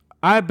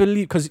I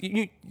believe because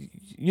you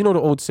know the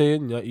old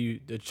saying that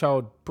the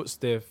child puts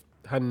their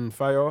hand in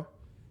fire,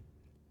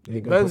 They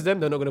ain't gonna burns put- them,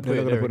 they're not gonna they're put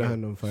not it gonna there put their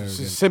again. hand on fire It's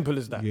again. as simple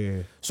as that.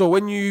 Yeah. So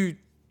when you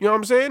know what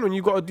I'm saying, when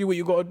you gotta do what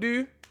you gotta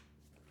do,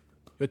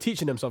 you're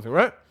teaching them something,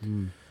 right?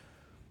 Mm.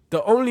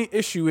 The only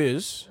issue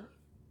is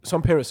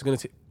some parents are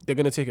they're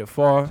gonna take it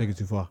far, Take it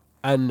too far.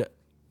 and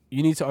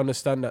you need to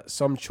understand that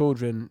some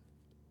children,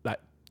 like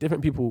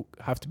different people,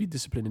 have to be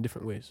disciplined in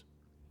different ways.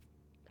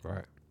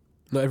 Right.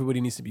 Not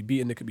everybody needs to be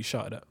beaten; they could be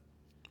shouted at.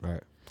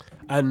 Right.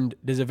 And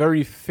there's a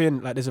very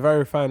fine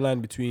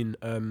line between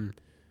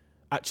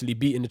actually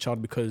beating the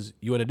child because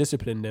you want to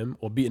discipline them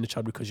or beating the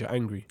child because you're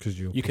angry. Because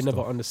You can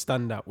never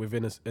understand that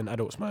within an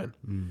adult's mind.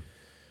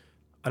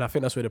 And I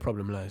think that's where the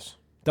problem lies.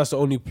 That's the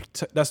only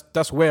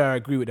that's where I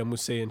agree with them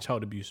with saying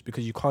child abuse,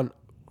 because you can't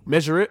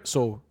measure it,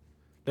 so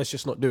let's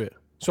just not do it.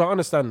 So I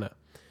understand that.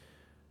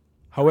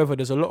 However,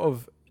 there's a lot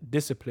of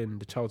discipline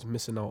the child's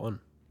missing out on,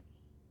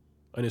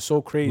 and it's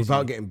so crazy.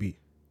 Without getting beat.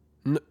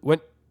 Or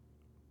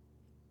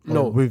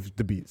No. With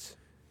the beats.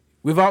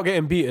 without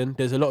getting beaten,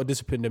 there's a lot of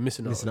discipline they're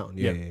missing Missing out out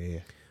on. on. Yeah.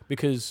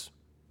 Because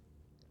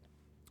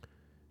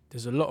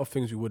there's a lot of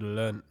things we would have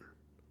learned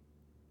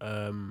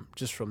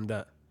just from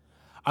that.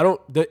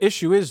 The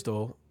issue is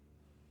though,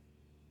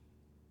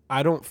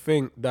 I don't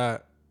think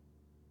that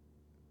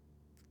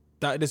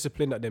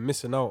discipline that they're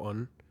missing out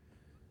on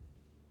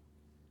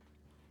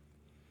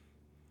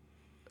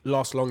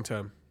lasts long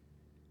term.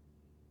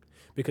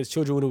 Because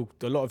a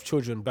lot of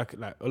children back,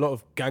 like a lot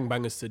of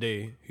gangbangers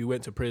today who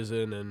went to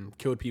prison and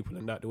killed people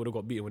and that, they would have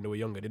got beaten when they were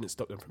younger. They didn't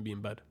stop them from being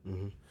bad.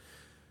 Mm-hmm.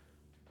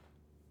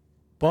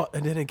 But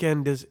and then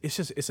again, it's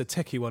a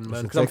techie one, man.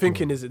 a Because I'm techie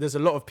thinking one. there's a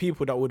lot of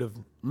people that would have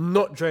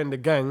not joined the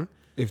gang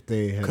If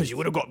they had. because you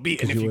would have got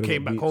beaten 'cause if you would've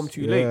came got back home beats.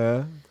 too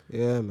late.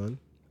 Yeah,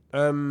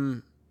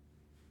 man.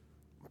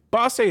 But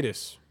I'll say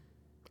this.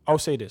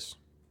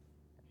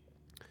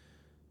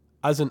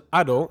 As an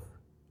adult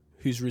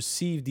who's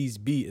received these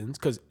beatings,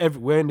 because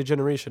we're in the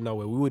generation now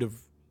where we would have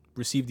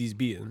received these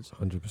beatings,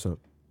 100%.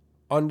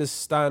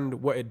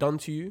 understand what it done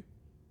to you,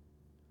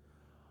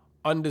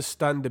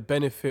 understand the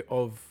benefit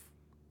of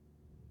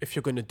if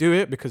you're gonna do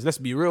it, because let's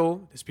be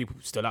real, there's people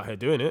still out here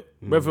doing it.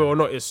 Whether or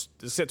not it's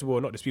acceptable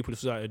or not, there's people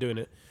still out here doing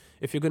it.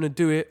 If you're gonna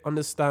do it,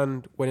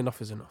 understand when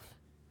enough is enough.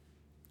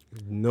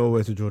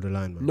 Nowhere to draw the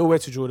line, man. Nowhere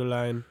to draw the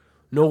line.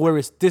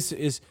 Nowhere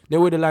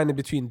the line in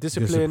between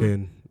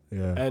discipline.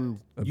 Yeah. And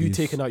you Abuse.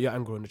 taking out your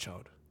anger on the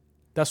child.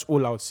 That's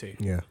all I would say.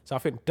 Yeah. So I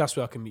think that's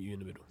where I can meet you in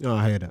the middle. No,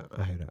 I hear that.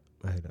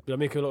 Does that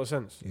make a lot of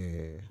sense?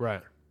 Yeah.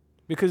 Right.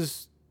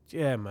 Because,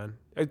 yeah, man,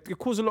 it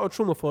caused a lot of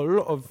trauma for a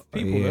lot of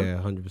people.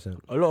 Yeah, Man. 100%.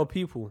 A lot of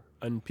people.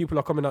 And people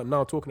are coming out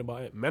now talking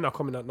about it. Men are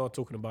coming out now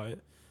talking about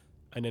it.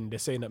 And then they're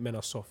saying that men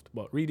are soft.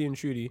 But really and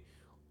truly,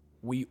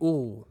 we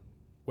all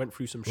went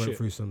through some Went shit.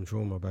 through some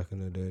trauma back in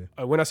the day.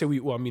 When I say we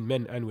all, I mean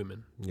men and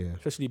women. Yeah.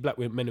 Especially black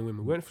men and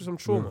women. We went through some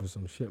Went trauma. through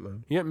some shit,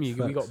 man. You get me? We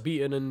Facts. got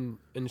beaten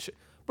and shit.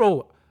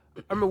 Bro,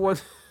 I remember one...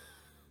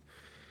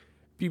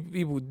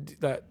 people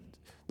that...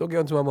 Don't get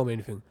onto my mum or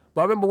anything.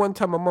 But I remember one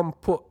time my mum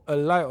put a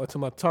lighter to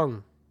my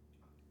tongue.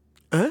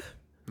 Huh?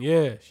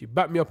 Yeah, she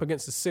backed me up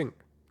against the sink.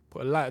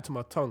 Put a lighter to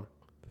my tongue.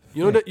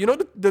 You know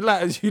the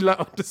lighters you light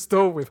on the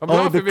stove with? I'm Oh,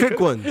 the laughing click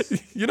because-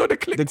 ones. You know the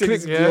click The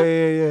things, click.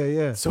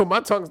 Yeah. So my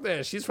tongue's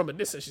there. She's from a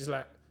distance. She's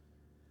like...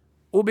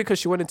 All because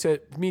she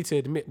wanted me to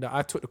admit that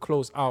I took the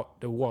clothes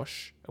out the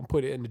wash and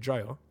put it in the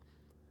dryer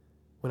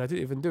when I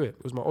didn't even do it.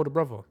 It was my older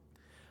brother.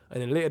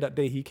 And then later that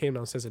day, he came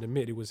downstairs and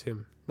admitted it was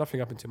him. Nothing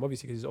happened to him,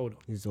 obviously, because he's older.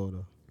 He's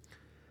older.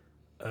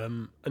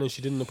 And then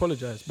she didn't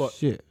apologize. But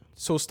Shit.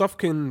 so stuff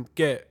can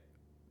get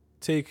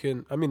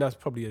taken. I mean, that's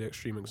probably an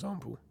extreme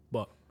example.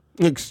 But,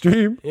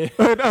 Extreme? Yeah.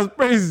 That's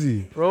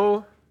crazy.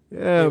 bro,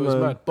 Yeah, it was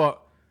man. mad.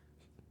 But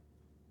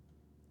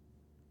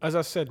as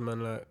I said,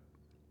 man, like,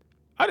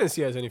 I didn't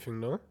see it as anything,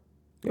 no.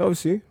 Yeah,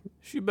 obviously.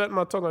 She bent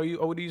my tongue,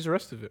 I would use the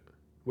rest of it.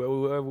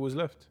 Whatever was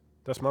left.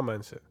 That's my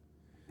mindset.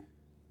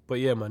 But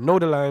yeah, man, know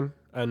the line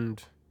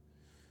and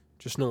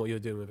just know what you're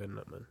doing within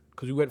that, man.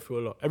 Because we went through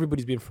a lot.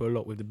 Everybody's been through a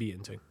lot with the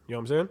beating thing. You know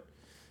what I'm saying?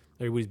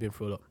 Everybody's been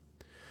through a lot.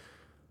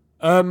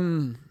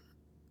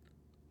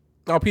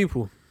 Now,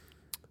 people,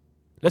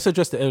 let's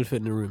address the elephant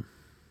in the room.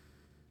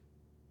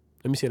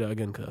 Let me say that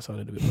again because that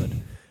sounded a bit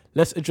bad.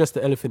 Let's address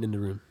the elephant in the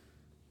room.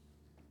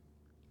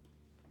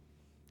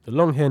 The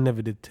long hair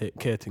never did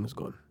care thing's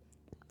gone.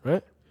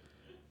 Right?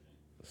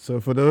 So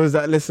for those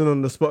that listen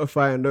on the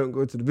Spotify and don't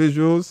go to the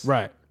visuals,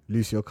 Right.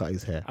 Lucio cut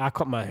his hair. I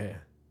cut my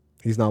hair.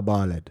 He's now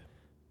bar-led.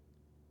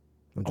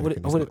 I'm I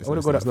wouldn't- joking, I wouldn't- he's I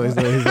not, wouldn't go he's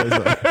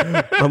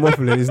not. I'm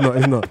waffling. He's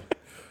not.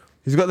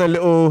 He's got that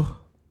little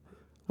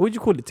What would you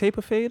call it?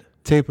 Taper fade?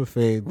 taper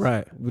fade.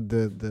 Right. With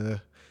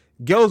the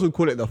girls would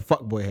call it the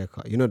fuckboy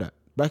haircut. You know that?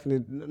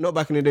 Not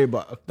back in the day,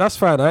 but That's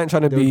fine. I ain't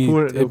trying to They would be call it-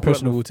 they would call it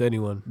impressionable to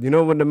anyone. you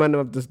know when the man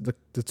have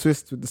the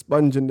twist with the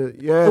sponge and the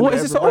yeah. What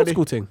is this, an old everybody-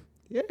 school thing?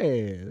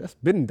 Yeah,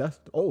 that's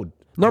old.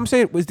 No, I'm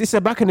saying, was this a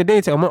back in the day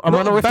thing? Am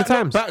I not with the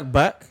times?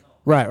 Back.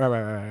 Right.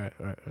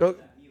 No,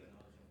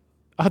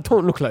 I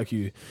don't look like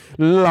you.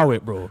 Allow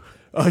it, bro.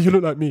 You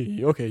look like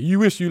me. Okay, you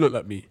wish you looked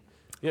like me.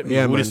 Yeah,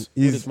 all man. This,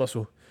 all this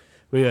muscle.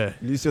 But yeah,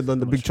 Lucio done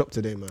the big chop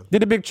today, man.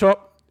 did a big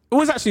chop. It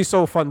was actually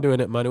so fun doing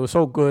it, man. It was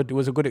so good. It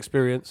was a good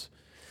experience.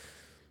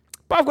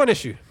 But I've got an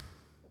issue.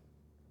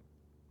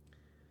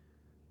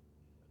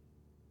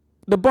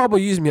 The barber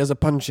used me as a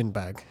punching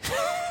bag.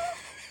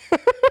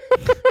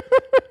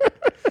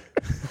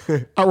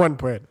 At one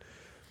point.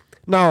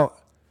 Now,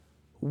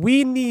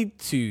 we need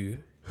to...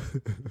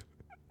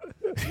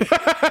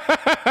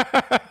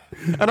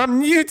 and I'm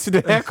new to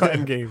the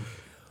haircutting game.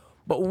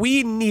 But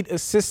we need a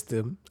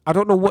system. I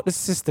don't know what the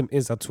system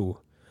is at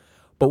all.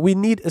 But we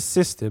need a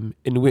system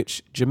in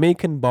which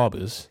Jamaican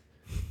barbers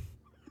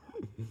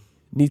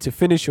need to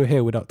finish your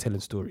hair without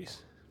telling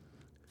stories.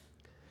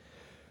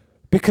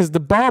 Because the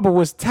barber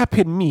was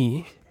tapping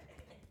me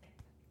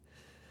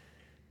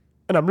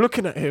and I'm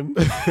looking at him,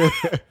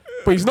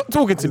 but he's not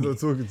talking to He's me. not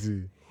talking to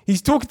you.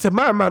 He's talking to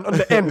my man on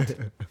the end.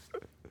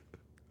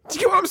 Do you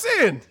get what I'm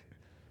saying?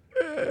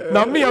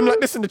 Now me, I'm like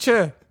this in the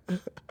chair.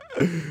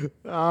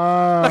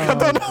 I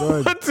don't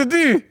know what to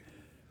do.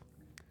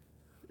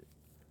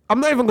 I'm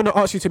not even going to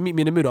ask you to meet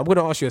me in the middle. I'm going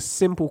to ask you a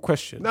simple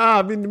question. Nah,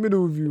 I'm in the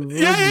middle with you.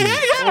 Yeah,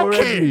 okay.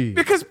 Already.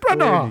 Because,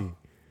 brother,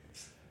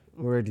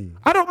 Already.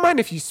 I don't mind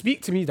if you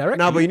speak to me directly.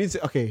 Nah, but you need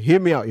to, okay, hear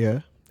me out,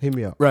 yeah? Hear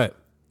me out. Right.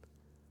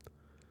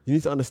 You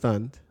need to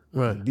understand,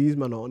 Right. these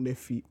men are on their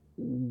feet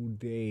all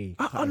day.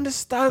 I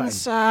understand, Fine.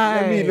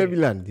 side. Let me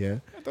land, yeah?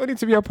 I don't need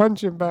to be a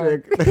punching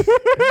bag.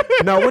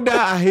 Now, with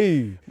that, I hear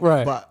you.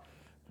 Right. But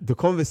the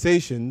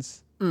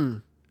conversations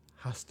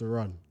has to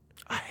run.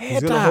 I hear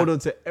He's going to hold on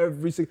to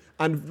every single...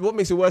 And what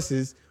makes it worse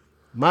is,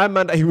 my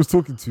man that he was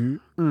talking to,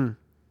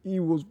 he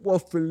was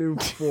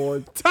waffling for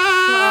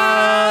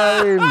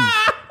time.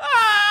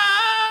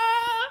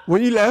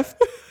 When you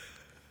left,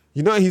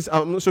 you know,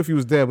 I'm not sure if he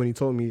was there when he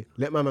told me,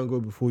 let my man go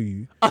before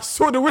you. I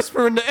saw the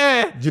whisper in the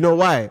air. Do you know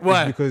why?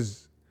 Why? It's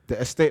because the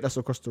estate that's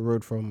across the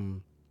road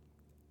from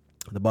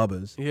the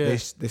barbers, Yeah.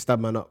 they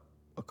stabbed man up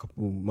a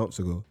couple months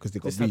ago because they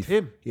got They stabbed beef.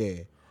 him? Yeah.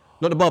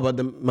 Not the barber,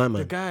 my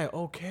man. The guy,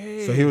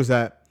 okay. So he was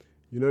like,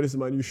 you know, this is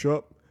my new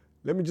shop.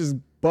 Let me just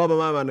barber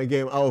my man and get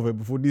him out of it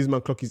before these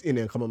man clock is in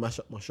it and come and mash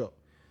up my shop.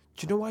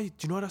 Do you know why? Do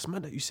you know why that's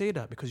mad that you say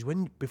that? Because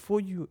before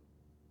you,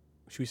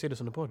 should we say this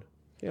on the pod?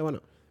 Yeah, why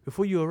not?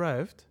 Before you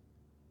arrived,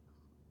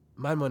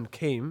 my man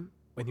came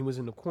when he was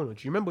in the corner. Do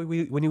you remember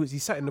when he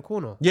sat in the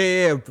corner?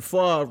 Yeah,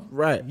 far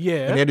right.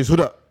 Yeah. And he had his hood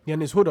up. He had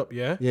his hood up,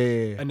 yeah?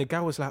 Yeah. And the guy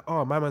was like,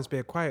 oh, my man's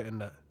being quiet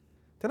and that.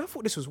 Then I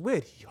thought this was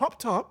weird. He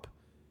hopped up,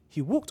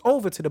 he walked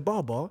over to the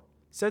barber,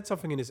 said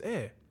something in his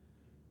ear.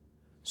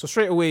 So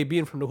straight away,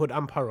 being from the hood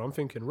and Paro, I'm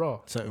thinking,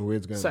 raw. Something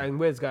weird's going on. Something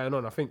weird's going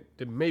on. I think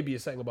there maybe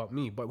it's something about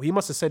me. But he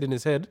must have said in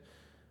his head,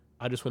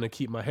 I just want to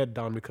keep my head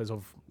down because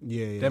of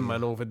them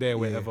man over there,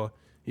 whatever.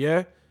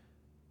 Yeah?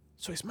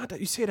 So it's mad that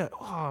you say that.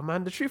 Oh,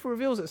 man, the truth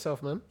reveals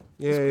itself, man.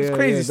 It's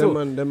crazy Yeah. still.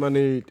 Them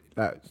man,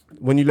 like,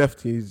 when you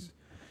left,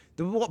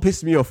 what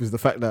pissed me off is the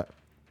fact that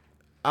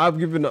I've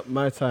given up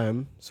my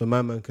time so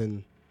my man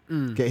can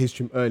get his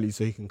trim early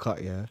so he can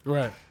cut, yeah?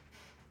 Right.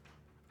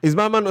 Is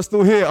my man not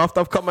still here after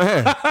I've cut my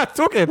hair?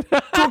 Talking.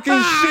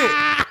 Talking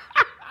shit.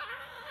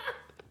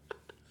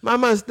 My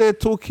man's there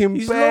talking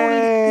He's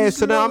bad. lonely.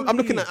 So now I'm lonely.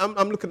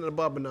 looking at the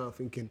barber now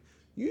thinking,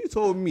 you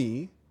told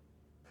me,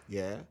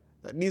 yeah,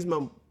 that these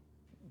man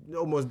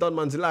almost done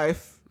man's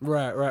life.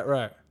 Right.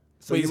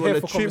 So But he's you here want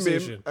to for trim him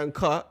conversation. and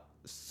cut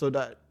so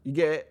that you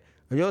get it.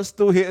 And you're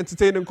still here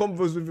entertaining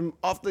convos with him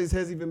after his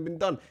hair's even been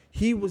done.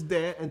 He was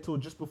there until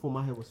just before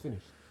my hair was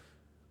finished.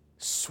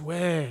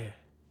 Swear.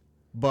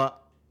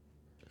 But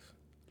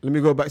let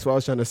me go back to what I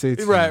was trying to say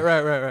to you.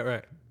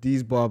 Right.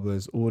 These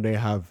barbers, all they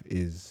have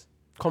is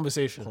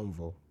Conversation.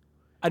 convo.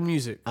 And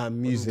music.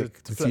 And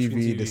music, the flat screen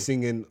TV, the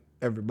singing,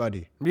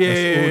 everybody. Yeah,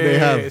 That's all they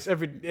have. It's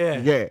every,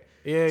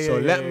 Yeah. So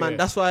let man, yeah.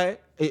 that's why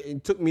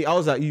it took me, I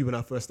was like you when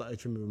I first started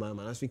trimming with my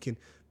man. I was thinking,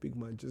 big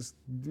man, just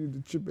do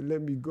the trip and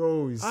let me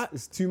go.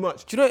 It's too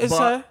much. Do you know what it's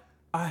But like?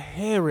 I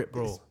hear it,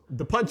 bro.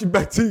 the punching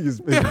back to you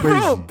is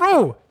crazy.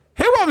 Bro.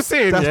 Hear what I'm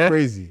saying? That's yeah?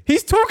 crazy.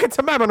 He's talking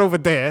to my man over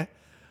there,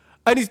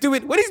 and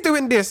when he's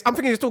doing this, I'm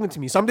thinking he's talking to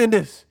me, so I'm doing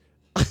this.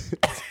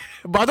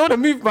 But I don't want to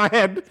move my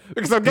head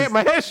because I'm getting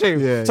my hair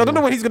shaved. Yeah, so I don't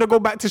know when he's going to go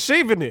back to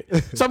shaving it.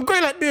 So I'm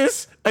going like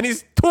this, and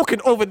he's talking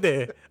over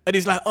there, and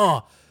he's like,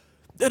 oh.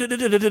 I'm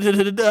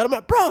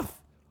like, bruv,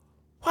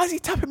 why is he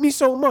tapping me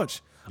so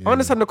much? I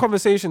understand the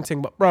conversation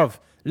thing, but bruv,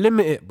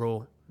 limit it,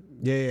 bro.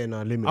 Yeah,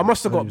 no, limit. I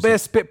must have got 100%. bare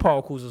spit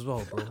particles as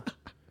well, bro.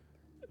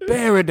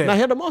 Bare of them. Nah, he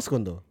had a mask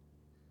on though.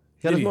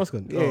 He had Did his mask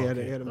on. Yeah, Oh, he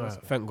okay. had a mask.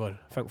 Alright, thank God.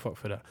 Thank fuck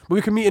for that. But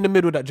we can meet in the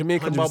middle that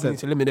Jamaican 100%. barbers need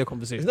to limit their It's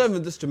conversation. not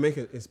even just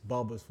Jamaican, it's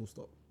barbers full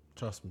stop.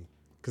 Trust me.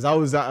 Because I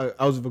was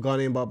with a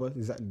Ghanaian barber,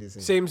 exactly the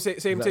same. Same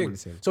Exactly thing. the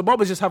same. So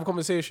barbers just have a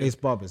conversation. It's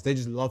barbers. They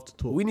just love to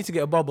talk. We need to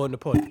get a barber on the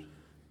pod.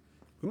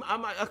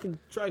 I can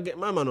try and get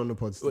my man on the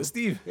pod still. What,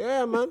 Steve?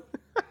 Yeah, man.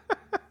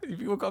 If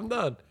you will come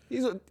down.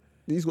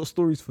 He's got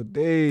stories for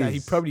days. Yeah, he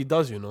probably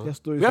does, you know. He has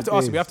stories We have for to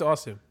ask him. days. We have to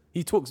ask him.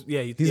 He talks.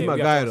 Yeah, He's yeah, my we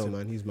have to guy ask though, him.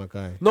 man. He's my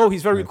guy. No,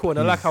 he's very Like, cool, and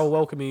I like he's- how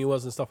welcoming he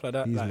was and stuff like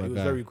that. he's Like, my he was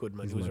guy. very good,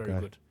 man. He's He was my very guy.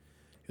 good.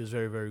 He was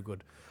very, very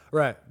good.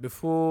 Right,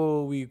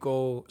 before we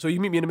go, so you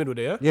meet me in the middle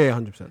there, yeah? Yeah,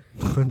 100%.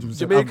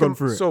 100%. I've gone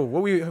through it. So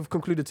what we have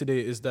concluded today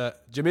is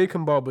that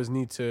Jamaican barbers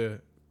need to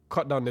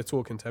cut down their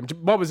talking time.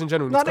 Barbers in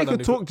general need No, to they cut down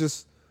can their talk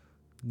just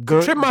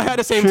go, Trim my hair at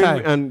the same trim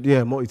time. and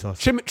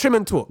multitask. Trim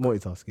and talk.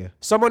 Multitask, yeah.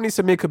 Someone needs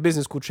to make a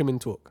business called Trim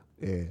and Talk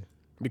Yeah.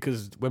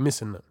 because we're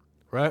missing that,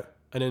 right?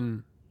 And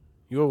then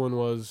your one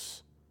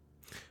was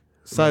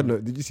Side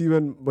note, did you see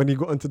when he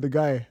got onto the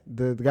guy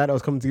that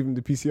was coming to give him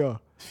the PCR?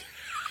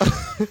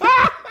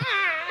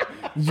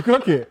 Did you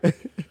clock it?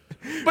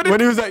 But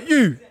when he was like,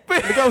 you.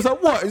 The guy was like,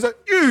 what? He's like,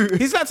 you.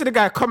 he's like to the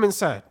guy, come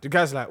inside. The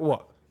guy's like,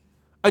 what?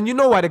 And you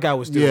know why the guy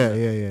was doing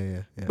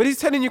that. Yeah. But he's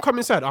telling you, come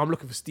inside. Oh, I'm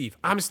looking for Steve.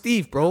 I'm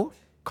Steve, bro.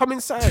 Come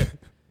inside.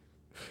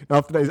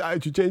 After that, his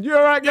attitude changed. You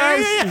all right, guys?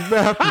 Yeah. He's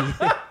very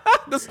happy.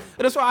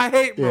 that's what I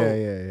hate, bro.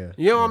 Yeah.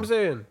 You know what I'm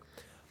saying?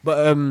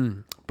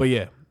 But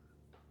yeah.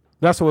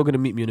 That's what we're gonna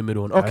meet me in the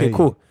middle on. I Okay, hear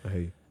cool. you. I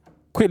hear you.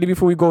 Quickly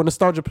before we go,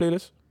 nostalgia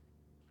playlist.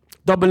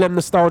 Double M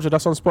Nostalgia,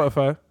 that's on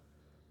Spotify.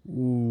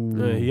 Ooh.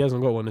 Yeah, he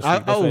hasn't got one this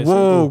week. That's why it's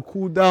Whoa, simple.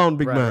 cool down,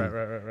 big man.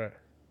 Right.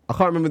 I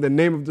can't remember the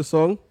name of the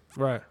song,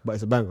 Right. but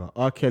it's a banger.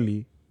 R.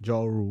 Kelly,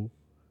 Ja Rule,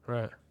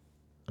 Right.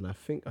 and I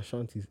think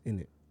Ashanti's in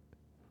it.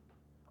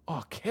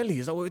 Oh, Kelly,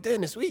 is that what we're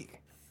doing this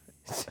week?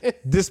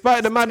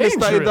 Despite the madness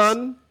that he dangerous.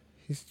 done,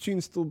 his tune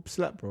still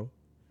slap, bro.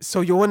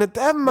 So you're one of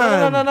them,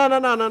 man.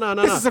 No.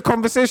 This is a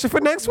conversation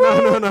for next week.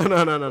 No.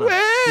 The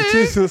Wait.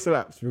 tune still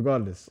slaps,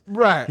 regardless.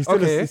 Right. He's still,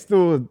 Okay. he's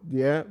still,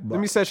 yeah. But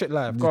Let me search it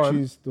live. the Go on.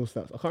 tune still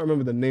slaps. I can't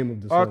remember the name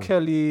of the song. R.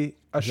 Kelly,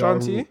 Ja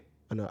Ashanti, Rule.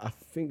 And I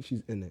think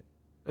she's in it.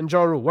 and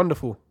Ja Rule.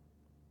 Wonderful.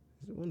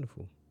 Is it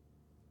wonderful?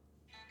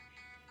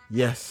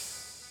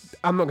 Yes.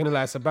 I'm not gonna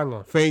lie, it's a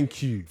banger.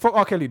 Thank you. Fuck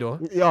R. Kelly though.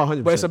 Yeah,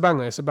 100%. But it's a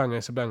banger.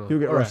 He'll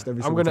get All rushed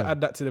every I'm single gonna time.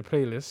 add that to the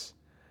playlist.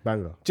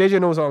 banger. JJ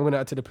knows what I'm gonna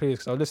add to the playlist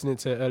because I was listening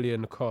to it earlier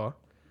in the car.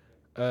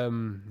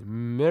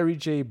 Mary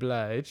J.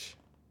 Blige.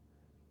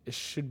 It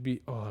should be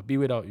Be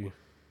Without You.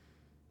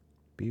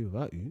 Be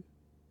Without You.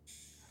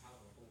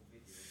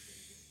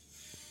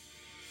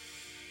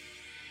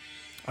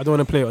 I don't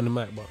want to play it on the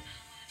mic, but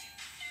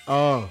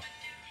Oh,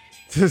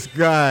 this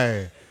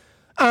guy.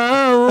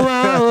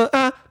 oh,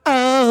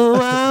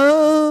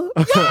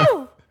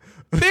 Yo!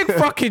 Big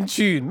fucking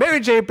tune. Mary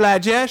J.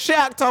 Blige, yeah? Shit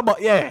actor,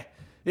 but yeah.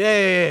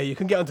 Yeah. You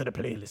can get onto the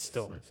playlist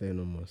still. Say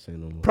no more.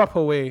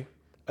 Proper way.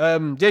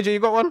 JJ, you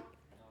got one?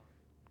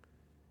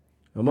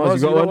 Amaz,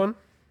 you got one?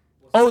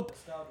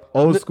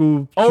 Old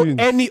School tunes.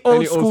 any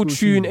old school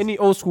tune, tunes. any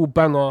old school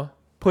banger,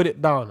 put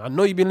it down. I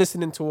know you've been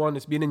listening to one,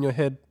 it's been in your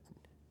head.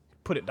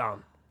 Put it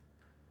down.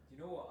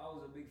 You know what? I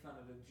was a big fan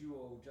of the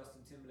duo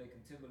Justin Timberlake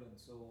and Timbaland.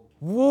 So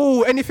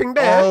Woo, anything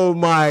there? Oh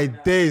my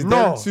days,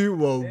 No. them two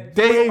were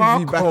They are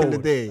crazy back in the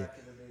cold. day.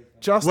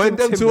 Justin When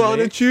them two are on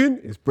the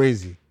Timberlake, tune, it's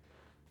crazy.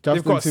 they've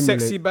Justin got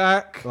Sexy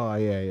Back. Oh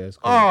yeah, it's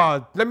cool.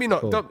 Oh, let me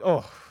not. Cool.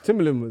 Oh,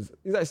 Timberland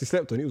he's actually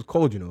slept on. He was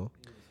cold, you know.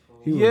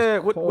 He was yeah.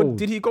 What cold.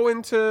 did he go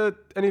into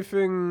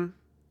anything?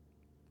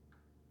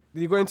 Did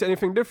he go into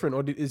anything different,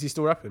 or is he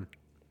still rapping?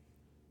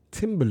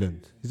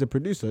 Timberland. He's a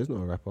producer. He's not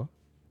a rapper.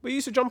 But he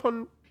used to jump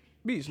on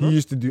beats, He no?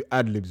 used to do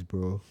ad libs,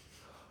 bro.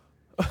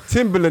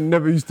 Timberland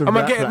never used to. Am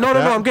I rap getting like no?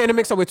 that. I'm getting it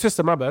mixed up with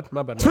Twister. My bad.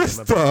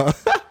 Twister.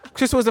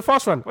 Twister was the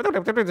first one.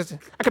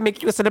 I can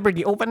make you a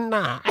celebrity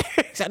overnight.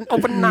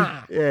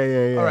 Overnight.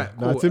 Yeah. All right,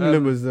 Nah, cool.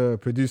 Timberland was the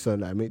producer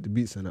and like make the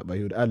beats and that, but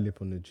he would ad lib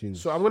on the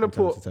tunes. So I'm gonna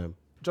from time put- to time.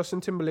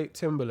 Justin Timberlake,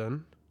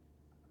 Timberland.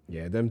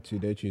 Yeah, them two,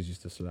 their tunes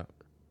used to slap.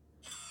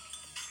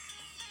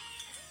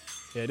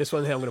 Yeah, this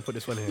one here. I'm gonna put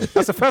this one here.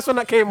 That's the first one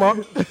that came up,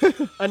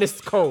 and it's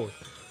cold.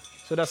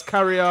 So that's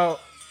Carry Out.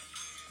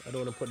 I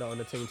don't want to put that on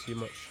the thing too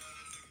much.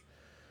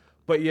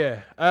 But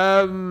yeah,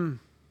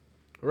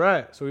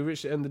 right. So we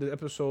reached the end of the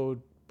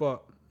episode,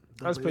 but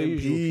as per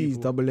usual,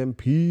 people, Double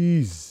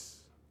MPs.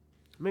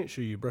 make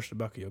sure you brush the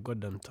back of your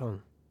goddamn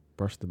tongue.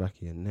 Brush the back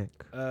of your neck.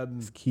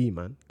 It's key,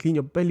 man. Clean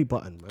your belly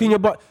button, man. Clean your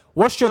butt.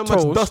 Wash your How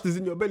much toes, dust is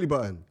in your belly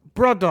button?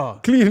 brother.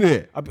 Clean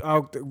it.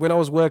 When I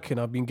was working,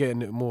 I've been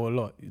getting it more a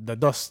lot. The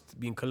dust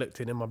being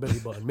collected in my belly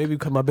button. Maybe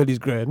because my belly's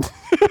grand,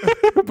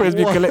 but it's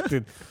been What?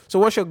 collected. So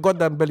wash your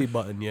goddamn belly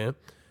button, yeah.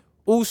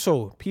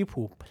 Also,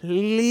 people,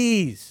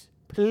 please,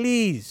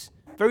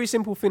 very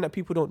simple thing that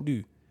people don't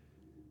do.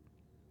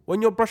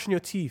 When you're brushing your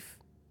teeth,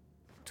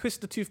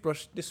 twist the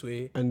toothbrush this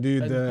way And do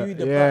the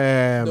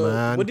back-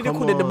 man. What did they come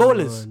call it? The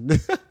molars. on.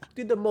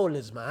 Do the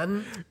molars,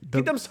 man.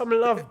 Give them some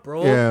love,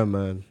 bro. Yeah,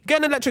 man. Get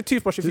an electric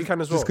toothbrush if you can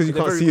as well. Just because you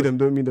They're can't very see good. them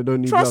don't mean they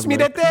don't need Trust love, me, man.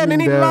 they're there. They Clean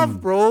need them.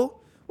 love, bro.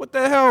 What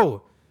the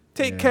hell?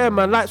 Take care,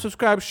 man. Like,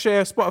 subscribe,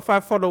 share,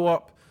 Spotify, follow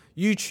up,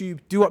 YouTube.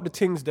 Do up the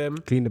things, them.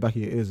 Clean the back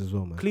of your ears as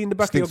well, man. Clean the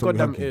back Stinks of your when we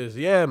goddamn hug you. ears.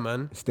 Yeah,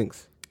 man. It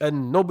stinks.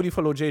 And nobody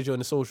follow JJ on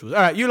the socials. All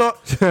right, you lot.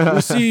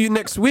 We'll see you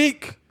next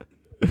week.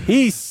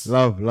 Peace.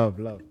 Love. I can't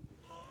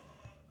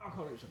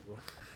reach that, bro.